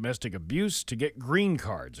about domestic abuse, to get green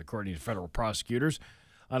cards, according to federal prosecutors.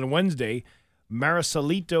 On Wednesday,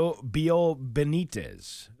 Maricelito Bio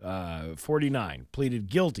Benitez, 49, pleaded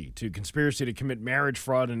guilty to conspiracy to commit marriage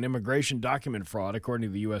fraud and immigration document fraud, according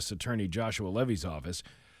to the U.S. Attorney Joshua Levy's office.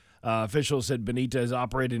 Officials said Benitez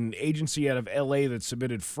operated an agency out of L.A. that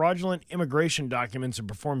submitted fraudulent immigration documents and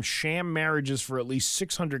performed sham marriages for at least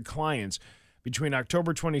 600 clients between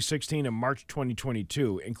October 2016 and March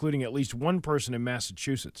 2022, including at least one person in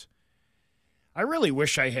Massachusetts. I really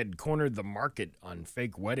wish I had cornered the market on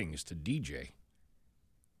fake weddings to DJ.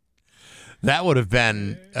 That would have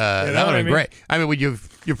been great. I mean,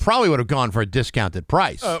 you probably would have gone for a discounted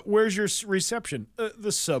price. Where's your reception?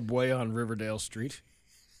 The Subway on Riverdale Street.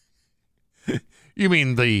 You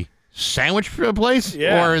mean the sandwich place?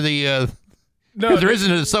 Yeah. Or the... No, there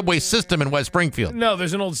isn't a subway system in West Springfield. No,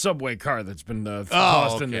 there's an old subway car that's been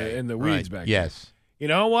tossed in the weeds back there. Yes. You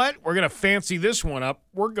know what? We're going to fancy this one up.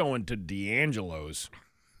 We're going to D'Angelo's.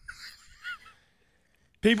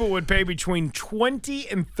 People would pay between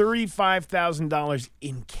 $20,000 and $35,000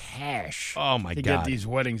 in cash to get these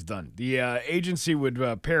weddings done. The agency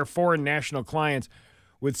would pair foreign national clients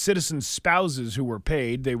with citizen spouses who were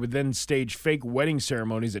paid. They would then stage fake wedding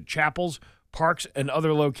ceremonies at chapels, parks, and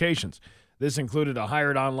other locations. This included a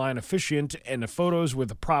hired online officiant and photos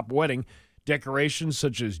with a prop wedding, decorations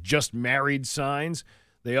such as just married signs.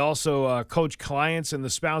 They also coach clients and the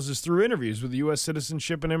spouses through interviews with the U.S.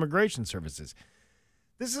 Citizenship and Immigration Services.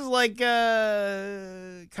 This is like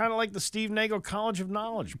kind of like the Steve Nagle College of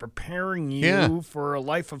Knowledge, preparing you for a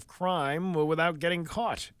life of crime without getting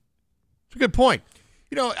caught. It's a good point.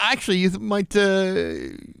 You know, actually, you might,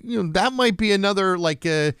 that might be another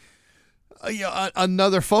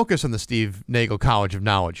another focus on the Steve Nagle College of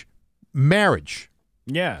Knowledge. Marriage.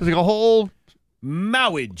 Yeah. It's like a whole...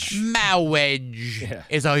 Marriage. Marriage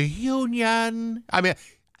is a union. I mean,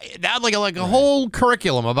 that like a whole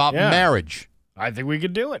curriculum about marriage. I think we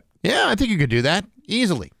could do it. Yeah, I think you could do that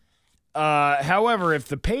easily. However, if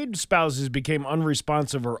the paid spouses became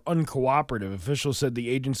unresponsive or uncooperative, officials said the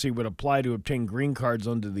agency would apply to obtain green cards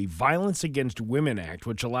under the Violence Against Women Act,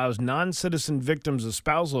 which allows non-citizen victims of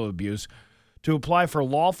spousal abuse to apply for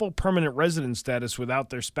lawful permanent resident status without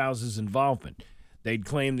their spouse's involvement. They'd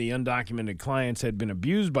claim the undocumented clients had been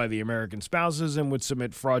abused by the American spouses and would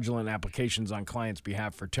submit fraudulent applications on clients'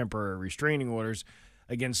 behalf for temporary restraining orders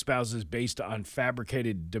against spouses based on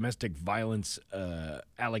fabricated domestic violence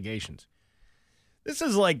allegations. This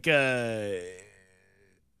is like a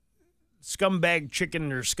scumbag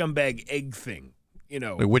chicken or scumbag egg thing, you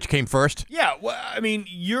know. Wait, which came first? Yeah, well, I mean,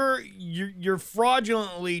 you're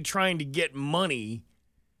fraudulently trying to get money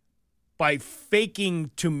by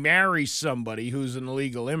faking to marry somebody who's an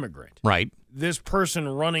illegal immigrant. Right. This person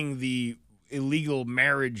running the illegal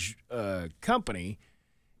marriage company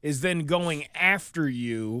is then going after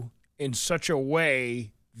you in such a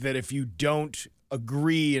way that if you don't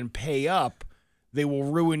agree and pay up, they will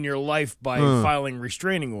ruin your life by filing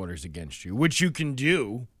restraining orders against you, which you can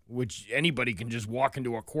do, which anybody can just walk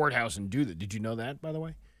into a courthouse and do that. Did you know that, by the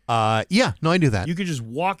way? Yeah, no, I do that. You could just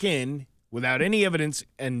walk in without any evidence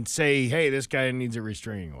and say, hey, this guy needs a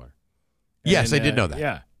restraining order. Yes, I did know that.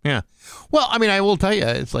 Yeah. Yeah. Well, I mean, I will tell you,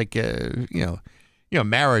 it's like,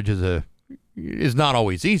 marriage is not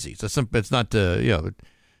always easy. It's not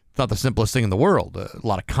the simplest thing in the world. A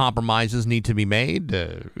lot of compromises need to be made.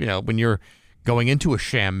 When you're going into a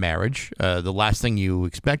sham marriage, the last thing you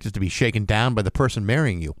expect is to be shaken down by the person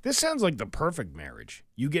marrying you. This sounds like the perfect marriage.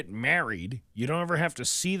 You get married, you don't ever have to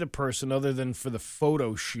see the person other than for the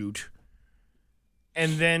photo shoot,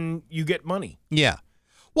 and then you get money. Yeah.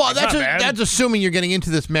 Well, that's assuming you're getting into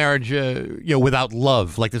this marriage, without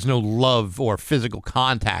love. Like there's no love or physical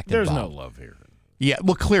contact involved. There's no love here. Yeah,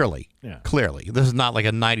 well, clearly. Yeah. Clearly. This is not like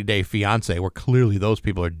a 90-day fiancé where clearly those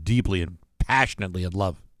people are deeply and passionately in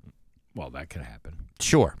love. Well, that could happen.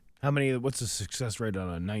 Sure. What's the success rate on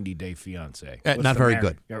a 90-day fiancé? Not very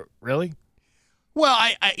good. Really? Well,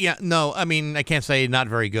 I mean, I can't say not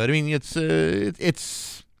very good. I mean,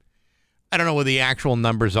 it's I don't know what the actual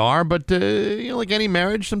numbers are, but like any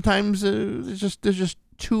marriage, sometimes there's just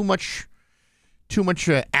too much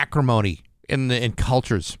acrimony in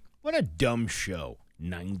cultures. What a dumb show!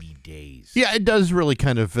 90 days. Yeah, it does really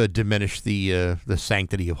kind of diminish the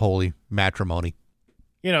sanctity of holy matrimony.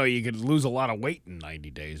 You could lose a lot of weight in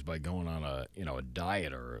 90 days by going on a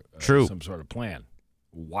diet or some sort of plan.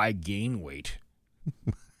 Why gain weight?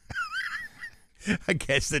 I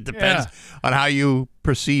guess it depends on how you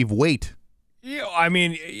perceive weight. I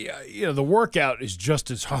mean, the workout is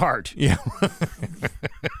just as hard. Yeah.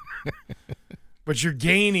 But you're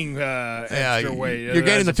gaining extra weight. You're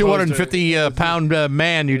gaining the 250-pound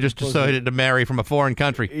man you just decided to marry from a foreign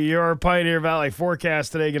country. Your Pioneer Valley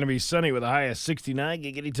forecast today going to be sunny with a high of 69.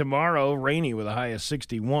 Giggity tomorrow, rainy with a high of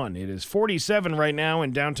 61. It is 47 right now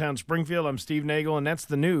in downtown Springfield. I'm Steve Nagle, and that's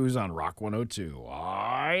the news on Rock 102. Oh,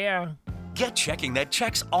 yeah. Get checking that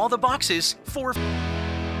checks all the boxes for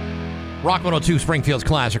Rock 102, Springfield's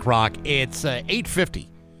Classic Rock. It's 8:50.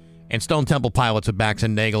 And Stone Temple Pilots of Bax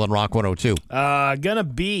and Nagle and Rock 102. Gonna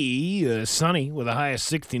be sunny with a high of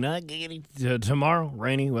 69. Tomorrow,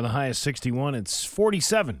 rainy with a high of 61. It's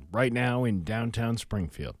 47 right now in downtown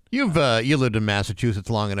Springfield. You lived in Massachusetts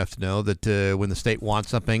long enough to know that when the state wants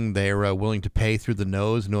something, they're willing to pay through the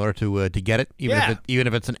nose in order to get it, even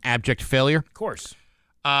if it's an abject failure. Of course.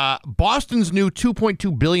 Boston's new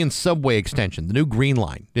 $2.2 billion subway extension, the new Green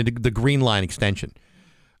Line, the Green Line extension,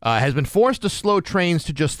 has been forced to slow trains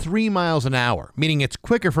to just 3 miles an hour, meaning it's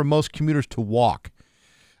quicker for most commuters to walk.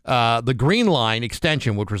 The Green Line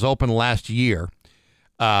extension, which was opened last year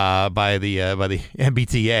by the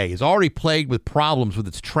MBTA, is already plagued with problems with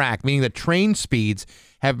its track, meaning that train speeds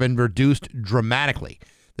have been reduced dramatically.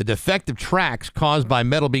 The defective tracks caused by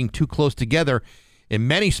metal being too close together in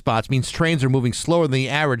many spots means trains are moving slower than the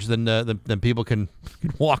average than people can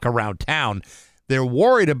walk around town. They're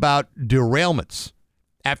worried about derailments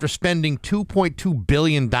after spending $2.2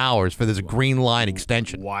 billion for this Green Line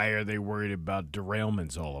extension. Why are they worried about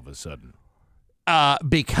derailments all of a sudden?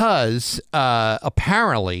 Because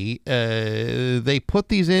apparently they put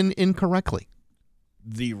these in incorrectly.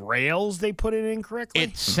 The rails they put in incorrectly?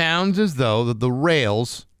 It sounds as though the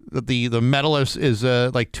rails, that the metal is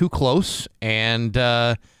like too close, and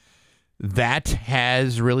that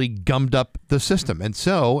has really gummed up the system. And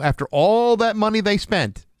so after all that money they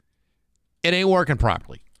spent, it ain't working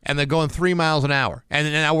properly, and they're going 3 miles an hour.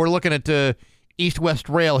 And now we're looking at East-West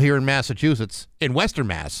Rail here in Massachusetts, in Western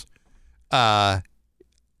Mass. I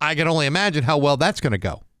can only imagine how well that's going to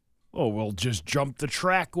go. Oh, we'll just jump the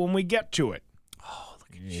track when we get to it. Oh, look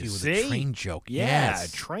at you with a train joke. Yeah,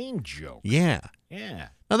 yes. A train joke. Yeah. Yeah.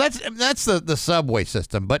 Now, that's the subway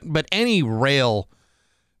system, but any rail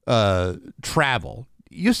travel,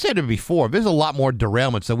 you said it before, there's a lot more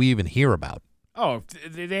derailments than we even hear about. Oh,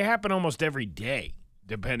 they happen almost every day,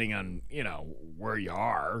 depending on, where you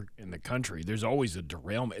are in the country. There's always a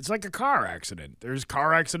derailment. It's like a car accident. There's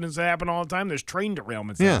car accidents that happen all the time. There's train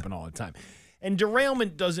derailments that happen all the time. And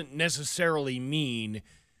derailment doesn't necessarily mean,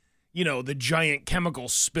 the giant chemical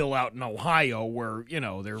spill out in Ohio where,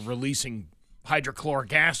 they're releasing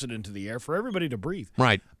hydrochloric acid into the air for everybody to breathe.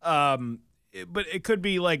 Right. But it could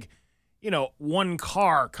be like, one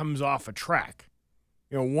car comes off a track.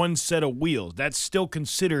 One set of wheels. That's still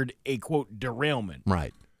considered a, quote, derailment.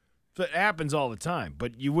 Right. So it happens all the time.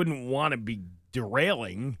 But you wouldn't want to be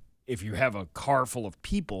derailing if you have a car full of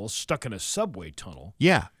people stuck in a subway tunnel.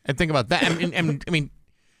 Yeah. And think about that. I mean,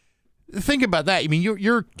 think about that. I mean,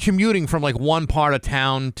 you're commuting from, like, one part of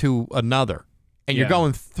town to another, and you're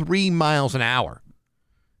going 3 miles an hour.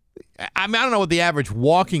 I mean, I don't know what the average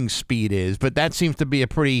walking speed is, but that seems to be a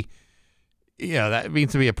pretty,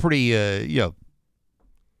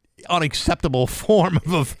 unacceptable form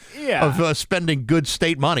of spending good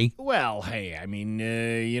state money. Well, hey, I mean,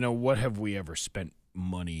 what have we ever spent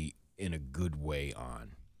money in a good way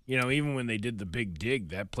on? Even when they did the big dig,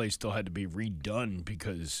 that place still had to be redone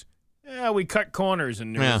because we cut corners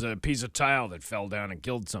and there was a piece of tile that fell down and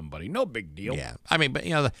killed somebody. No big deal. Yeah, I mean, but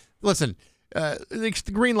listen,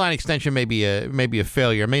 the Green Line extension may be a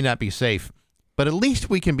failure, may not be safe, but at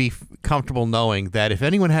least we can be comfortable knowing that if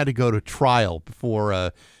anyone had to go to trial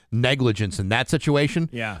for negligence in that situation,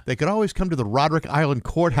 they could always come to the Roderick Island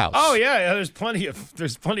Courthouse. Oh yeah, there's plenty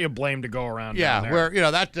of blame to go around. Yeah, down there.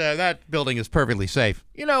 where that building is perfectly safe.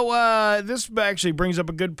 This actually brings up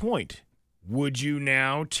a good point. Would you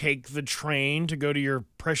now take the train to go to your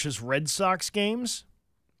precious Red Sox games?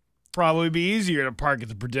 Probably be easier to park at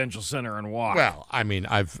the Prudential Center and walk. Well, I mean,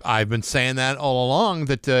 I've been saying that all along,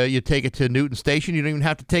 that you take it to Newton Station, you don't even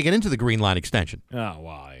have to take it into the Green Line extension. Oh,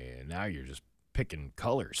 well, now you're just picking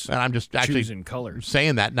colors. And I'm just actually choosing colors,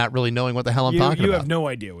 saying that, not really knowing what the hell I'm talking about. You have no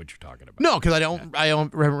idea what you're talking about. No, because I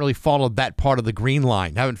haven't really followed that part of the Green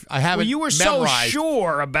Line. I haven't. Well, you were memorized.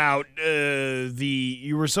 so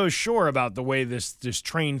sure about the way this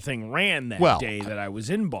train thing ran that day that I was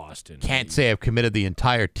in Boston. Can't say I've committed the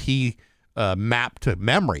entire T map to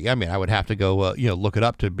memory. I mean, I would have to go look it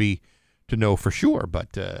up to know for sure.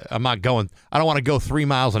 But I'm not going. I don't want to go 3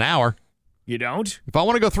 miles an hour. You don't? If I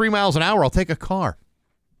want to go 3 miles an hour, I'll take a car.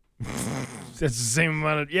 That's the same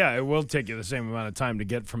amount of, it will take you the same amount of time to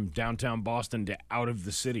get from downtown Boston to out of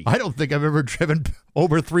the city. I don't think I've ever driven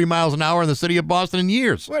over 3 miles an hour in the city of Boston in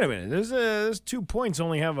years. Wait a minute. Those 2 points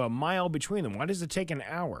only have a mile between them. Why does it take an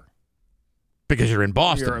hour? Because you're in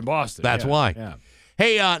Boston. You're in Boston. That's why. Yeah.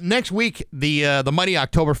 Hey, next week the Mighty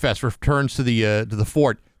Oktoberfest returns to the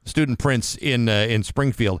Fort, Student Prince in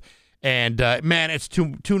Springfield, and man, it's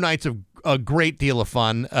two nights of a great deal of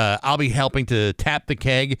fun. I'll be helping to tap the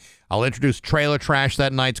keg. I'll introduce Trailer Trash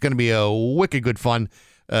that night. It's going to be a wicked good fun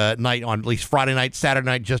night on at least Friday night. Saturday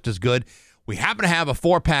night just as good. We happen to have a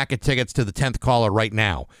 4-pack of tickets to the 10th caller right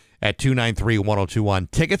now at 293-1021.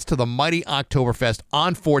 Tickets to the Mighty Oktoberfest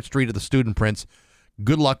on 4th Street of the Student Prince.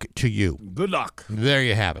 Good luck to you. Good luck. There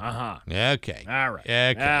you have it. Uh-huh. Okay. All right.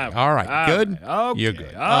 Okay. All right. Good? Okay. You're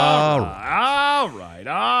good. All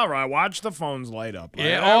right. Watch the phones light up.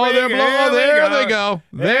 Yeah. There they go.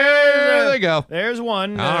 There they go. There's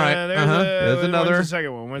one. All right. There's another. When's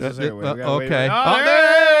the second one? Okay.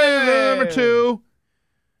 There's number 2.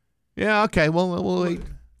 Yeah, okay. Well, we'll wait.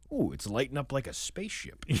 Ooh, it's lighting up like a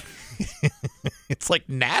spaceship. It's like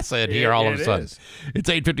NASA in here all of a sudden. It's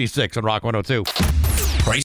 8:56 on Rock 102.